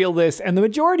will feel this, and the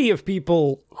majority of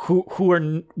people who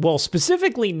are, well,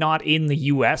 specifically not in the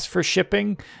U.S. for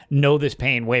shipping know this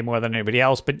pain way more than anybody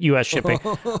else, but U.S. shipping.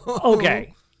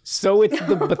 Okay, so it's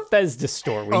the Bethesda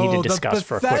store we need to discuss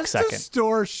for a quick Bethesda second.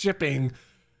 store shipping.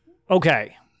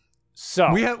 Okay,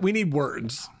 so We need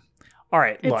words. all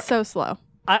right, It's look, so slow.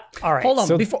 all right, Hold on.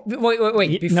 so Wait.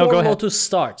 Before no, go ahead. Lotus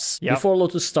starts. Yep. Before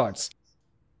Lotus starts.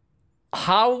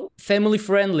 How family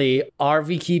friendly are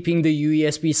we keeping the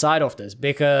UESP side of this?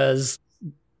 Because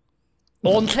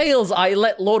on Tails, I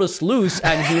let Lotus loose,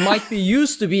 and he might be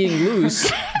used to being loose.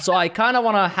 So I kind of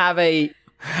want to have a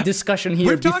discussion here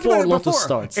We've talked before about it Lotus before.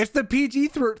 starts. It's the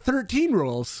PG-13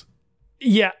 rules.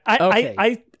 yeah,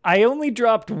 Okay. I only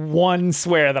dropped one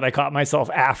swear that I caught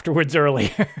myself afterwards earlier.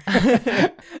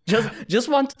 Just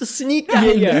wanted to sneak that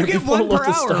in there You get before one per Lotus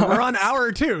hour. starts. We're on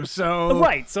hour 2, so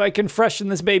Right, so I can freshen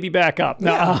this baby back up.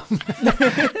 No,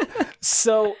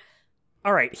 so,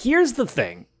 all right, here's the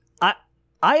thing.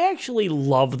 I actually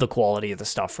love the quality of the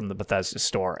stuff from the Bethesda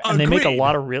store, and they make a Agreed.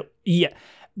 lot of real. Yeah,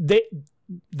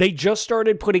 they just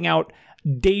started putting out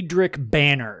Daedric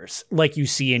banners like you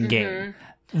see in game.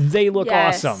 They look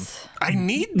Yes. awesome. I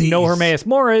need these. No Hermaeus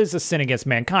Mora is a sin against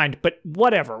mankind, but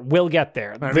whatever, we'll get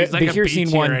there. I mean, it's like a Here B Scene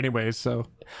tier one. anyway, so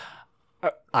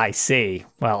I see.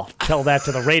 Well, tell that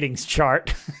to the ratings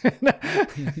chart.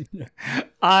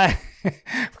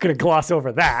 We're going to gloss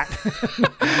over that.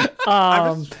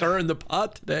 I'm just stirring the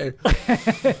pot today.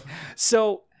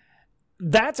 So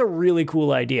that's a really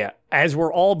cool idea. As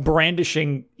we're all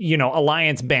brandishing,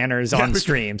 Alliance banners on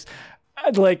streams,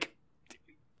 like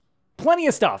plenty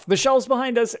of stuff. The shelves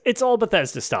behind us, it's all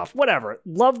Bethesda stuff. Whatever.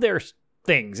 Love their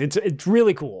things. It's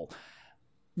really cool.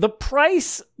 The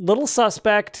price, little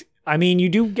suspect. I mean, you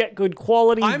do get good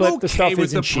quality, but the stuff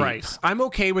isn't cheap. Price. I'm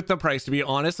okay with the price, to be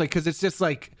honest, because it's just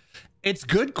it's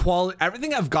good quality.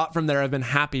 Everything I've got from there, I've been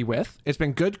happy with. It's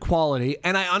been good quality,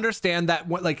 and I understand that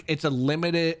it's a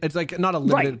limited. It's not a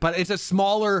limited, but it's a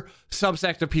smaller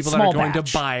subset of people that are going to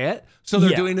buy it. So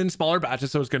they're doing it in smaller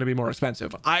batches, so it's going to be more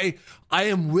expensive. I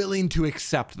am willing to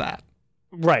accept that.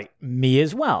 Right, me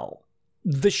as well.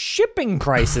 The shipping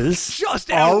prices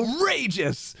just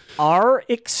outrageous. Are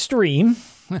extreme.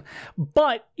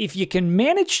 But if you can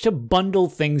manage to bundle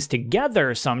things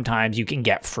together, sometimes you can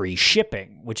get free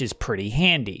shipping, which is pretty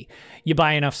handy. You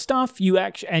buy enough stuff, you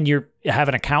have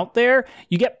an account there,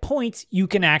 you get points, you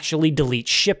can actually delete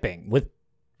shipping with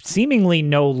seemingly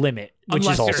no limit, which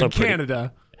Unless is also you're in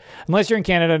Canada. Unless you're in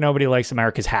Canada, nobody likes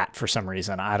America's hat for some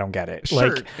reason. I don't get it.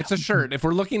 Shirt. It's a shirt. If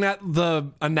we're looking at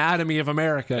the anatomy of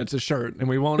America, it's a shirt, and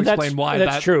we won't explain why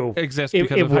that true. exists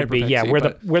because it of would be. Yeah,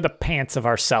 hyperpixy, we're the pants of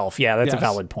ourself. Yeah, that's a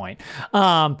valid point.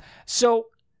 So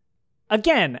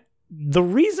again, the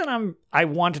reason I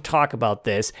want to talk about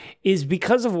this is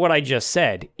because of what I just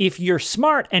said. If you're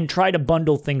smart and try to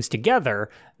bundle things together,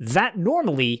 that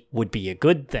normally would be a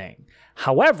good thing.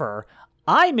 However,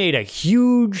 I made a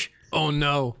huge... Oh,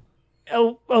 no.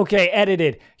 Oh, okay,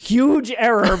 edited. Huge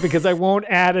error because I won't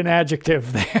add an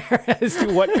adjective there as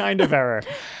to what kind of error.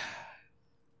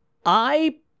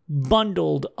 I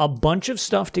bundled a bunch of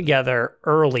stuff together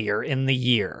earlier in the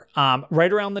year,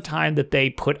 right around the time that they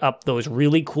put up those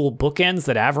really cool bookends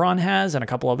that Avron has and a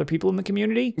couple other people in the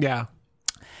community. Yeah.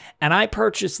 And I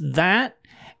purchased that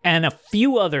and a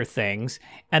few other things,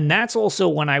 and that's also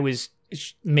when I was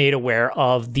made aware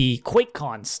of the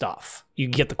QuakeCon stuff. You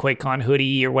get the QuakeCon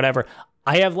hoodie or whatever.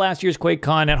 I have last year's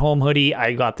QuakeCon at home hoodie.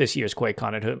 I got this year's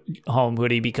QuakeCon at home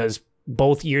hoodie because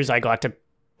both years I got to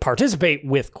participate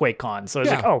with QuakeCon. So I was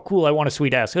like, oh, cool, I want a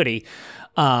sweet-ass hoodie.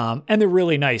 And they're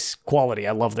really nice quality.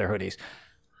 I love their hoodies.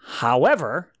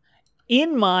 However,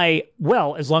 in my,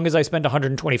 as long as I spend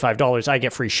 $125, I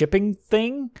get free shipping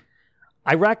thing,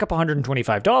 I rack up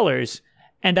 $125.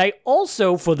 And I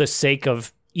also, for the sake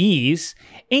of ease,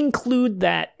 include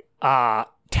that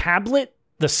tablet,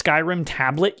 the Skyrim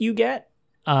tablet you get.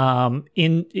 To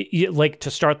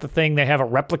start the thing, they have a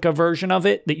replica version of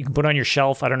it that you can put on your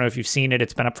shelf. I don't know if you've seen it.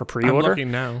 It's been up for pre-order. I'm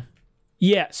looking now.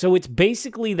 Yeah, so it's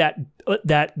basically that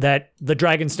the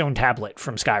Dragonstone tablet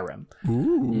from Skyrim.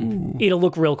 Ooh. It'll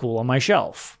look real cool on my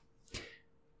shelf.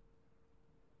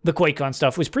 The QuakeCon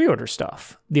stuff was pre-order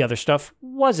stuff. The other stuff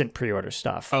wasn't pre-order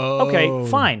stuff. Oh. Okay,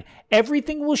 fine.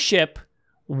 Everything will ship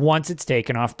once it's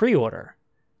taken off pre-order.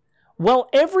 Well,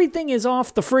 everything is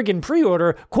off the friggin'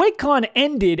 pre-order. QuakeCon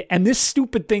ended, and this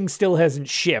stupid thing still hasn't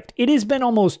shipped. It has been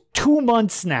almost 2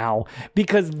 months now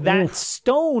because that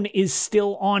stone is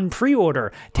still on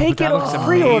pre-order. Take it off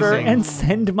pre-order and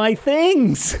send my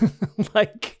things.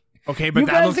 Okay, but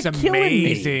that looks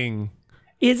amazing.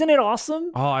 Isn't it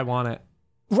awesome? Oh, I want it.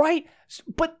 Right?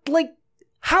 But,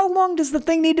 how long does the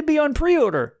thing need to be on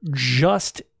pre-order?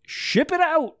 Just ship it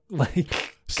out. God.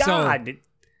 So,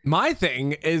 my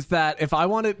thing is that if I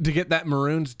wanted to get that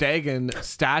Maroon's Dagon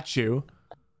statue,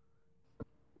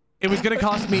 it was going to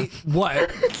cost me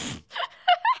what?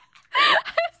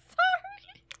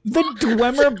 The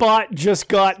Dwemer bot just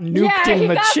got nuked in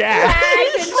the chat.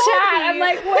 I'm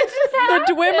like, what just happened?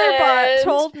 The Dwemer bot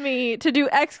told me to do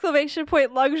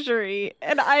 !luxury,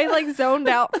 and I zoned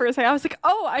out for a second. I was like,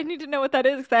 oh, I need to know what that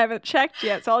is because I haven't checked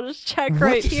yet, so I'll just check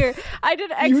right here. I did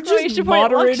 !luxury. You just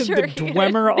moderated the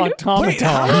Dwemer automaton. Wait,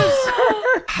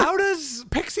 how does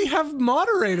Pixie have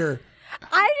moderator?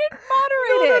 I didn't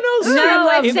moderate it.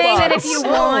 No, it's saying that if you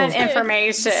want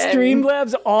information.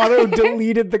 Streamlabs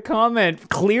auto-deleted the comment,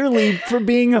 clearly for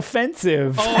being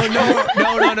offensive. Oh, no.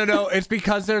 It's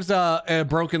because there's a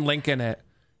broken link in it.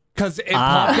 Because it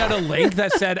popped out a link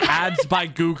that said ads by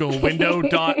Google,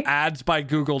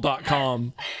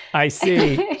 window.adsbygoogle.com. I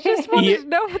see. Just wanted to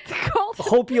know what the called.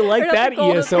 Hope you like that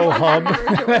ESO hub.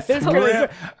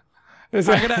 I'm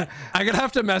gonna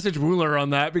have to message Wooler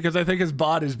on that because I think his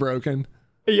bot is broken.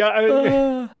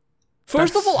 Yeah.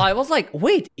 First of all, I was like,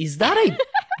 wait, is that a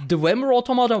Dwemer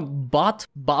automaton bot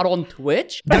on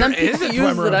Twitch? And then There is a Pixie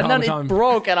used Dwemer it, and then automaton. it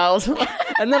broke, and I was like,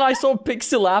 And then I saw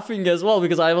Pixie laughing as well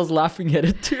because I was laughing at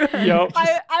it too. Yep.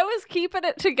 I was keeping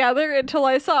it together until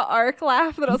I saw Ark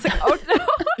laugh, and I was like, oh no.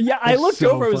 Yeah, I looked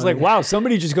so over. I was like, funny. wow,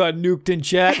 somebody just got nuked in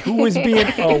chat. Who was being.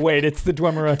 Oh, wait, it's the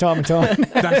Dwemer automaton.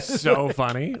 That's so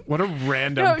funny. What a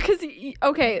random. No, because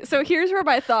okay, so here's where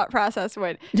my thought process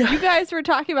went. You guys were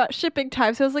talking about shipping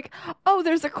times. So I was like, oh,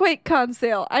 there's a QuakeCon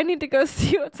sale. I need to go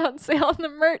see what's on sale in the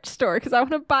merch store because I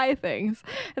want to buy things.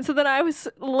 And so then I was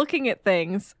looking at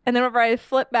things, and then whenever I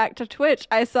flipped back to Twitch,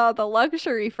 I saw the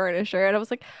luxury furniture, and I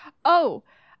was like, oh,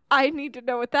 I need to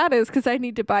know what that is because I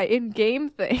need to buy in-game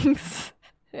things.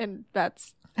 And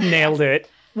that's Nailed it.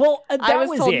 Well, that I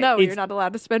was told it. no, It's- you're not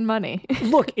allowed to spend money.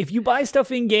 Look, if you buy stuff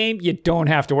in game, you don't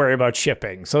have to worry about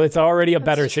shipping. So it's already a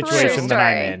better true. situation than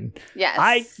I'm Story. in.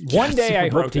 Yes. One day I hope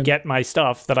to broken. get my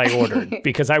stuff that I ordered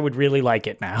because I would really like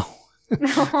it now.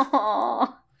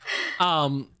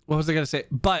 What was I gonna say?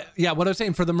 But yeah, what I was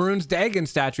saying for the Maroon's Dagon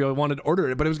statue, I wanted to order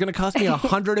it, but it was gonna cost me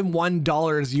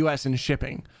 $101 US in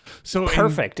shipping. So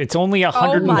Perfect. It's only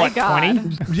Oh my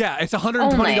God. yeah, it's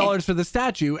 $120 for the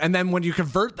statue, and then when you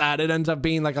convert that, it ends up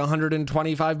being like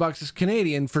 $125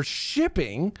 Canadian for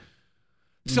shipping.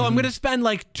 So I'm gonna spend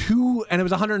like and it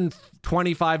was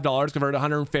 $125 converted to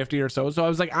 150 or so. So I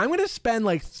was like, I'm gonna spend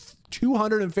like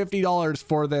 $250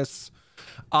 for this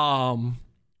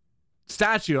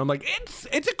statue. I'm like,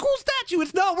 it's a cool statue.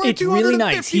 It's not worth It's really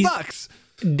nice. $250.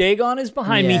 Dagon is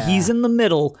behind me. Yeah. He's in the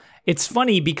middle. It's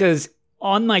funny because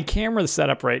on my camera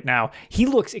setup right now, he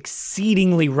looks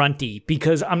exceedingly runty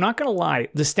because I'm not going to lie,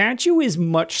 the statue is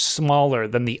much smaller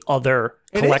than the other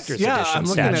It collector's is, yeah, edition I'm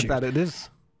looking statue. at that. It is.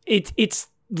 It's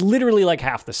literally like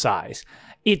half the size.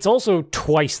 It's also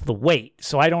twice the weight,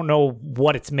 so I don't know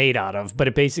what it's made out of, but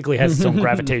it basically has its own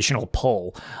gravitational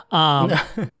pull.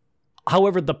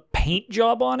 However, the paint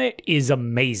job on it is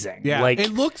amazing. Yeah, like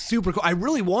it looks super cool. I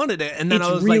really wanted it, and then it's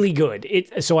I was really like,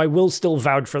 good. So I will still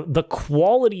vouch for the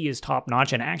quality is top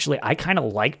notch. And actually, I kind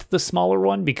of liked the smaller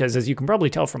one because, as you can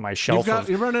probably tell from my shelf,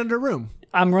 you're running out of room.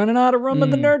 I'm running out of room in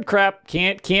the nerd crap.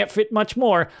 Can't fit much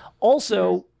more.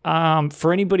 Also,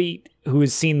 for anybody who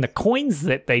has seen the coins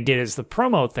that they did as the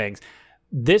promo things,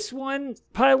 this one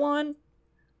pylon,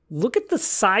 look at the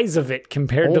size of it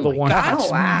compared to the one. That's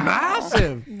Oh, wow.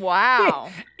 massive. Wow.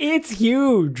 It's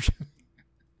huge.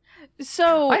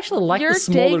 So I actually like your the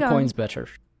smaller Dagon- coins better.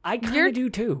 I kind You're- of do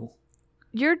too.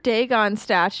 Your Dagon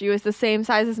statue is the same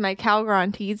size as my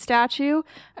Calgron Teed statue,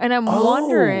 and I'm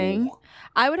wondering.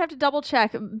 I would have to double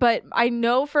check, but I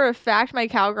know for a fact my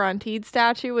Calgron Teed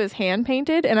statue is hand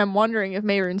painted, and I'm wondering if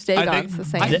Mayroon's Dagon's the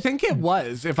same. I think it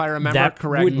was, if I remember That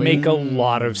correctly. would make a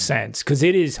lot of sense because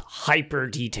it is hyper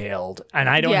detailed. And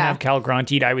I don't Yeah. have Cal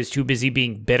Granted. I was too busy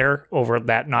being bitter over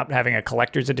that not having a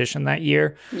collector's edition that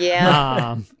year.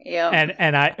 Yeah.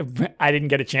 And I didn't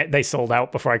get a chance. They sold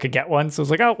out before I could get one. So I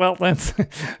was like, oh, well, that's what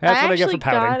I get for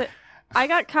pouting. I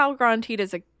got Calgron Teed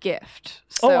as a gift.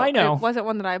 Oh, So I know. It wasn't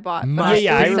one that I bought. Yeah, but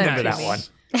Yeah, it I was sent remember to that me. one.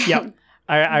 Yep.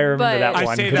 I remember But- that I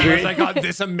one. say 'cause that we- as I got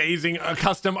this amazing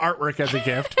custom artwork as a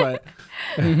gift, but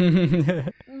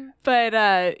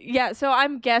But yeah, so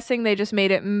I'm guessing they just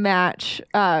made it match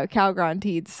Calgron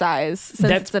Teed's size since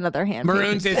That's- it's another hand.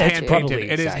 Maroon's is That's hand probably painted.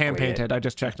 It is exactly hand painted. I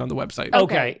just checked on the website.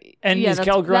 Okay. And Yeah, is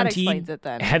that's- Cal that explains Granted it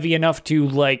then. heavy enough to,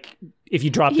 like, if you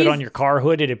dropped it He's- on your car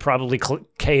hood, it'd probably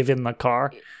cave in the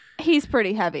car? He's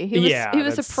pretty heavy. He was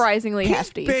that's- surprisingly He's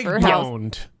hefty big for how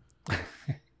boned.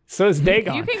 So is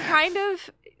Dagon. you can kind of.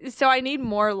 So I need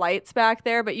more lights back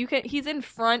there, but you can. He's in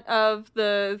front of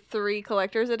the 3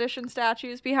 collector's edition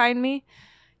statues behind me.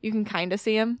 You can kind of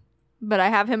see him, but I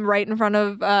have him right in front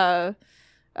of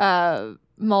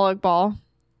Moloch Ball.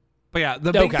 But yeah,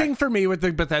 the big Okay. thing for me with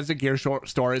the Bethesda Gear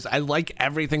store is I like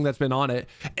everything that's been on it.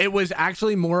 It was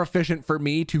actually more efficient for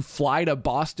me to fly to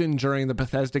Boston during the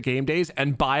Bethesda game days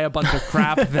and buy a bunch of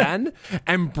crap then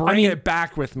and bring it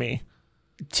back with me.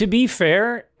 To be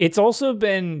fair, it's also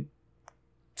been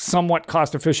somewhat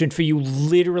cost efficient for you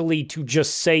literally to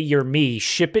just say you're me,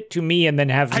 ship it to me, and then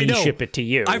have I me know. ship it to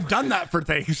you. I've done that for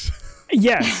things.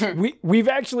 Yes, we've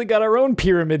actually got our own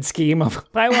pyramid scheme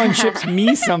of Pylon ships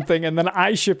me something, and then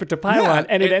I ship it to Pylon, Yeah,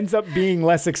 and it it- ends up being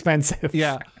less expensive.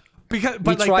 Yeah. Because We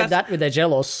but like tried that's- that with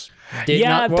Agelos. Did Yeah,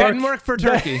 not work. didn't work for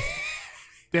Turkey.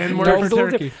 Didn't work That for was a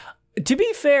little Turkey. To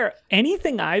be fair,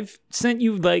 anything I've sent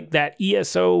you, like that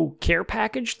ESO care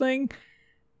package thing,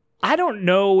 I don't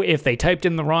know if they typed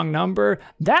in the wrong number.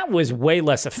 That was way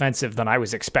less offensive than I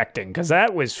was expecting, because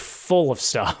that was full of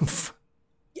stuff.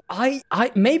 I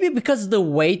maybe because of the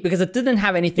weight, because it didn't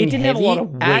have anything It didn't have a heavy. lot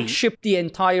of weight. Ag shipped the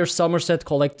entire Somerset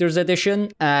Collector's Edition,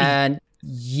 and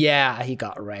yeah, he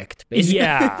got wrecked. Basically.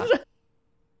 Yeah.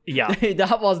 Yeah.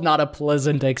 That was not a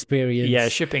pleasant experience. Yeah,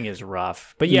 shipping is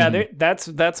rough. But yeah,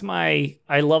 that's my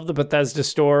I love the Bethesda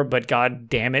store, but god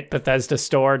damn it, Bethesda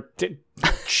store,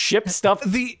 ship stuff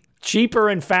cheaper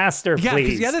and faster, Yeah, please.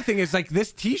 because the other thing is like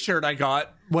this T-shirt I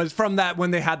got was from that when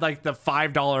they had like the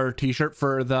 $5 T-shirt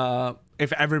for the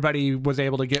if everybody was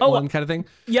able to get one kind of thing.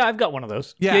 Yeah, I've got one of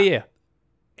those. Yeah. Yeah.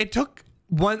 It took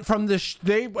one from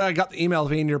the I got the email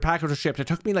saying your package was shipped. It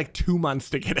took me like 2 months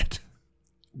to get it,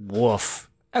 Woof.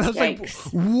 and I was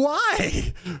Yikes. like,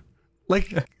 why?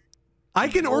 Like, I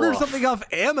can order something off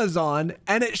Amazon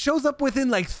and it shows up within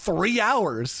like 3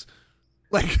 hours.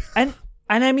 Like,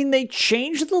 And I mean, they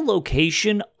changed the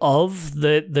location of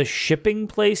the shipping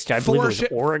place to, I believe it was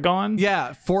Oregon.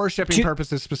 yeah, for shipping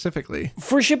purposes specifically.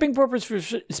 For shipping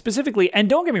purposes specifically. And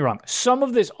don't get me wrong, some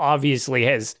of this obviously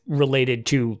has related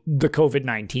to the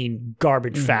COVID-19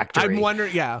 garbage factory. I'm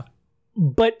wondering, yeah.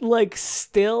 But like,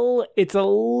 still, it's a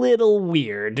little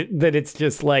weird that it's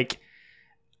just like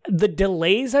the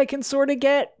delays I can sort of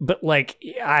get, but like,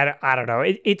 I don't know.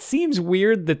 It seems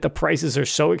weird that the prices are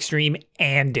so extreme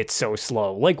and it's so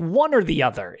slow. Like one or the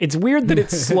other. It's weird that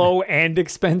it's slow and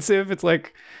expensive. It's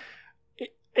like,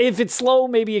 if it's slow,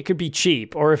 maybe it could be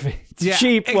cheap. Or if it's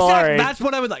cheap, well, all right. That's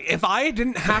what I would like. If I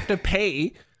didn't have to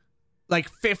pay like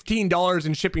 $15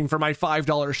 in shipping for my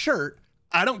 $5 shirt,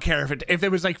 I don't care if it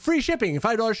was like free shipping,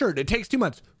 $5 shirt. It takes 2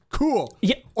 months. Cool.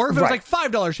 Yeah, or if it right. was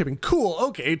like $5 shipping. Cool.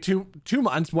 Okay. 2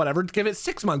 months, whatever. Give it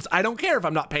 6 months. I don't care if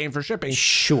I'm not paying for shipping.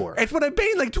 Sure. It's when I'm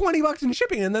paying like $20 in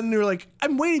shipping, and then you're like,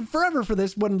 I'm waiting forever for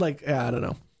this. When like, I don't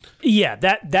know. Yeah,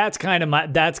 that's kind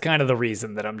of the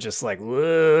reason that I'm just like,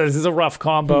 this is a rough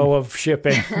combo of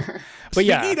shipping. But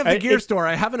Speaking of the gear store,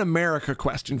 I have an America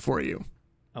question for you.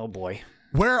 Oh boy.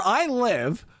 Where I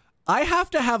live, I have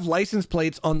to have license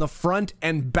plates on the front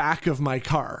and back of my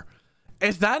car.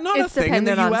 Is that not It's a thing in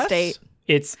the dependent US? on state.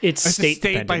 It's It's a state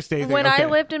state by dependent. state thing. When okay. I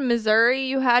lived in Missouri,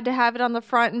 you had to have it on the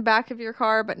front and back of your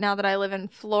car, but now that I live in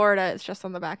Florida, it's just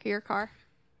on the back of your car.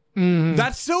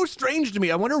 That's so strange to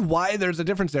me. I wonder why there's a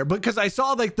difference there. Because I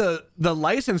saw like the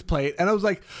license plate and I was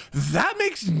like, that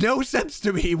makes no sense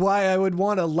to me why I would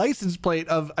want a license plate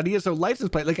of an ESO license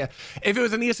plate. Like if it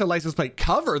was an ESO license plate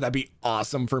cover, that'd be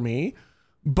awesome for me.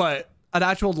 But an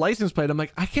actual license plate, I'm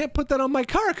like, I can't put that on my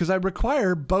car because I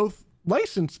require both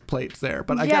license plates there.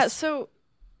 But I guess so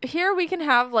here we can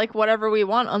have like whatever we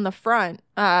want on the front.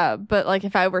 But like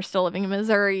if I were still living in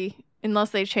Missouri,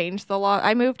 unless they changed the law,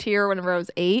 I moved here whenever I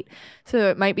was 8, so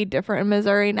it might be different in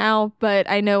Missouri now. But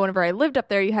I know whenever I lived up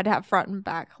there, you had to have front and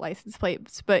back license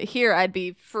plates. But here, I'd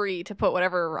be free to put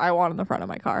whatever I want on the front of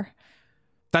my car.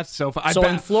 that's so fun. So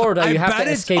in Florida, you have bet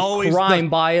to it's escape always crime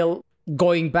by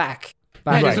going back.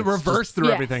 Does Right. it reverse through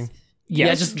Yes. everything? Yeah,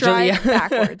 Just just drive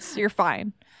backwards. You're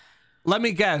fine. Let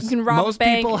me guess. You can rob Most a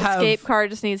bank. people have Escape car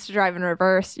just needs to drive in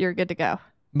reverse. You're good to go.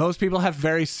 Most people have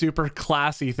very super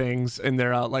classy things in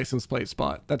their license plate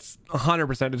spot. That's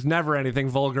 100%. It's never anything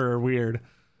vulgar or weird.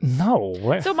 No.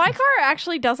 What? So my car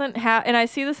actually doesn't have, and I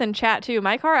see this in chat too.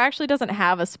 My car actually doesn't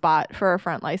have a spot for a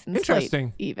front license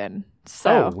Interesting. plate, even.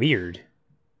 So weird.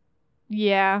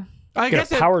 yeah, I Get a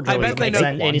guess power I drill, bet you they can Makes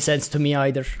know. make any sense to me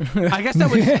either. I guess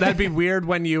that'd be weird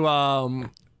when you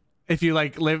if you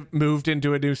like moved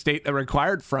into a new state that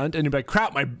required front and you'd be like,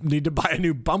 crap, I need to buy a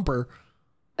new bumper.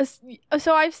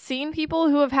 so I've seen people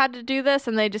who have had to do this,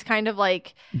 and they just kind of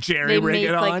like Jerry they rig make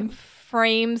it like on.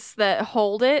 frames that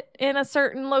hold it in a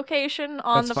certain location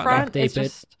on That's the fun. front. Duct tape It's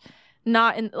just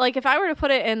not in like if I were to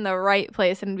put it in the right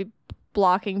place and be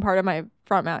blocking part of my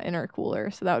front mount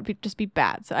intercooler, so that would just be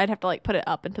bad. So I'd have to like put it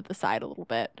up into the side a little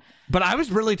bit. But I was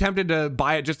really tempted to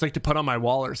buy it just like to put on my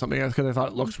wall or something because I thought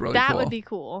it looks really That cool. would be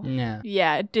cool. Yeah.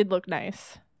 Yeah, it did look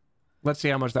nice. Let's see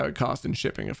how much that would cost in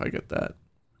shipping if I get that.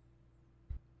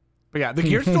 But yeah, the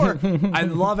gear store, I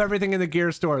love everything in the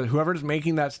gear store. Whoever's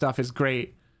making that stuff is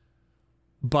great.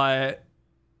 But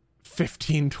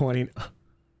 15, 20,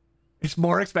 it's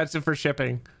more expensive for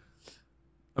shipping.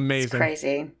 Amazing. It's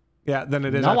crazy. Yeah, than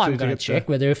it is Now actually I'm to gonna get check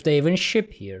whether if they even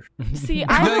ship here. See,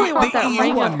 I really want that the EU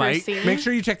ring one, I've Mike. seen, Make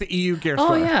sure you check the EU gear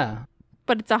store. Oh yeah.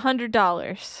 but it's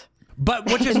 $100. But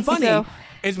which is funny So-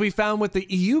 is we found with the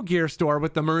EU gear store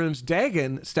with the Maroon's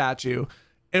Dagon statue,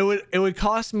 it would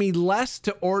cost me less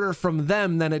to order from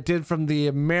them than it did from the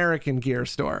American gear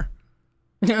store.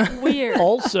 Weird.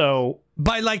 Also,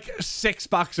 By like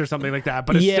 $6 or something like that.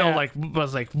 But it's still Yeah. like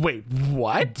was like, wait,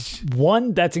 what?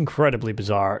 one, that's incredibly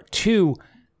bizarre. Two,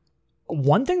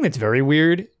 one thing that's very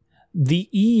weird, the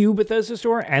EU Bethesda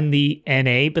store and the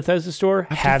NA Bethesda store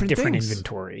have different different things.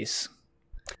 inventories.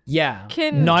 Yeah.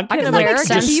 Can Not- can I guess that makes American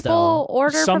sense, people though.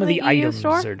 order Some from of the EU items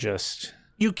store? are just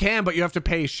You can, but you have to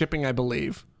pay shipping, I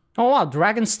believe. Oh wow,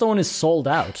 Dragonstone is sold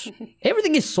out.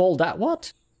 Everything is sold out.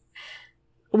 What?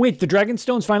 Wait, the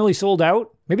Dragonstone's finally sold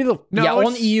out? Maybe they'll... No, yeah,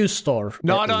 on it's EU store.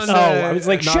 not at on least. the- I was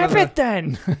like, not ship on the- it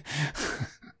then!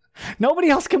 Nobody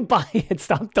else can buy it.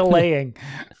 Stop delaying.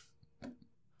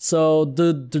 So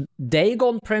the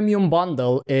Dagon Premium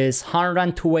Bundle is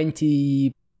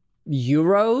 120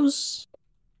 euros.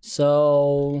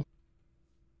 So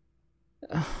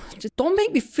just don't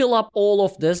make me fill up all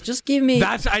of this. Just give me.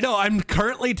 I know. I'm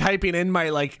currently typing in my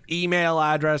like email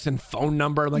address and phone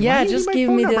number. I'm like, Yeah, why do you just need my give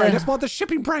phone me number? the- I just want the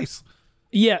shipping price.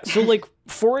 Yeah, so like,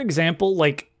 for example,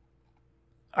 like,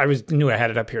 knew I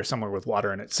had it up here somewhere with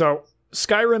water in it. So,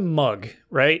 Skyrim mug,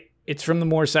 right? It's from the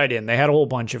Moorside Inn. They had a whole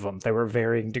bunch of them. There were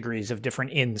varying degrees of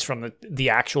different inns from the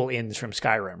actual inns from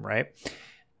Skyrim, right?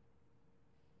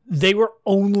 They were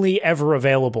only ever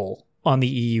available on the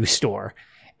EU store.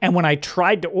 And when I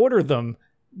tried to order them,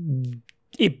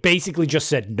 it basically just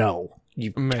said no.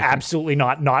 You Amazing. absolutely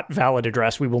not valid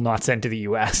address. We will not send to the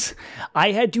US.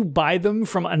 I had to buy them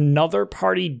from another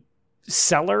party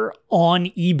seller on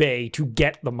eBay to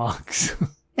get the mugs.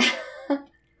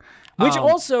 Which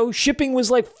also shipping was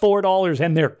like $4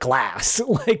 and they're glass.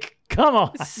 Like, come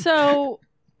on. So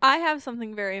I have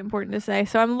something very important to say.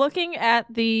 So I'm looking at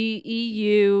the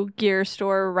EU gear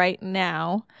store right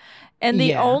now. And the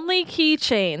Yeah. only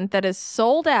keychain that is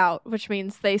sold out, which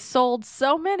means they sold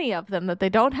so many of them that they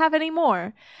don't have any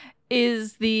more,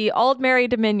 is the Aldmeri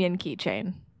Dominion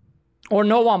keychain. Or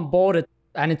no one bought it,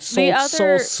 and it sold so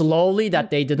other- slowly that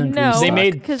they didn't No, restock. They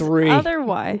made because 3.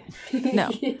 otherwise,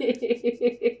 no.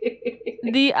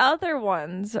 The other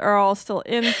ones are all still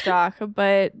in stock,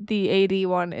 but the AD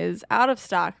one is out of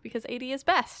stock because AD is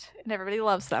best and everybody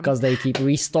loves them. because they keep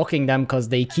restocking them because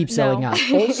they keep selling No. out.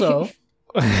 Also,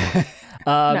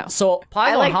 No. so I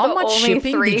Pylon, like how the much only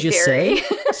shipping 3 did you theory. say?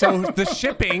 So the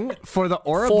shipping for the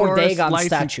For Ouroboros Dagon license,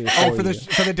 statue oh, for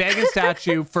for you. the Dagon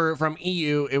statue from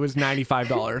EU, it was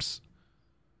 $95.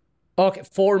 Okay,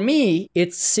 for me,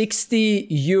 it's 60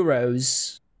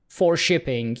 euros for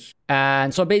shipping.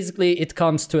 And so basically, it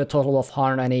comes to a total of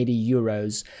 180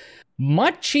 euros.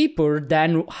 Much cheaper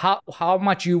than how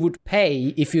much you would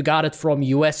pay if you got it from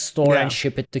US store Yeah. and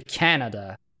ship it to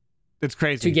Canada It's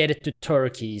crazy. to get it to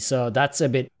Turkey. So that's a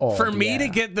bit odd. For me to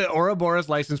yeah. get the Ouroboros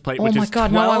license plate, Oh which my is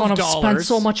god, $12, now I want to spend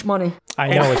so much money. I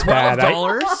know it's bad.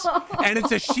 $12, and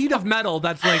it's a sheet of metal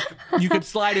that's like you could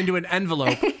slide into an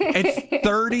envelope. It's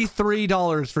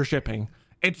 $33 for shipping.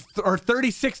 Or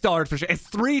 $36 for shipping. It's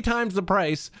 3 times the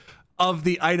price of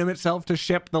the item itself to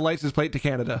ship the license plate to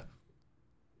Canada.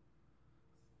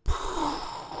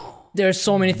 There's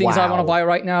so many things I want to Wow. buy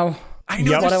right now. I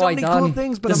know Yep. there's What have so I many done? cool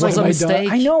things, but This I'm was like, a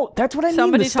mistake. I know. That's what I mean.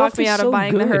 Somebody The stuff talked me is out of so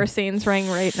buying the good. Hercene's ring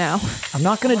right now. I'm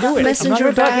not going to do it. I'm not Messenger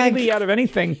going to talk bag. anybody out of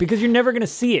anything because you're never going to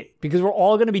see it because we're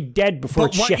all going to be dead before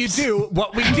But it ships.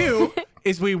 what we do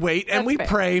is we wait and That's we fair.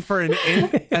 pray for an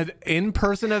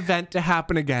in-person event to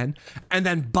happen again, and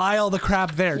then buy all the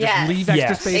crap there. Yes. Just leave extra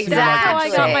Yes. space That's how I in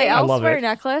your got my I love elsewhere it.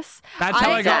 necklace. That's how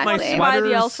I got my Exactly. buy the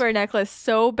sweaters. elsewhere necklace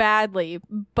so badly,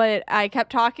 but I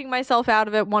kept talking myself out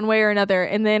of it one way or another.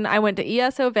 And then I went to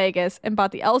ESO Vegas and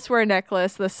bought the elsewhere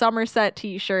necklace, the Somerset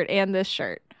T-shirt, and this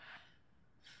shirt.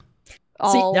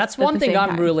 See, All that's at one the thing same I'm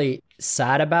time. really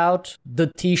sad about. The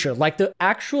t-shirt, like the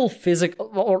actual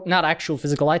physical, or not actual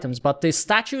physical items, but the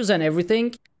statues and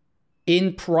everything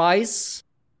in price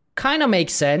kind of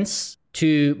makes sense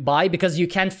to buy because you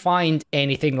can't find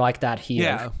anything like that here.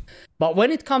 Yeah. But when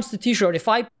it comes to t-shirt,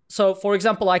 so for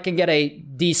example, I can get a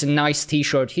decent, nice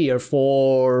t-shirt here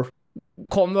for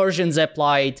conversions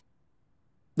applied,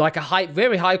 like a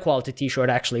very high quality t-shirt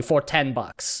actually for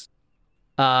 $10.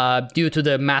 Due to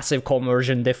the massive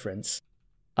conversion difference.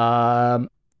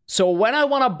 So when I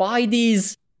want to buy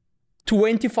these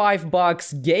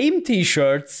 $25 game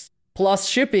t-shirts plus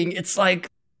shipping, it's like,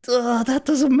 that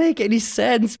doesn't make any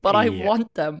sense, but I Yeah.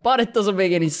 want them. But it doesn't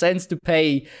make any sense to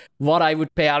pay what I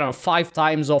would pay, I don't know, 5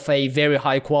 times of a very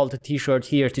high quality t-shirt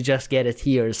here to just get it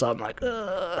here. So I'm like,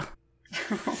 ugh.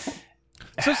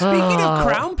 So speaking of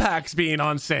crown packs being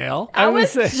on sale, I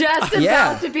was was- just about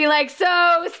Yeah. to be like,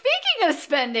 so speaking of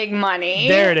spending money.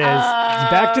 There it is.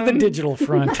 Back to the digital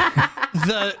front.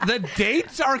 the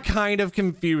dates are kind of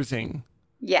confusing.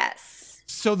 Yes.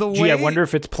 So the Gee, way I wonder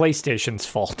if it's PlayStation's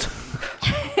fault.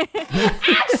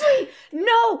 Actually,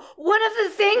 no. One of the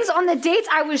things on the dates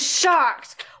I was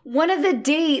shocked one of the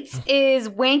dates is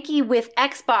wanky with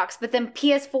Xbox, but then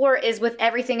PS4 is with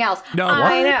everything else. No,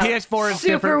 I know. PS4 is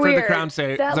Super different weird.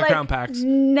 for That, the like, crown packs.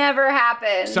 Never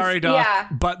happens. Sorry, Doc, Yeah.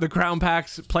 but the crown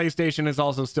packs PlayStation is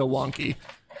also still wonky.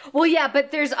 Well, yeah,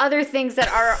 but there's other things that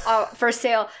are for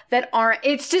sale that aren't.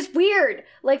 It's just weird.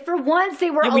 Like for once, they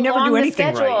were Yeah, we never along do the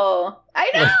anything schedule. I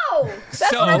know.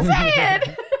 That's what I'm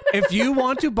saying. If you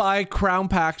want to buy crown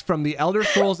packs from the Elder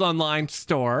Scrolls Online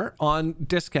store on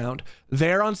discount,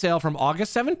 they're on sale from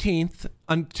August 17th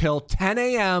until 10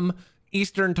 a.m.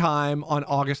 Eastern Time on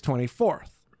August 24th.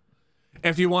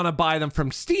 If you want to buy them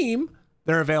from Steam,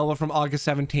 they're available from August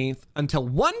 17th until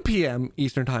 1 p.m.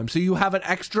 Eastern Time. So you have an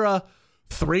extra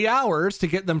 3 hours to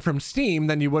get them from Steam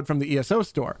than you would from the ESO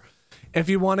store. If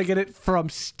you want to get it from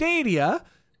Stadia,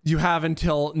 you have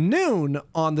until noon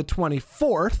on the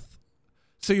 24th.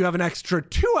 So you have an extra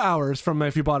 2 hours from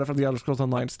if you bought it from the Elder Scrolls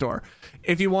Online store.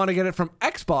 If you want to get it from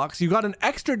Xbox, you got an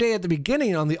extra day at the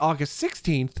beginning on the August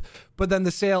 16th, but then the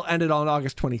sale ended on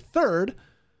August 23rd.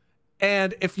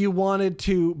 And if you wanted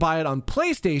to buy it on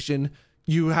PlayStation,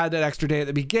 you had that extra day at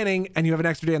the beginning, and you have an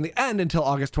extra day on the end until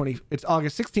It's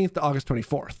August 16th to August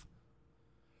 24th.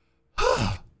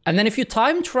 And then if you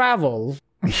time travel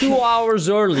 2 hours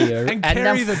earlier, And and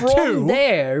carry then the from two.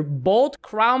 there, both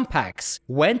crown packs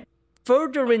went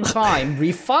further in time,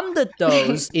 refunded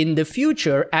those in the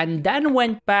future, and then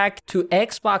went back to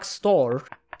Xbox Store,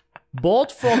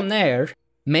 bought from there,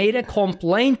 made a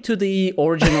complaint to the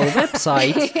original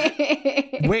website.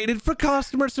 Waited for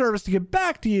customer service to get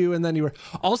back to you, and then you were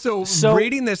also So-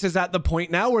 reading this is at the point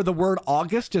now where the word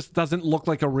August just doesn't look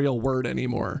like a real word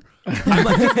anymore. I'm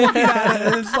like just looking at it,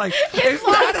 and it's like, is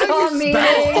that how all you meaning.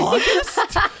 spell August?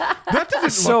 That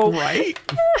doesn't So- look right.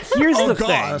 Here's the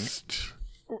thing. August.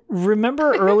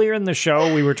 Remember earlier in the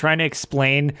show, we were trying to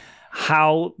explain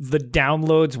how the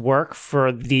downloads work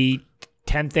for the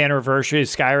 10th anniversary of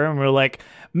Skyrim. We were like,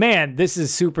 man, this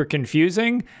is super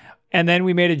confusing. And then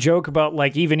we made a joke about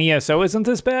like even ESO isn't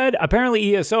this bad.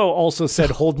 Apparently ESO also said,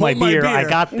 hold my my beer, I beer.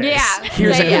 got this. Yeah.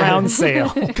 Here's Yeah, a yeah. ground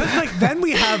sale. Because like then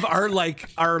we have our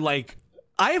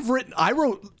I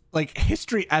wrote like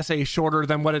history essay shorter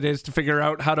than what it is to figure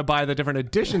out how to buy the different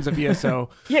editions of ESO.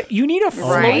 Yeah, you need a flow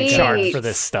Right. chart for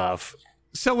this stuff.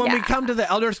 So when we Yeah. come to the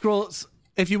Elder Scrolls,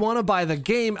 if you want to buy the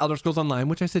game Elder Scrolls Online,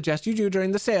 which I suggest you do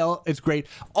during the sale, it's great.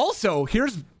 Also,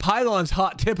 here's Pylon's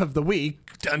hot tip of the week.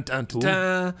 Dun, dun, dun,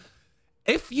 dun.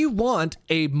 If you want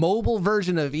a mobile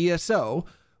version of ESO,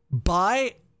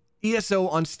 buy ESO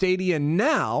on Stadia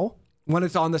now when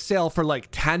it's on the sale for like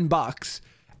 $10.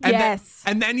 And Yes.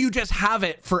 then you just have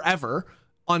it forever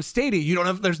on Stadia. You don't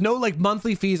have, there's no like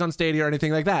monthly fees on Stadia or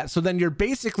anything like that. So then you're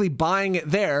basically buying it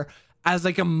there as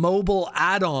like a mobile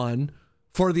add-on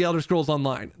for the Elder Scrolls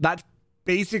Online. That's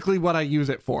basically what I use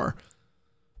it for.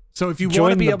 So if you want to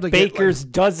Join be the able to baker's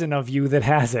dozen of you that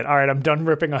has it. All right, I'm done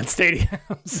ripping on Stadia.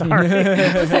 I'm sorry.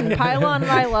 Listen, Pylon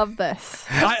and I love this.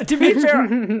 To be fair,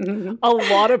 a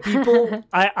lot of people,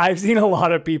 I've seen a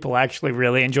lot of people actually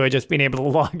really enjoy just being able to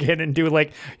log in and do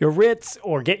like your writs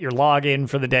or get your login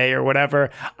for the day or whatever.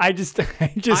 I just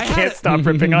can't stop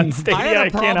ripping on Stadia. I had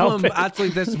a can't help problem it. actually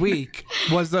this week.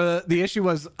 Was the issue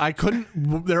was I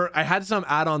had some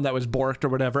add-on that was borked or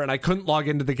whatever, and I couldn't log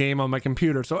into the game on my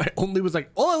computer. So I only was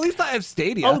like, at least I have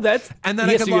Stadia. Oh, that's and then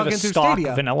yeah, I could so you log have a into stock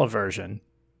Stadia. vanilla version.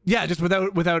 Yeah, just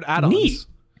without add-ons. Neat.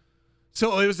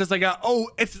 So it was just like,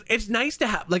 it's nice to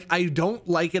have. Like, I don't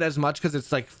like it as much because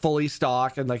it's like fully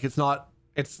stock and like it's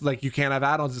like you can't have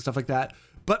add-ons and stuff like that.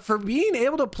 But for being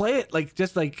able to play it, like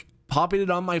just like popping it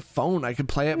on my phone, I could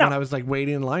play it when I was like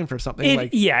waiting in line for something.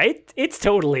 It's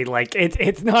totally like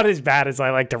it's not as bad as I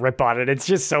like to rip on it. It's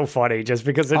just so funny just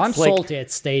because it's I'm like salty at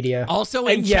Stadia. Also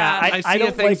in yeah, chat, I see a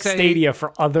don't thing like saying, Stadia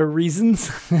for other reasons.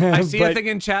 I see a but thing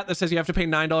in chat that says you have to pay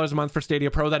 $9 a month for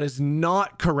Stadia Pro. That is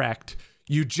not correct.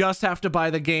 You just have to buy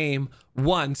the game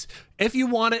once. If you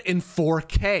want it in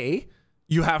 4K,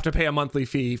 you have to pay a monthly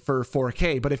fee for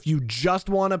 4K. But if you just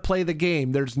want to play the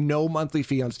game, there's no monthly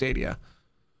fee on Stadia.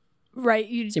 Right.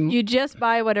 You just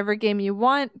buy whatever game you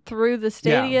want through the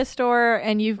Stadia store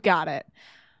and you've got it.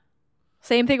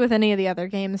 Same thing with any of the other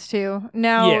games too.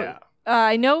 Now, Yeah.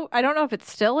 I don't know if it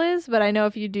still is, but I know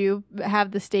if you do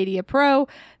have the Stadia Pro,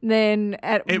 then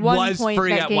at It one was point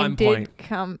free that at game one did point.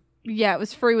 come. Yeah, it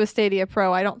was free with Stadia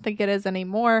Pro. I don't think it is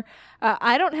anymore.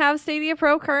 I don't have Stadia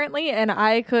Pro currently, and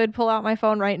I could pull out my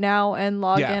phone right now and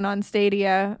log in on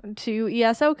Stadia to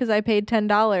ESO because I paid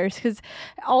 $10. Because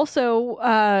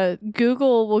also,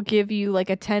 Google will give you like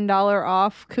a $10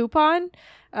 off coupon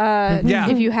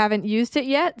if you haven't used it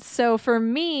yet. So for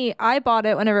me, I bought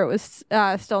it whenever it was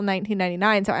still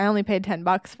 $19.99, so I only paid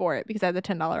 $10 for it because I had the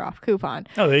 $10 off coupon.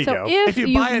 Oh, there you so go. If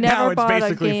you buy it now, it's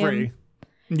basically free.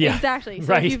 Yeah, exactly. So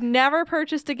right. if you've never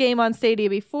purchased a game on Stadia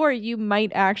before, you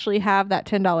might actually have that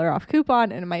 $10 off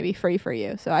coupon and it might be free for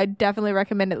you. So I definitely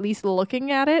recommend at least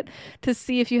looking at it to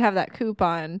see if you have that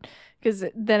coupon, because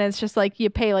then it's just like you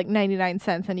pay like 99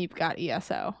 cents and you've got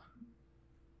ESO.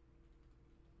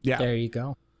 Yeah. There you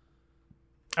go.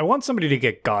 I want somebody to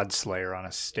get Godslayer on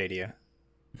a Stadia.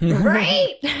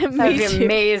 Right? That'd be too.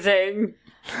 amazing.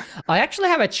 I actually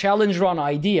have a challenge run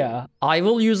idea. I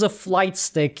will use a flight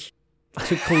stick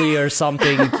to clear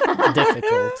something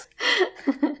difficult.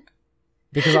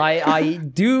 Because I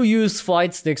do use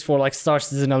flight sticks for like Star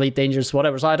Citizen, Elite Dangerous,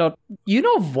 whatever. So I don't, you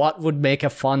know what would make a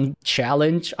fun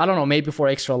challenge? I don't know, maybe for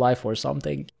Extra Life or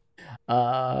something.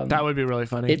 That would be really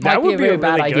funny. It might That be would a be very a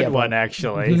bad really idea. good one,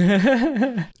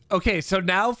 actually. Okay, so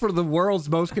now for the world's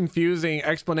most confusing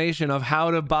explanation of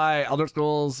how to buy Elder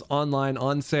Scrolls Online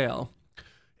on sale.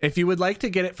 If you would like to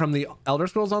get it from the Elder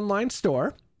Scrolls Online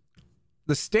store,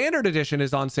 the standard edition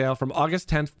is on sale from August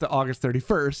 10th to August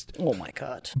 31st. Oh my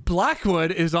god.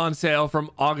 Blackwood is on sale from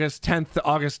August 10th to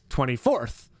August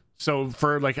 24th. So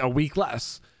for like a week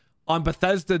less. On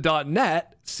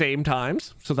Bethesda.net, same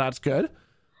times. So that's good.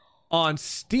 On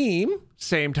Steam,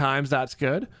 same times. That's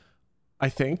good. I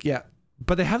think. Yeah.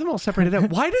 But they have them all separated out.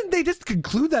 Why didn't they just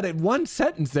conclude that in one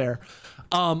sentence there?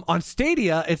 On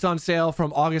Stadia, it's on sale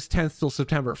from August 10th till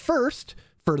September 1st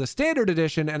for the standard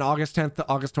edition and August 10th to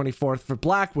August 24th for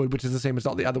Blackwood, which is the same as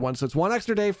all the other ones. So it's one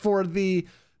extra day for the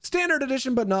standard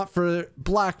edition, but not for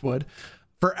Blackwood.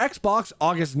 For Xbox,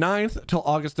 August 9th till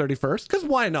August 31st, because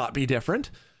why not be different?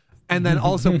 And then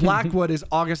also Blackwood is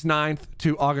August 9th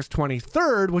to August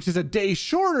 23rd, which is a day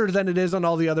shorter than it is on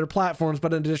all the other platforms,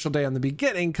 but an additional day on the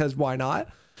beginning, because why not?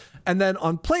 And then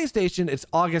on PlayStation, it's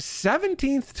August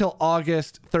 17th till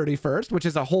August 31st, which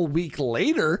is a whole week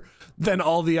later than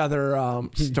all the other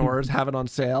stores have it on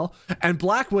sale. And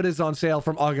Blackwood is on sale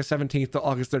from August 17th to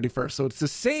August 31st. So it's the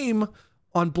same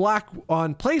on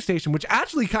PlayStation, which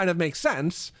actually kind of makes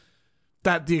sense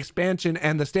that the expansion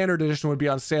and the standard edition would be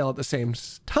on sale at the same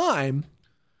time.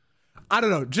 I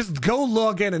don't know. Just go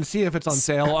log in and see if it's on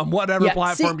sale on whatever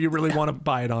platform you really want to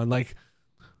buy it on. Like,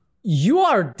 You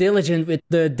are diligent with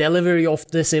the delivery of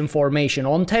this information.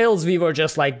 On Tales, we were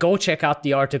just like, go check out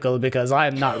the article because I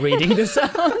am not reading this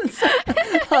out.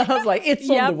 I was like, it's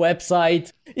on the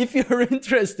website. If you're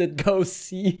interested, go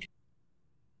see.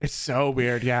 it's so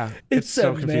weird. Yeah. It's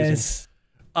so a confusing. mess.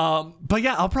 But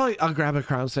yeah, I'll grab a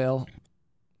crown sale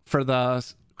for the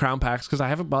crown packs because I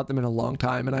haven't bought them in a long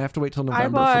time and I have to wait till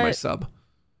November for my sub.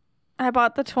 I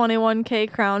bought the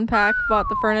 21k crown pack, bought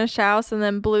the furnished house, and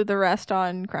then blew the rest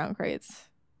on crown crates.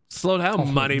 Slow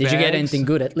down, money Did you get bags. anything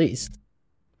good at least?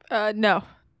 No.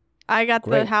 I got the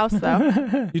Great. house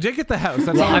though. You did get the house.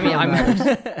 That's Well, all I mean,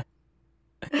 that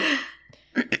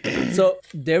matters. So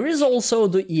there is also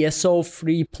the ESO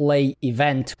free play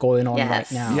event going on Yes.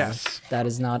 right now. Yes. That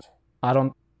is not, I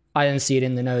didn't see it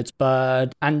in the notes,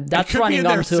 and that's could be running in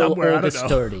there until somewhere, I don't August know.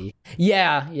 30.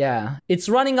 Yeah. It's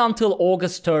running until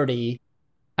August 30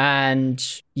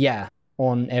 and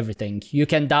on everything. You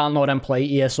can download and play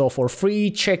ESO for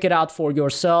free, check it out for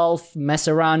yourself, mess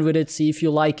around with it, see if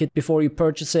you like it before you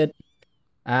purchase it.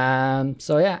 And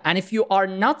if you are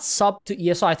not subbed to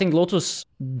ESO, I think Lotus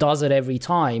does it every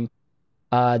time.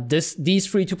 These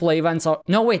free-to-play events are...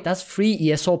 No, wait, that's free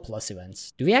ESO Plus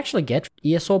events. Do we actually get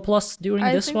ESO Plus during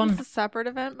I this think one? it's a separate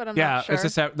event, but I'm Yeah, not sure.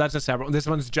 that's a separate one. This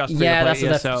one's just free Yeah, to play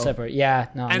that's ESO. separate. Yeah,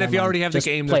 no. And if never you mind. already have the Just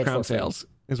game, play there's it crown for free. sales,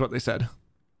 is what they said.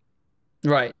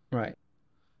 Right.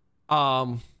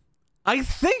 I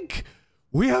think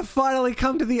we have finally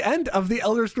come to the end of the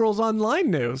Elder Scrolls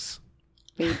Online news.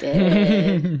 We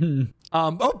did.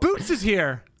 Boots is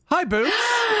here. Hi, Boots.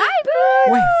 Hi,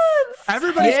 Boots!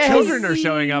 Everybody's Yes. children are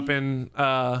showing up in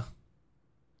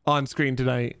on screen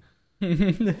tonight.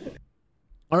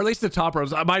 Or at least the top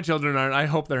rows. My children aren't. I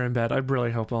hope they're in bed. I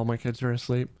really hope all my kids are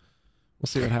asleep. We'll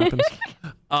see what happens.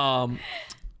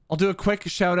 I'll do a quick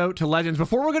shout out to Legends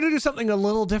before we're going to do something a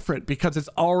little different because it's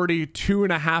already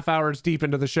 2.5 hours deep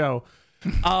into the show.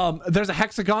 There's a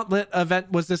Hexagauntlet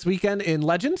event was this weekend in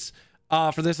Legends.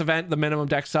 For this event, the minimum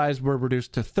deck size were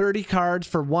reduced to 30 cards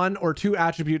for 1 or 2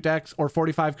 attribute decks or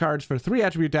 45 cards for 3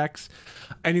 attribute decks.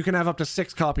 And you can have up to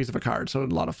 6 copies of a card. So a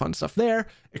lot of fun stuff there.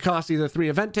 It costs either 3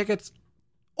 event tickets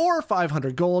or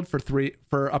 500 gold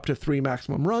for up to 3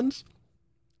 maximum runs.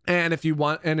 And if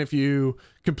you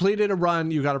completed a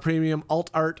run, you got a premium alt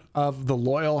art of the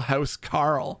Loyal House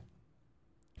Carl,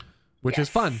 which is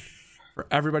fun for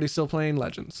everybody still playing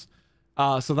Legends.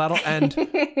 So that'll end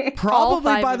probably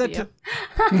five by of the you. time.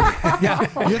 Yeah,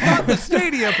 you thought the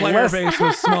Stadia player base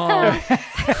was small.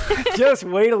 Just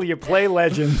wait till you play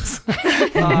Legends.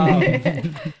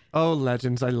 Oh,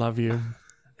 Legends, I love you.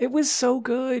 It was so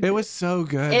good. It was so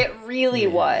good. It really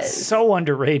was. So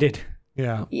underrated.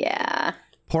 Yeah. Yeah.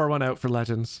 Pour one out for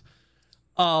Legends.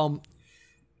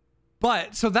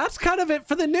 But so that's kind of it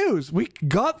for the news. We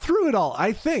got through it all,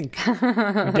 I think. We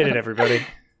did it, everybody.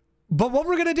 But what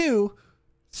we're gonna do,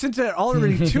 since they're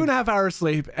already 2.5 hours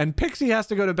sleep, and Pixie has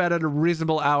to go to bed at a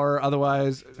reasonable hour,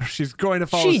 otherwise she's going to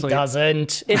fall She asleep.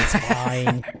 doesn't. It's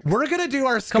fine. We're gonna do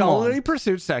our scholarly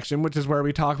pursuit section, which is where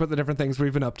we talk about the different things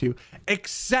we've been up to.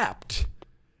 Except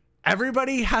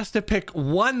everybody has to pick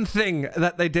one thing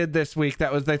that they did this week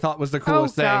that was they thought was the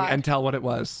coolest thing God. and tell what it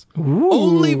was.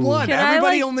 Only one. Can I,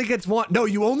 Everybody like- only gets one. No,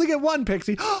 you only get one,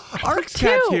 Pixie. Ark's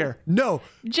cat's Two. here. No,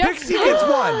 Just- Pixie gets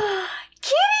one.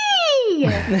 Kitty!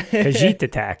 Khajiit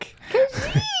attack.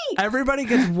 Everybody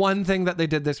gets one thing that they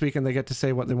did this week and they get to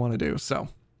say what they want to do. So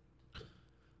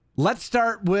let's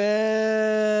start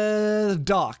with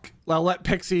Doc. I'll let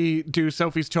Pixie do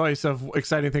Sophie's choice of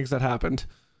exciting things that happened.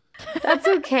 That's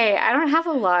okay. I don't have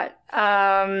a lot.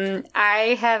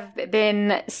 I have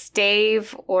been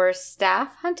stave or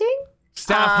staff hunting.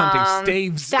 Staff hunting.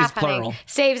 Staves Staff is plural. hunting.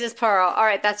 Staves is plural. All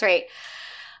right, that's right.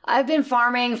 I've been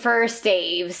farming for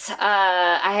staves.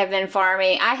 I have been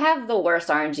farming. I have the worst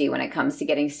RNG when it comes to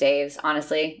getting staves,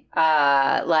 honestly.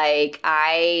 Like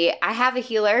I have a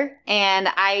healer, and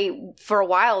for a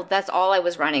while that's all I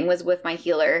was running was with my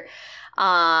healer.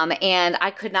 And I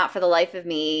could not for the life of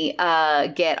me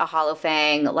get a Hollow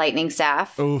Fang lightning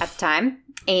staff Oof. at the time.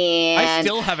 And I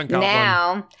still haven't got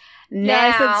one. now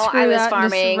I said screw I was that and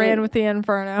just farming. ran with the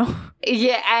Inferno.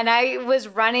 Yeah, and I was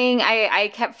running. I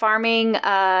kept farming.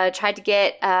 Tried to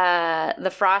get the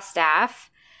frost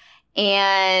staff,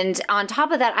 and on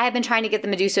top of that, I have been trying to get the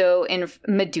Medusa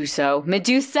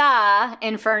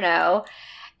Inferno.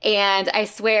 And I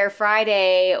swear,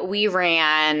 Friday we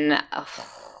ran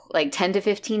like 10 to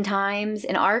 15 times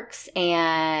in arcs,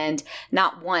 and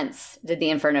not once did the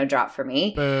Inferno drop for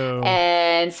me. Boo.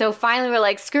 And so finally we're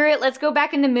like, screw it, let's go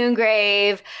back into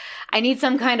Moongrave. I need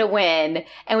some kind of win.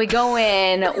 And we go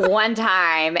in one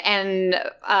time, and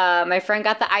my friend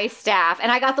got the ice staff,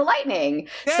 and I got the lightning.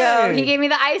 So Yay. he gave me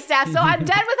the ice staff. So I'm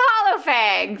done with Hollow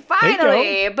Fang,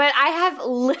 finally. But I have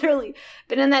literally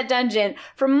been in that dungeon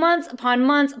for months upon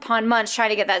months upon months trying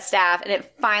to get that staff, and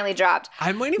it finally dropped.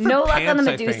 I'm waiting for No pants, luck on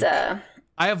the I think. Medusa.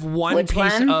 I have one Which piece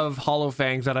one? of Hollow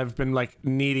Fangs that I've been like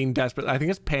needing desperate. I think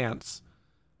it's pants.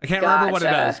 I can't remember what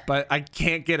it Gotcha. is, but I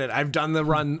can't get it. I've done the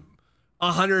run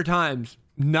 100 times.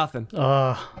 Nothing.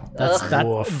 That's that.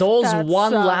 Woof. Those That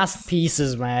one sucks. last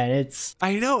pieces, man. It's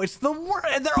I know, it's the worst.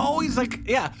 And they're always like,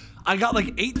 yeah, I got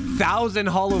like 8,000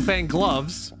 Hollow Fang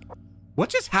gloves. What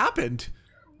just happened?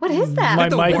 What is that? My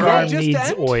the mic world arm just needs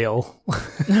end? oil.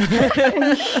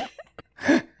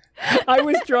 I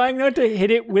was trying not to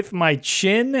hit it with my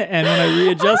chin, and when I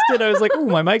readjusted, I was like, "Ooh,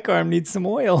 my mic arm needs some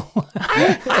oil." All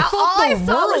I the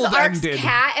saw was world Ark's ended.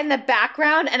 cat in the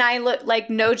background, and I looked like,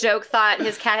 no joke, thought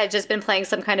his cat had just been playing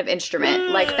some kind of instrument.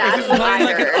 Like that's what I Playing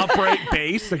like heard. an upright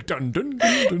bass, like dun dun dun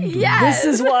dun. dun. Yes.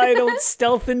 This is why I don't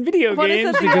stealth in video What is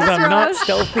games, it, because I'm not Raj?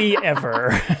 stealthy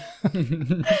ever.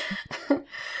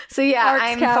 So yeah, Ark's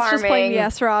I'm cat's farming. just playing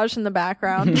Yes Raj in the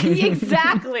background.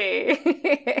 Exactly.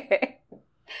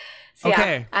 So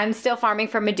Okay. yeah, I'm still farming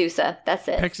for Medusa. That's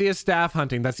it. Pixie is staff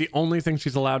hunting. That's the only thing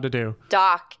she's allowed to do.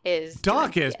 Doc is.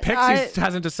 Doc doing is. it. Pixie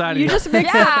hasn't decided You yet. just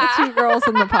mixed up the two girls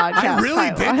in the podcast. I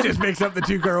really Tyler. did just mix up the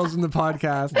two girls in the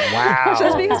podcast. Wow.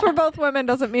 Just because we're both women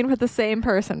doesn't mean we're the same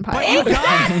person, But Pilot. you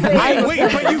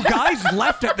guys, but you guys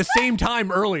left at the same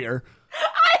time earlier.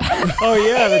 Oh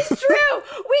yeah, It's that's true.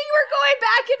 We were going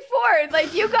back and forth.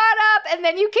 Like you got up, and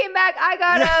then you came back. I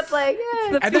got up. Like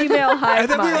yeah. The female hive And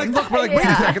then we mind. we're like, wait a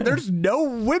Yeah. second, there's no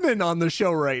women on the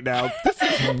show right now. This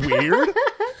is weird.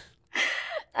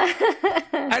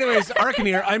 Anyways,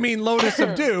 Arcaneer, I mean Lotus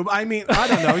of Doom. I mean, I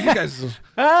don't know. You guys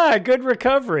good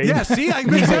recovery. yeah, see, I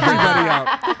mix everybody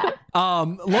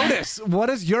up. Lotus, what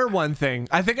is your one thing?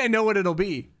 I think I know what it'll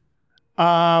be.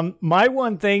 My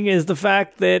one thing is the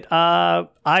fact that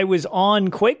I was on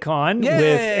QuakeCon Yay!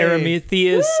 with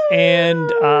Aramithius and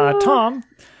Tom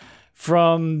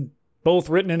from both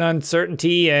Written in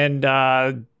Uncertainty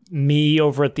and me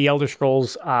over at the Elder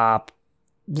Scrolls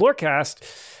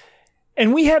Lorecast.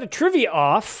 And we had a trivia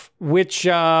off, which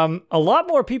a lot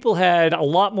more people had a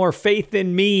lot more faith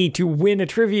in me to win a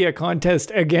trivia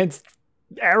contest against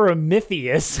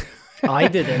Aramithius. I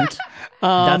didn't.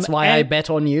 That's why I and- bet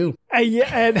on you.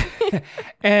 Yeah,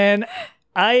 and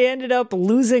I ended up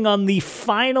losing on the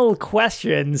final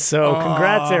question. So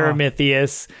congrats,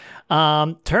 Aramithius.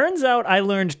 Turns out I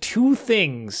learned two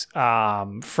things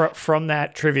from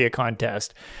that trivia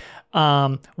contest.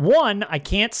 One, I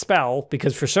can't spell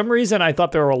because for some reason I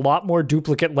thought there were a lot more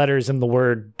duplicate letters in the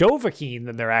word Dovahkiin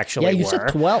than there actually were. Yeah, you said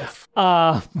 12.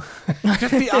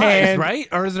 Just the eyes, right?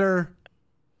 Or is there...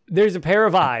 There's a pair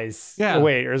of eyes. Yeah. Oh,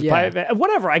 wait,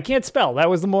 whatever. I can't spell. That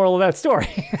was the moral of that story.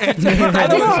 I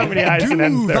don't know how many I's and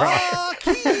N's there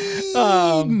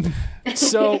are.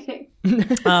 So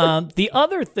the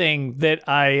other thing that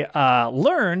I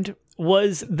learned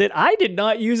was that I did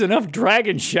not use enough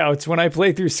dragon shouts when I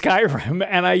play through Skyrim,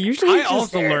 and I usually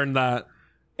also learned that.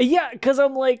 Yeah, because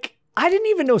I'm like, I didn't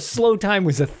even know slow time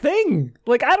was a thing.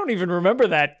 Like, I don't even remember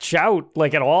that shout,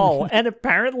 like, at all. And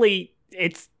apparently,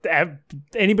 it's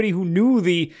anybody who knew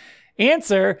the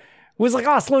answer was like,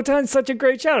 slow time's such a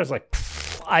great shout. I was like,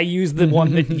 I use the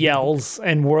one that yells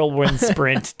and whirlwind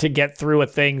sprint to get through a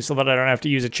thing so that I don't have to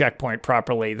use a checkpoint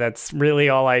properly. That's really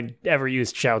all I ever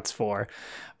used shouts for.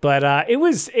 But it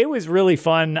was really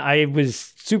fun. I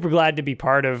was super glad to be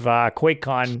part of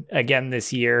QuakeCon again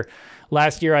this year.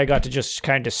 Last year, I got to just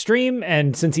kind of stream,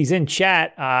 and since he's in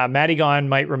chat, Madigon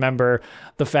might remember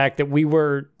the fact that we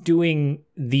were doing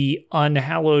the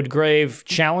Unhallowed Grave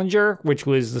Challenger, which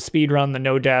was the speedrun, the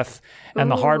no death, and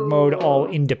the hard mode all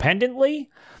independently.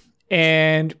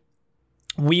 And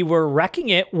we were wrecking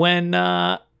it when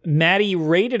Maddie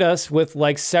raided us with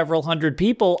like several hundred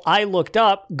people. I looked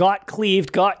up, got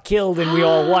cleaved, got killed, and we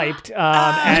all wiped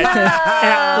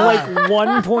at like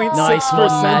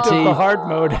 1.6% of the hard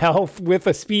mode health with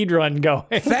a speed run going.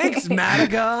 Thanks,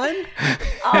 Madigon.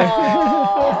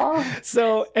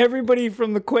 So everybody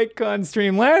from the QuakeCon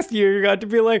stream last year got to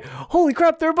be like, holy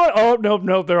crap, they're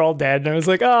nope, they're all dead. And I was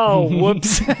like, oh,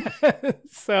 whoops.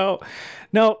 So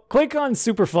no, QuakeCon's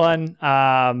super fun.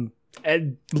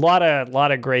 A lot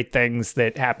of great things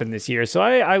that happened this year. So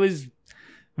I was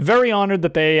very honored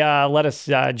that they let us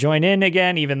join in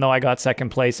again, even though I got second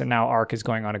place, and now Ark is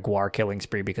going on a Gwar killing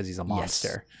spree because he's a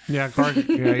monster. Yes.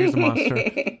 Yeah, he's a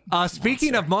monster.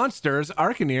 Speaking of monsters,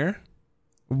 Arcaneer,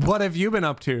 what have you been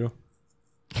up to?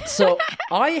 So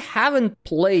I haven't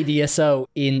played ESO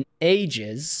in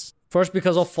ages. First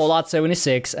because of Fallout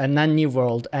 76 and then New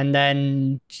World. And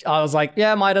then I was like,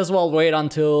 yeah, might as well wait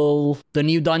until the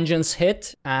new dungeons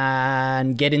hit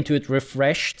and get into it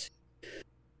refreshed.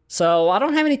 So I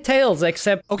don't have any tales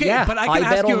except, but I can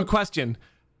ask you a question.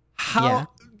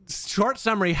 Short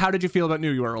summary, how did you feel about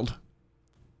New World?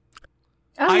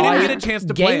 I didn't get a chance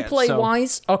to play it.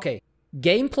 Gameplay-wise,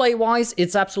 Gameplay-wise,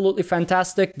 it's absolutely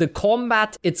fantastic. The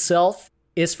combat itself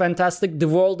is fantastic. The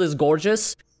world is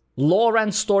gorgeous. Lore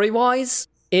and story-wise,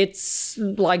 it's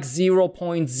like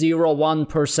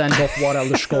 0.01% of what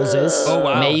Elder Scrolls is. Oh,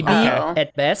 wow. Maybe,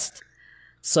 at best.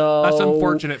 So that's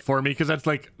unfortunate for me, because that's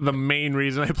like the main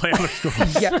reason I play Elder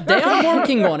Scrolls. Yeah, they are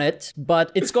working on it,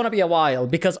 but it's gonna be a while,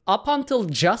 because up until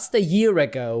just a year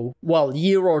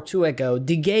or two ago,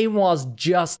 the game was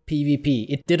just PvP.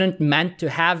 It didn't meant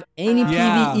to have any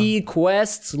PvE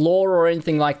quests, lore, or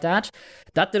anything like that.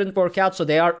 That didn't work out, so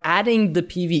they are adding the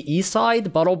PvE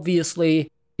side, but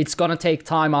obviously it's gonna take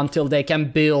time until they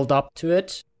can build up to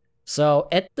it. So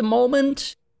at the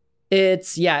moment,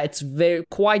 it's very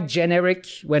quite generic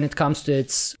when it comes to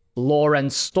its lore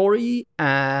and story,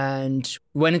 and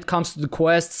when it comes to the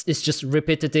quests, it's just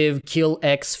repetitive kill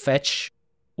X, fetch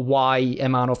Y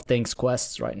amount of things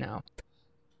quests right now.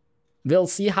 We'll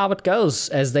see how it goes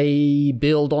as they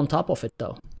build on top of it,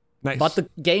 though. Nice. But the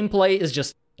gameplay is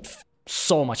just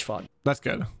so much fun. That's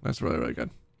good. That's really, really good.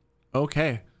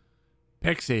 Okay.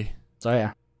 Pixie. So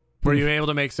yeah. Were you able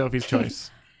to make Sophie's choice?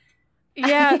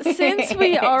 Yeah, since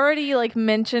we already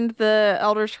mentioned the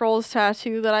Elder Scrolls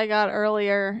tattoo that I got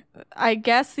earlier, I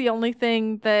guess the only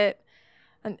thing that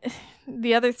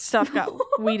the other stuff got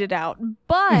weeded out.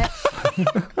 But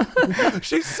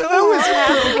she's so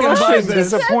broken by this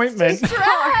disappointment.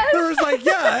 There was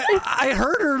I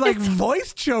heard her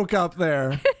voice choke up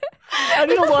there. I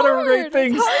did a lot of great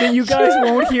things that you guys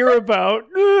won't hear about.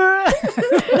 No,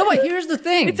 but here's the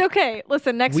thing. It's okay.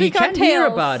 Listen, next we week on can Tales, hear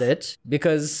about it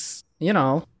because,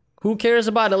 who cares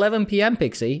about 11 p.m.,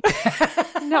 Pixie?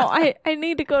 No, I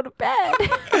need to go to bed.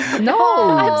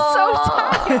 No. I'm so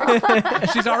tired.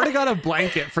 She's already got a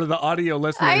blanket for the audio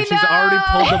listeners. She's already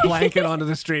pulled the blanket onto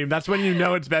the stream. That's when you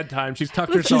know it's bedtime. She's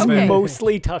tucked herself in.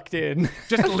 Mostly tucked in.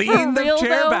 Just lean the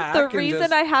chair back. The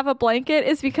reason I have a blanket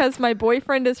is because my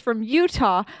boyfriend is from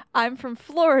Utah. I'm from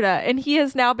Florida, and he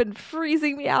has now been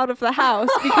freezing me out of the house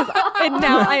and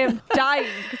now I am dying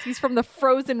because he's from the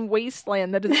frozen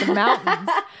wasteland that is the mountains.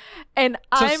 And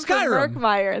I'm from Skyrim.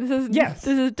 Murkmire. This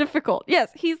is difficult. Yes,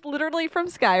 he's literally from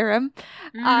Skyrim.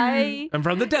 I'm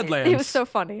from the Deadlands. It was so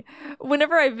funny.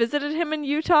 Whenever I visited him in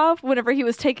Utah, whenever he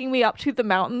was taking me up to the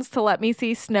mountains to let me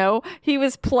see snow, he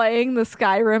was playing the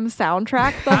Skyrim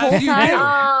soundtrack the whole As you time. do.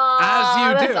 Oh,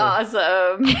 As you do. that's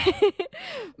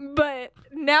awesome. But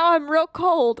now I'm real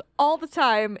cold all the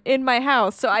time in my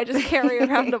house, so I just carry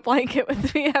around a blanket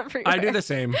with me everywhere. I do the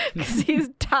same. Because he's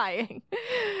dying.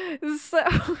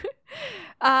 So,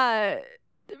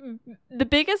 the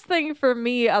biggest thing for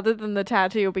me, other than the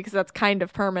tattoo, because that's kind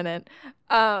of permanent,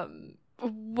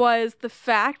 was the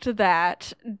fact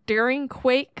that during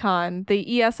QuakeCon,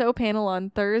 the ESO panel on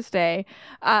Thursday,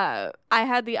 I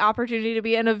had the opportunity to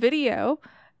be in a video.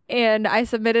 And I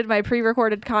submitted my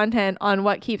pre-recorded content on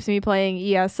what keeps me playing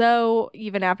ESO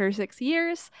even after 6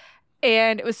 years.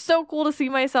 And it was so cool to see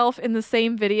myself in the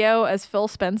same video as Phil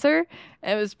Spencer.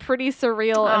 It was pretty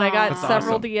surreal. And I got That's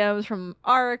several awesome. DMs from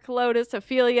Ark, Lotus,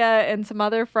 Ophelia, and some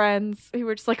other friends who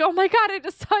were just like, oh my God, I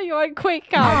just saw you on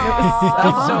QuakeCon.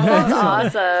 That's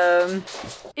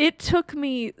awesome. It took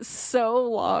me so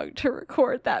long to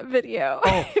record that video.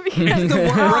 It's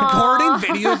recording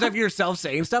videos of yourself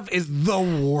saying stuff is the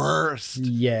worst.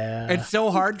 Yeah. It's so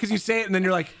hard because you say it and then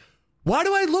you're like, why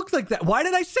do I look like that? Why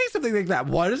did I say something like that?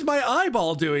 What is my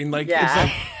eyeball doing? Like, Yeah. it's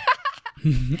like,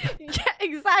 Yeah,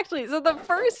 exactly. So the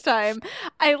first time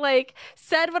I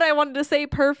said what I wanted to say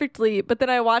perfectly, but then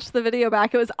I watched the video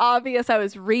back. It was obvious I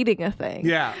was reading a thing.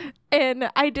 yeah. And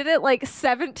I did it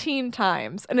 17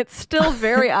 times, and it's still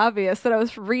very obvious that I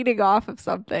was reading off of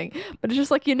something. But it's just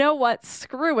like, you know what?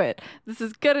 Screw it. This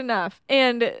is good enough.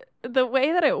 And the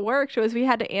way that it worked was we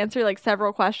had to answer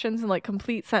several questions in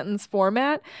complete sentence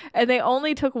format, and they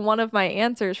only took one of my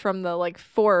answers from the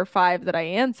 4 or 5 that I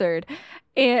answered.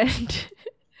 And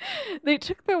they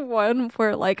took the one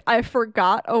where I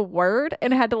forgot a word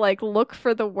and had to look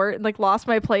for the word and lost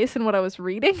my place in what I was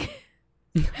reading.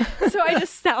 So I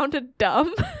just sounded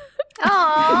dumb.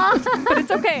 Aww. But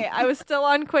it's okay. I was still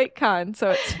on QuakeCon, so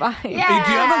it's fine. Yeah. Hey,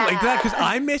 do you have a link to that? Because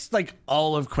I missed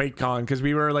all of QuakeCon because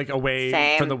we were away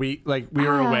Same. for the week. We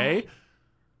were away.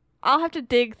 I'll have to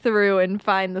dig through and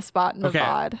find the spot in the Okay.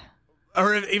 VOD.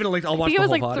 Or even I'll I watch think it the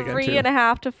was whole VOD again too.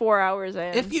 3.5 to 4 hours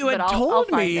in. If you but had I'll told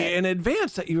find me it. in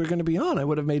advance that you were going to be on, I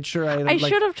would have made sure I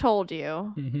should have told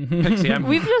you. Pixie, I'm-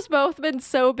 We've just both been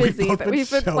so busy both that been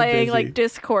we've been so playing busy.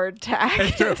 Discord tag.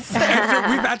 It's true. It's true.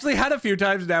 We've actually had a few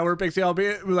times now where Pixie will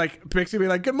be Pixie will be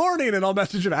like, good morning, and I'll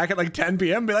message you back at 10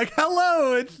 p.m. Be like,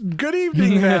 hello, it's good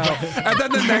evening now. And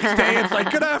then the next day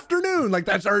it's good afternoon.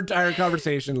 That's our entire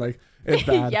conversation. It's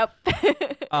bad.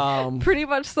 Yep. Pretty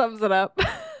much sums it up.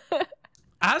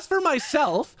 As for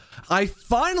myself, I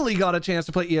finally got a chance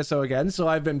to play ESO again, so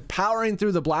I've been powering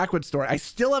through the Blackwood story. I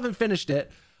still haven't finished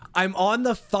it. I'm on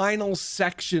the final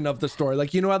section of the story.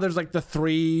 You know how there's the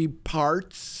 3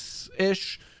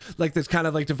 parts-ish? There's kind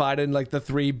of divided in the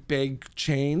 3 big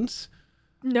chains.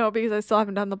 No, because I still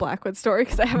haven't done the Blackwood story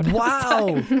because I haven't had the Wow.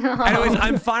 time. Anyways,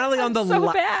 I'm finally on the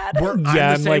so bad. I'm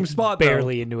Yeah, the same spot though.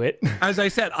 barely into it. As I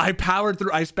said, I powered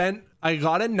through. I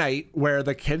got a night where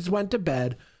the kids went to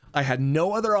bed. I had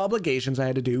no other obligations I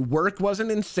had to do. Work wasn't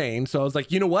insane. So I was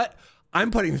like, you know what? I'm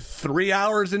putting 3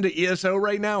 hours into ESO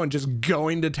right now and just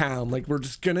going to town. We're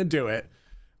just going to do it.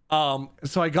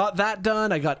 So I got that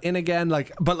done. I got in again.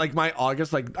 But my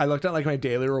August, I looked at my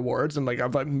daily rewards and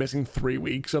I'm missing 3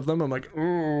 weeks of them. I'm like,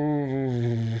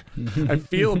 I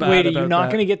feel bad. Wait, are about you not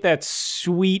that. going to get that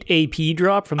sweet AP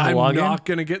drop from the I'm login? not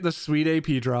going to get the sweet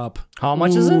AP drop. How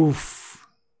much is it? Oof.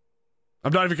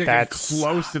 I'm not even going to That get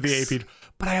close to the sucks. AP.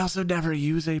 But I also never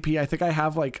use AP. I think I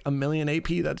have 1 million AP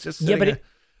that's just Yeah, but sitting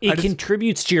it I just-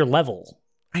 contributes to your level.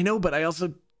 I know, but I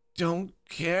also don't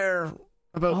care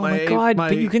about Oh my my god! my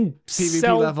But you can PvP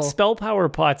sell level. spell power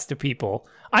pots to people.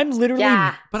 I'm literally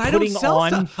Yeah. But I don't putting sell on.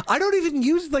 stuff. I don't even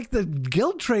use the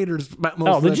guild traders most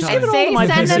Oh, of then the just time. give it all Say to my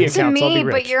send PC them to accounts, I'll be me,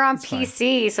 rich. but you're on It's fine.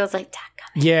 PC, so it's like,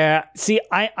 dadgummit. Yeah. See,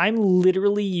 I'm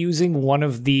literally using one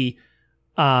of the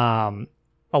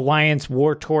Alliance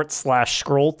War Tort /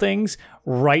 Scroll things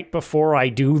right before I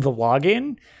do the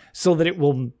login, so that it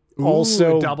will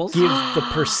also doubles? give the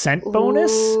percent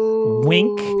bonus.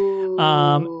 Wink.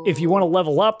 If you want to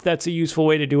level up, that's a useful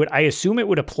way to do it. I assume it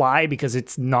would apply because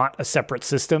it's not a separate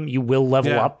system. You will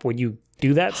level Yeah. up when you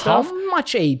do that How stuff.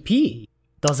 much AP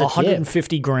does it give?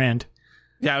 150 grand.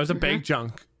 Yeah, it was a big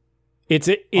chunk. It's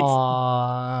Man.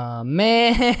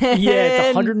 yeah,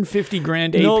 it's 150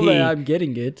 grand AP. No way I'm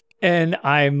getting it. And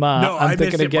I'm No, I thinking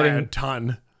missed of it by a getting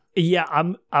ton. Yeah,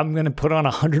 I'm gonna put on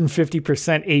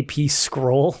 150% AP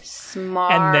scroll.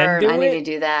 Smart. And then do I need it? to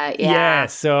do that. Yeah, Yeah.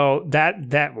 so that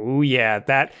that Plus,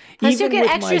 you even get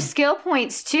with extra my- skill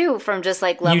points too from just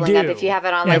like leveling up do. if you have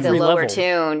it on like the Every lower level.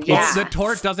 tune. Yeah. The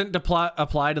tort doesn't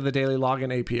apply to the daily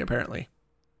login AP, apparently.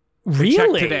 really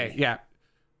Check today. Yeah.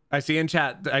 I see in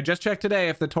chat. I just checked today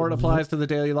if the tort applies to the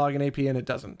daily login AP, and it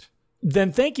doesn't.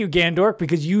 Then thank you, Gandork,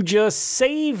 because you just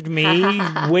saved me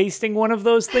wasting one of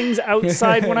those things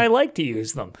outside when I like to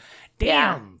use them. Damn,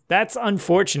 Yeah. that's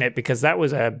unfortunate because that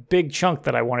was a big chunk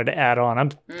that I wanted to add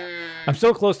on. I'm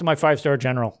so close to my 5-star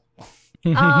general.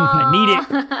 I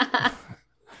need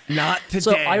it. Not today.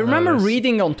 So I remember Lotus.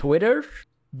 reading on Twitter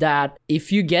that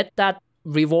if you get that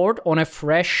reward on a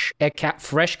fresh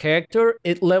character,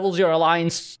 it levels your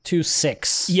alliance to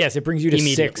 6. Yes, it brings you to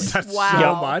Immediately. 6. That's Wow.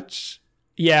 so much.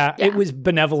 Yeah, Yeah. it was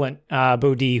benevolent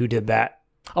Bodhi who did that.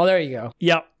 Oh, there you go.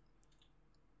 Yep.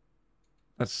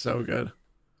 That's so good.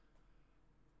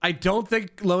 I don't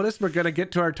think, Lotus, we're going to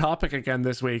get to our topic again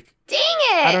this week. Dang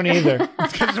it. I don't either.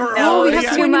 Because we're No, already we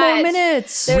have at, too 20 more much.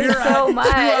 minutes. There's we're so at much.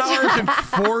 2 hours and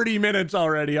 40 minutes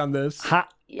already on this.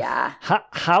 Yeah.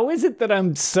 How is it that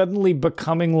I'm suddenly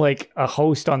becoming like a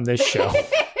host on this show?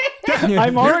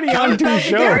 I'm already on 2 shows.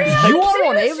 You are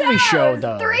on Two every show, shows.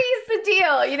 though. Three's the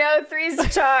deal. You know, three's the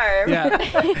charm.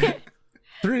 Yeah.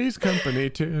 Three's company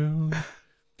too.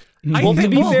 Well, to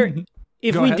be fair,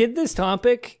 if Go we ahead. did this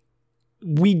topic,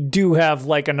 we do have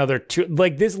like another 2.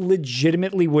 Like this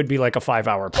legitimately would be like a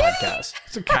 5-hour podcast.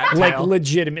 It's a cat Like tail.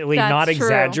 legitimately, That's not true.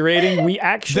 exaggerating. We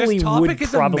actually This topic would is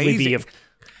probably be amazing. if.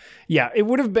 Yeah, it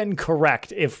would have been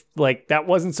correct if like that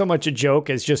wasn't so much a joke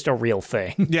as just a real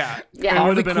thing. Yeah. Yeah. It would Are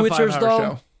have we been a quitters, 5-hour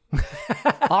though?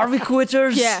 show. Are we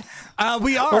quitters? Yes.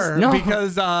 We are No.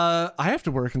 because I have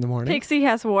to work in the morning. Pixie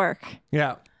has work.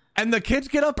 Yeah. And the kids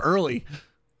get up early.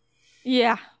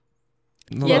 Yeah.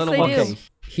 The Yes, little they ones. do.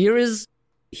 Okay.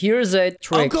 Here's a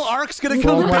trick Uncle Ark's gonna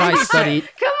come from when I babysit. studied.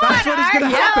 Come That's on, what is Art, gonna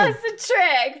tell happen. us the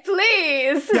trick,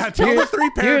 please. Yeah, tell the 3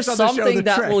 parents Here's on the show something the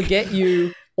that trick. will get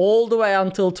you all the way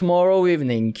until tomorrow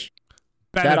evening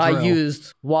that I Benadryl.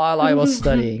 used while I was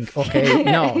studying. Okay,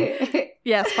 no.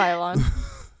 Yes, Pylon.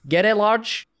 Get a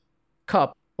large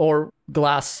cup or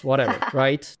glass, whatever,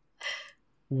 right?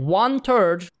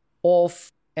 1/3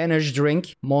 of energy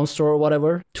drink, Monster or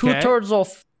whatever, 2/3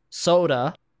 of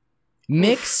soda,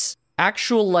 mix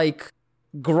actual like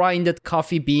grinded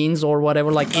coffee beans or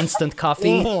whatever, like instant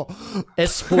coffee, Oh, a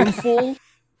spoonful.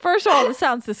 First of all, this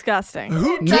sounds disgusting.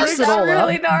 who Mix drinks it all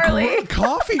really up. gnarly.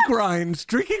 coffee grinds?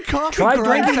 Drinking coffee Try grinds.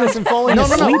 drinking this and falling No,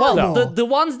 asleep well, though. the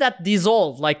ones that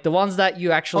dissolve, like the ones that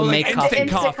you actually like make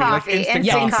instant coffee. coffee. Like instant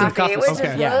Yeah, coffee. instant coffee. which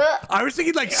Okay. is Yeah. I was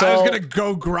thinking like I So- was gonna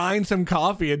go grind some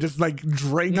coffee and just like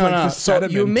drink No, like no. the So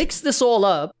sediment. you mix this all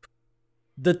up.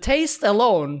 The taste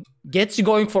alone gets you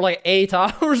going for like 8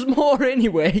 hours more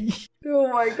anyway. Oh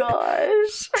my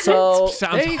gosh. So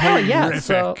Sounds there you go. Yeah. horrific.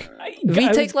 So we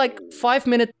take like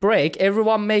 5-minute break.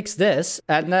 Everyone makes this,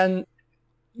 and then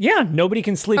Yeah, nobody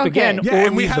can sleep Okay. again Yeah, or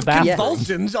and we leave the have bathroom.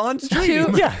 convulsions on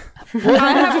stream. Yeah. I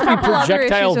have a couple other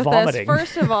projectile issues with vomiting. this.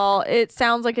 First of all, it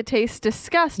sounds like it tastes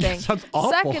disgusting. Sounds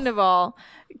awful. Second of all,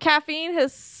 caffeine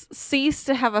has ceased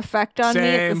to have effect on me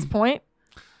at this Same. point.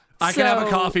 I can have a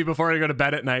So- coffee before I go to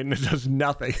bed at night and it does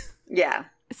nothing. Yeah.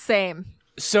 Same.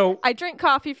 So I drink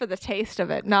coffee for the taste of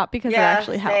it, not because Yeah. it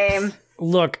actually helps. Same.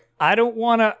 look, I don't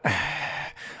want to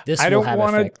this I will don't have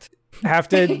wanna- effect. have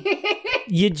to.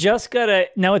 You just gotta.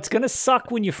 Now it's gonna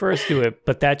suck when you first do it,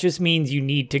 but that just means you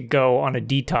need to go on a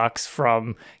detox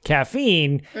from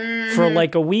caffeine for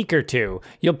like a week or 2.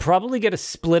 You'll probably get a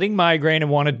splitting migraine and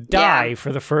want to die Yeah.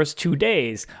 for the first 2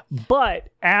 days, but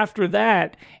after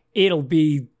that, it'll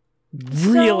be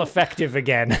real So- effective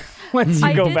again once you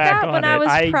I go did back that on when it. I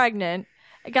was pregnant.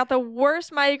 I got the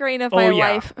worst migraine of my yeah.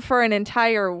 life for an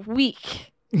entire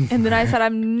week. And then I said,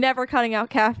 I'm never cutting out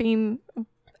caffeine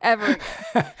ever.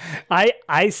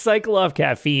 I cycle off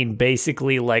caffeine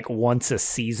basically like once a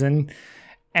season.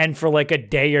 And for like a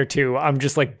day or 2, I'm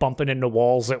just like bumping into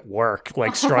walls at work,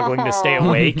 like struggling to stay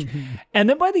awake. And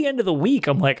then by the end of the week,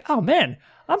 I'm like, oh man,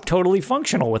 I'm totally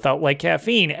functional without like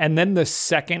caffeine. And then the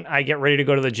second I get ready to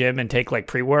go to the gym and take like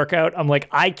pre-workout, I'm like,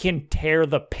 I can tear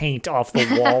the paint off the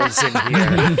walls in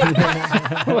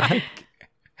here.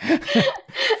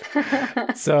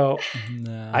 So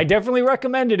I definitely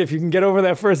recommend it if you can get over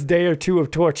that first day or 2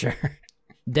 of torture.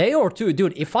 Day or 2,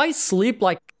 dude. If I sleep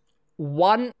like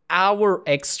 1 hour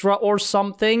extra or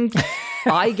something,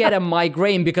 I get a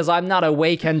migraine because I'm not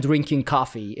awake and drinking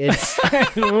coffee. It's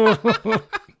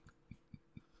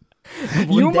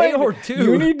You day might or 2.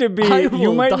 You need to be. I You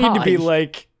will might need to be die.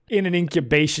 like in an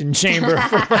incubation chamber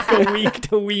for like a week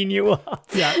to wean you up.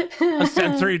 Yeah, a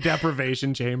sensory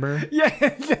deprivation chamber.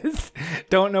 Yeah, just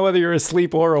don't know whether you're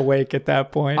asleep or awake at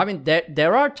that point. I mean,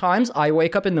 there are times I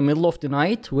wake up in the middle of the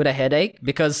night with a headache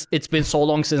because it's been so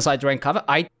long since I drank coffee.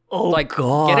 I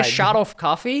get a shot of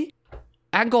coffee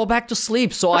and go back to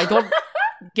sleep so I don't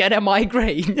get a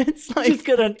migraine. It's like just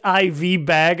got an IV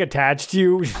bag attached to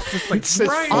you. Just like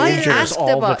I Folgers asked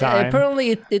all about. the time.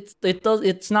 Apparently,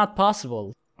 it's not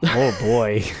possible. Oh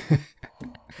boy.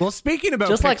 Well, speaking about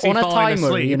Just like Pixie on a falling timer,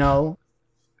 asleep, you know.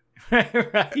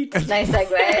 Right? Nice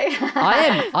segue.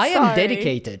 I am Sorry.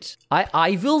 dedicated.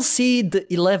 I will see the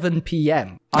 11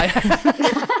 p.m.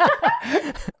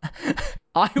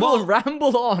 I will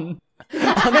ramble on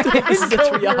until this is a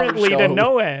 3-hour Currently show. to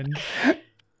no end.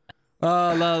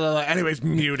 Anyways,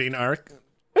 muting Ark.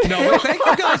 No, but thank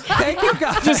you guys. Thank you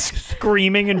guys. Just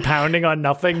screaming and pounding on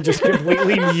nothing, just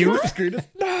completely mute.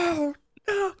 No.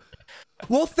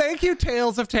 Well, thank you,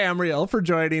 Tales of Tamriel, for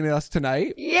joining us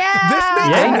tonight. Yeah. This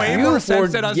makes Yeah, way you more sense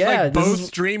for- than us yeah, like this both is-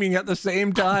 streaming at the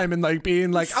same time and like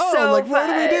being like, oh, So like what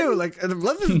do we do? fun. Like,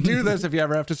 let's just do this if you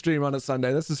ever have to stream on a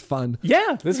Sunday. This is fun.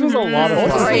 Yeah, this was a lot of This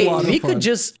is fun. a Great. lot of We fun. could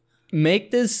just make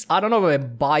this, I don't know, a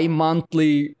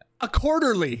bi-monthly. A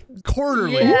quarterly. Yeah.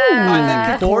 I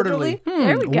think a quarterly.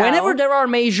 There we go. Whenever there are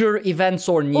major events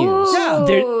or news. Ooh,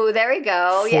 There- there we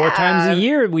go. 4 Yeah. times a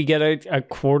year, we get a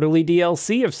quarterly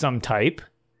DLC of some type.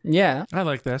 Yeah. I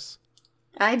like this.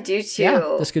 I do too.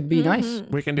 Yeah, this could be nice.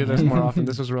 We can do this more often.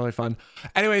 This was really fun.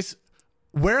 Anyways,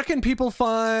 where can people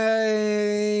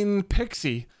find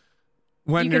Pixie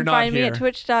when You you're can not find here? me at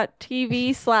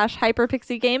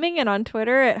twitch.tv/HyperPixieGaming and on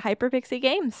Twitter at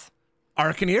HyperPixieGames.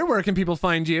 Arcaneer, where can people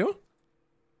find you?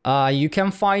 You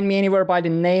can find me anywhere by the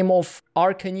name of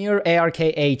Arcaneer,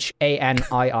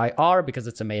 ARKHANIIR, because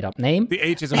it's a made-up name. The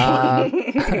H is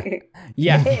important.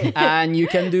 Yeah, and you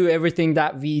can do everything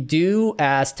that we do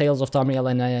as Tales of Tamriel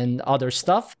and other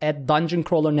stuff at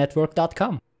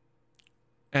dungeoncrawlernetwork.com.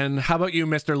 And how about you,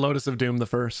 Mr. Lotus of Doom the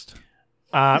First?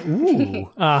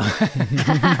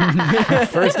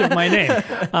 First of my name.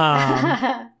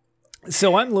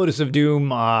 So I'm Lotus of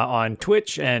Doom on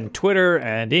Twitch and Twitter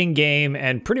and in-game,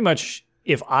 and pretty much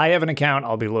if I have an account,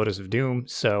 I'll be Lotus of Doom.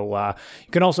 So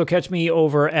you can also catch me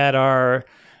over at our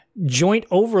joint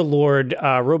overlord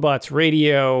Robots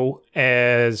Radio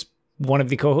as one of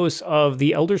the co-hosts of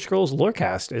the Elder Scrolls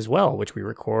Lorecast as well, which we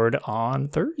record on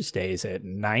Thursdays at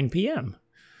 9 p.m.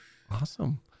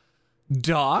 Awesome.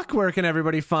 Doc, where can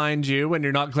everybody find you when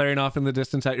you're not glaring off in the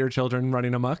distance at your children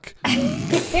running amok?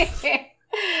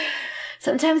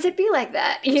 Sometimes it'd be like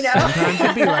that, you know? Sometimes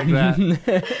it'd be like that.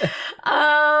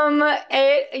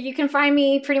 You can find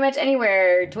me pretty much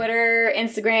anywhere. Twitter,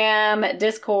 Instagram,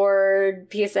 Discord,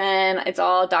 PSN. It's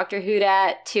all Dr.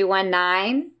 Hoodat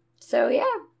 219. So yeah,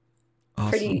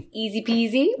 pretty easy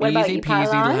peasy. What about Easy you,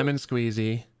 peasy Pylon? lemon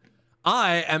squeezy.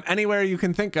 I am anywhere you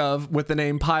can think of with the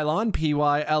name Pylon,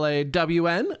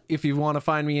 Pylawn. If you want to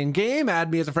find me in game,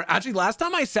 add me as a friend. Actually, last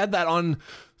time I said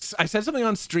said something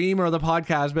on stream or the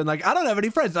podcast, been like, I don't have any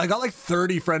friends. I got like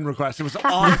 30 friend requests. It was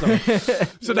awesome.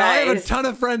 So now I have a Nice. ton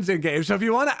of friends in game. So if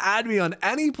you want to add me on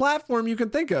any platform you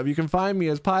can think of, you can find me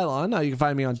as Pylon. You can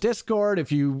find me on Discord.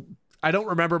 I don't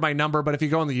remember my number, but if you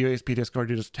go on the USP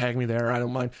Discord, you just tag me there. I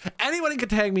don't mind. Anybody can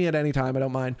tag me at any time. I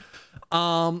don't mind.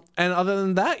 And other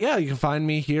than that, yeah, you can find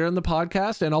me here in the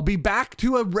podcast, and I'll be back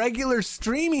to a regular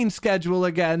streaming schedule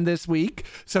again this week.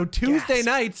 So Tuesday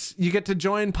nights, you get to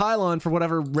join Pylon for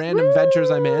whatever random ventures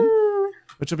I'm in,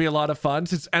 which will be a lot of fun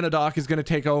since Enodoc is going to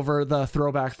take over the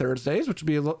Throwback Thursdays, which will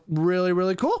be really,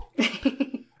 really cool.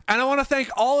 And I want to thank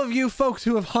all of you folks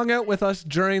who have hung out with us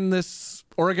during this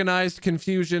organized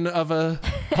confusion of a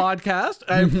podcast.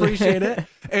 I appreciate it.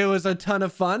 It was a ton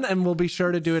of fun, and we'll be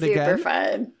sure to do it again. Super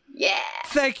fun. Yeah.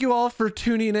 Thank you all for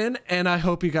tuning in, and I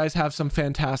hope you guys have some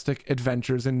fantastic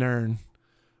adventures in Nirn.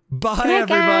 Bye, night,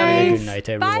 everybody. guys. Good night,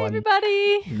 everyone. Bye,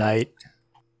 everybody. Night.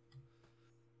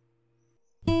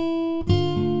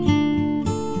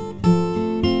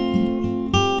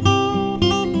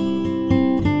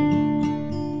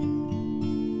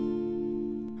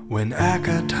 When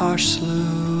Akatosh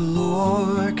slew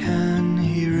Lorcan,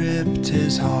 he ripped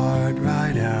his heart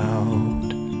right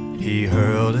out. He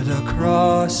hurled it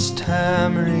across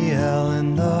Tamriel,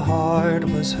 and the heart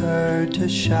was heard to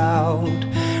shout,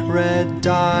 red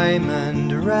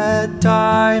diamond, the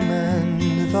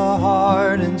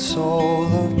heart and soul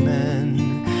of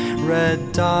men.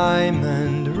 Red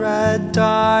diamond,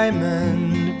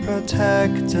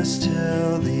 protect us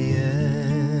till the end.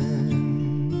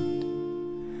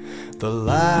 The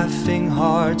laughing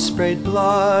heart sprayed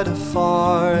blood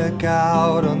afar, a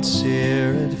gout on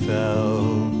sear it fell,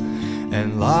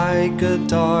 and like a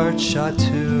dart shot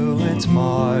to its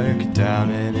mark down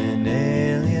in an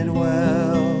alien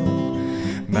well.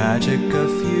 Magicka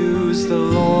fused the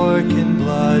Lorcan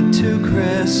blood to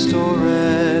crystal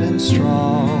red and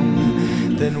strong.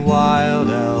 Then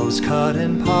wild elves cut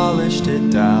and polished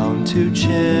it down to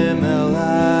Chimel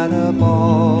at a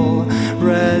ball.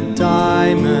 Red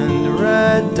diamond,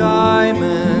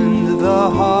 the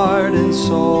heart and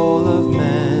soul of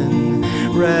men.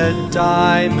 Red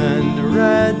diamond,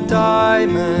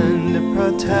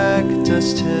 protect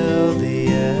us till the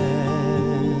end.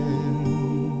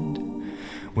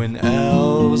 When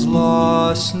elves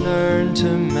lost Nirn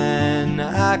to men,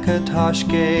 Akatosh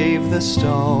gave the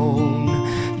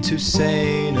stone to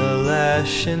Saint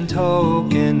Alesh in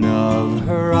token of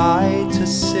her right to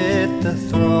sit the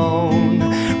throne.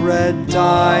 Red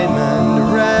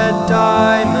diamond,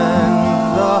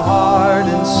 the heart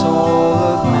and soul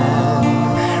of men.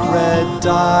 Red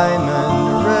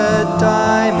diamond, protect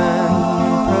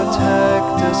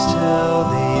us till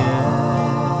the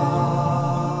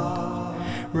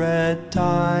end. Red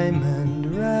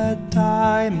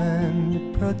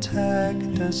diamond,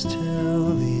 protect us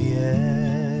till the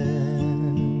end.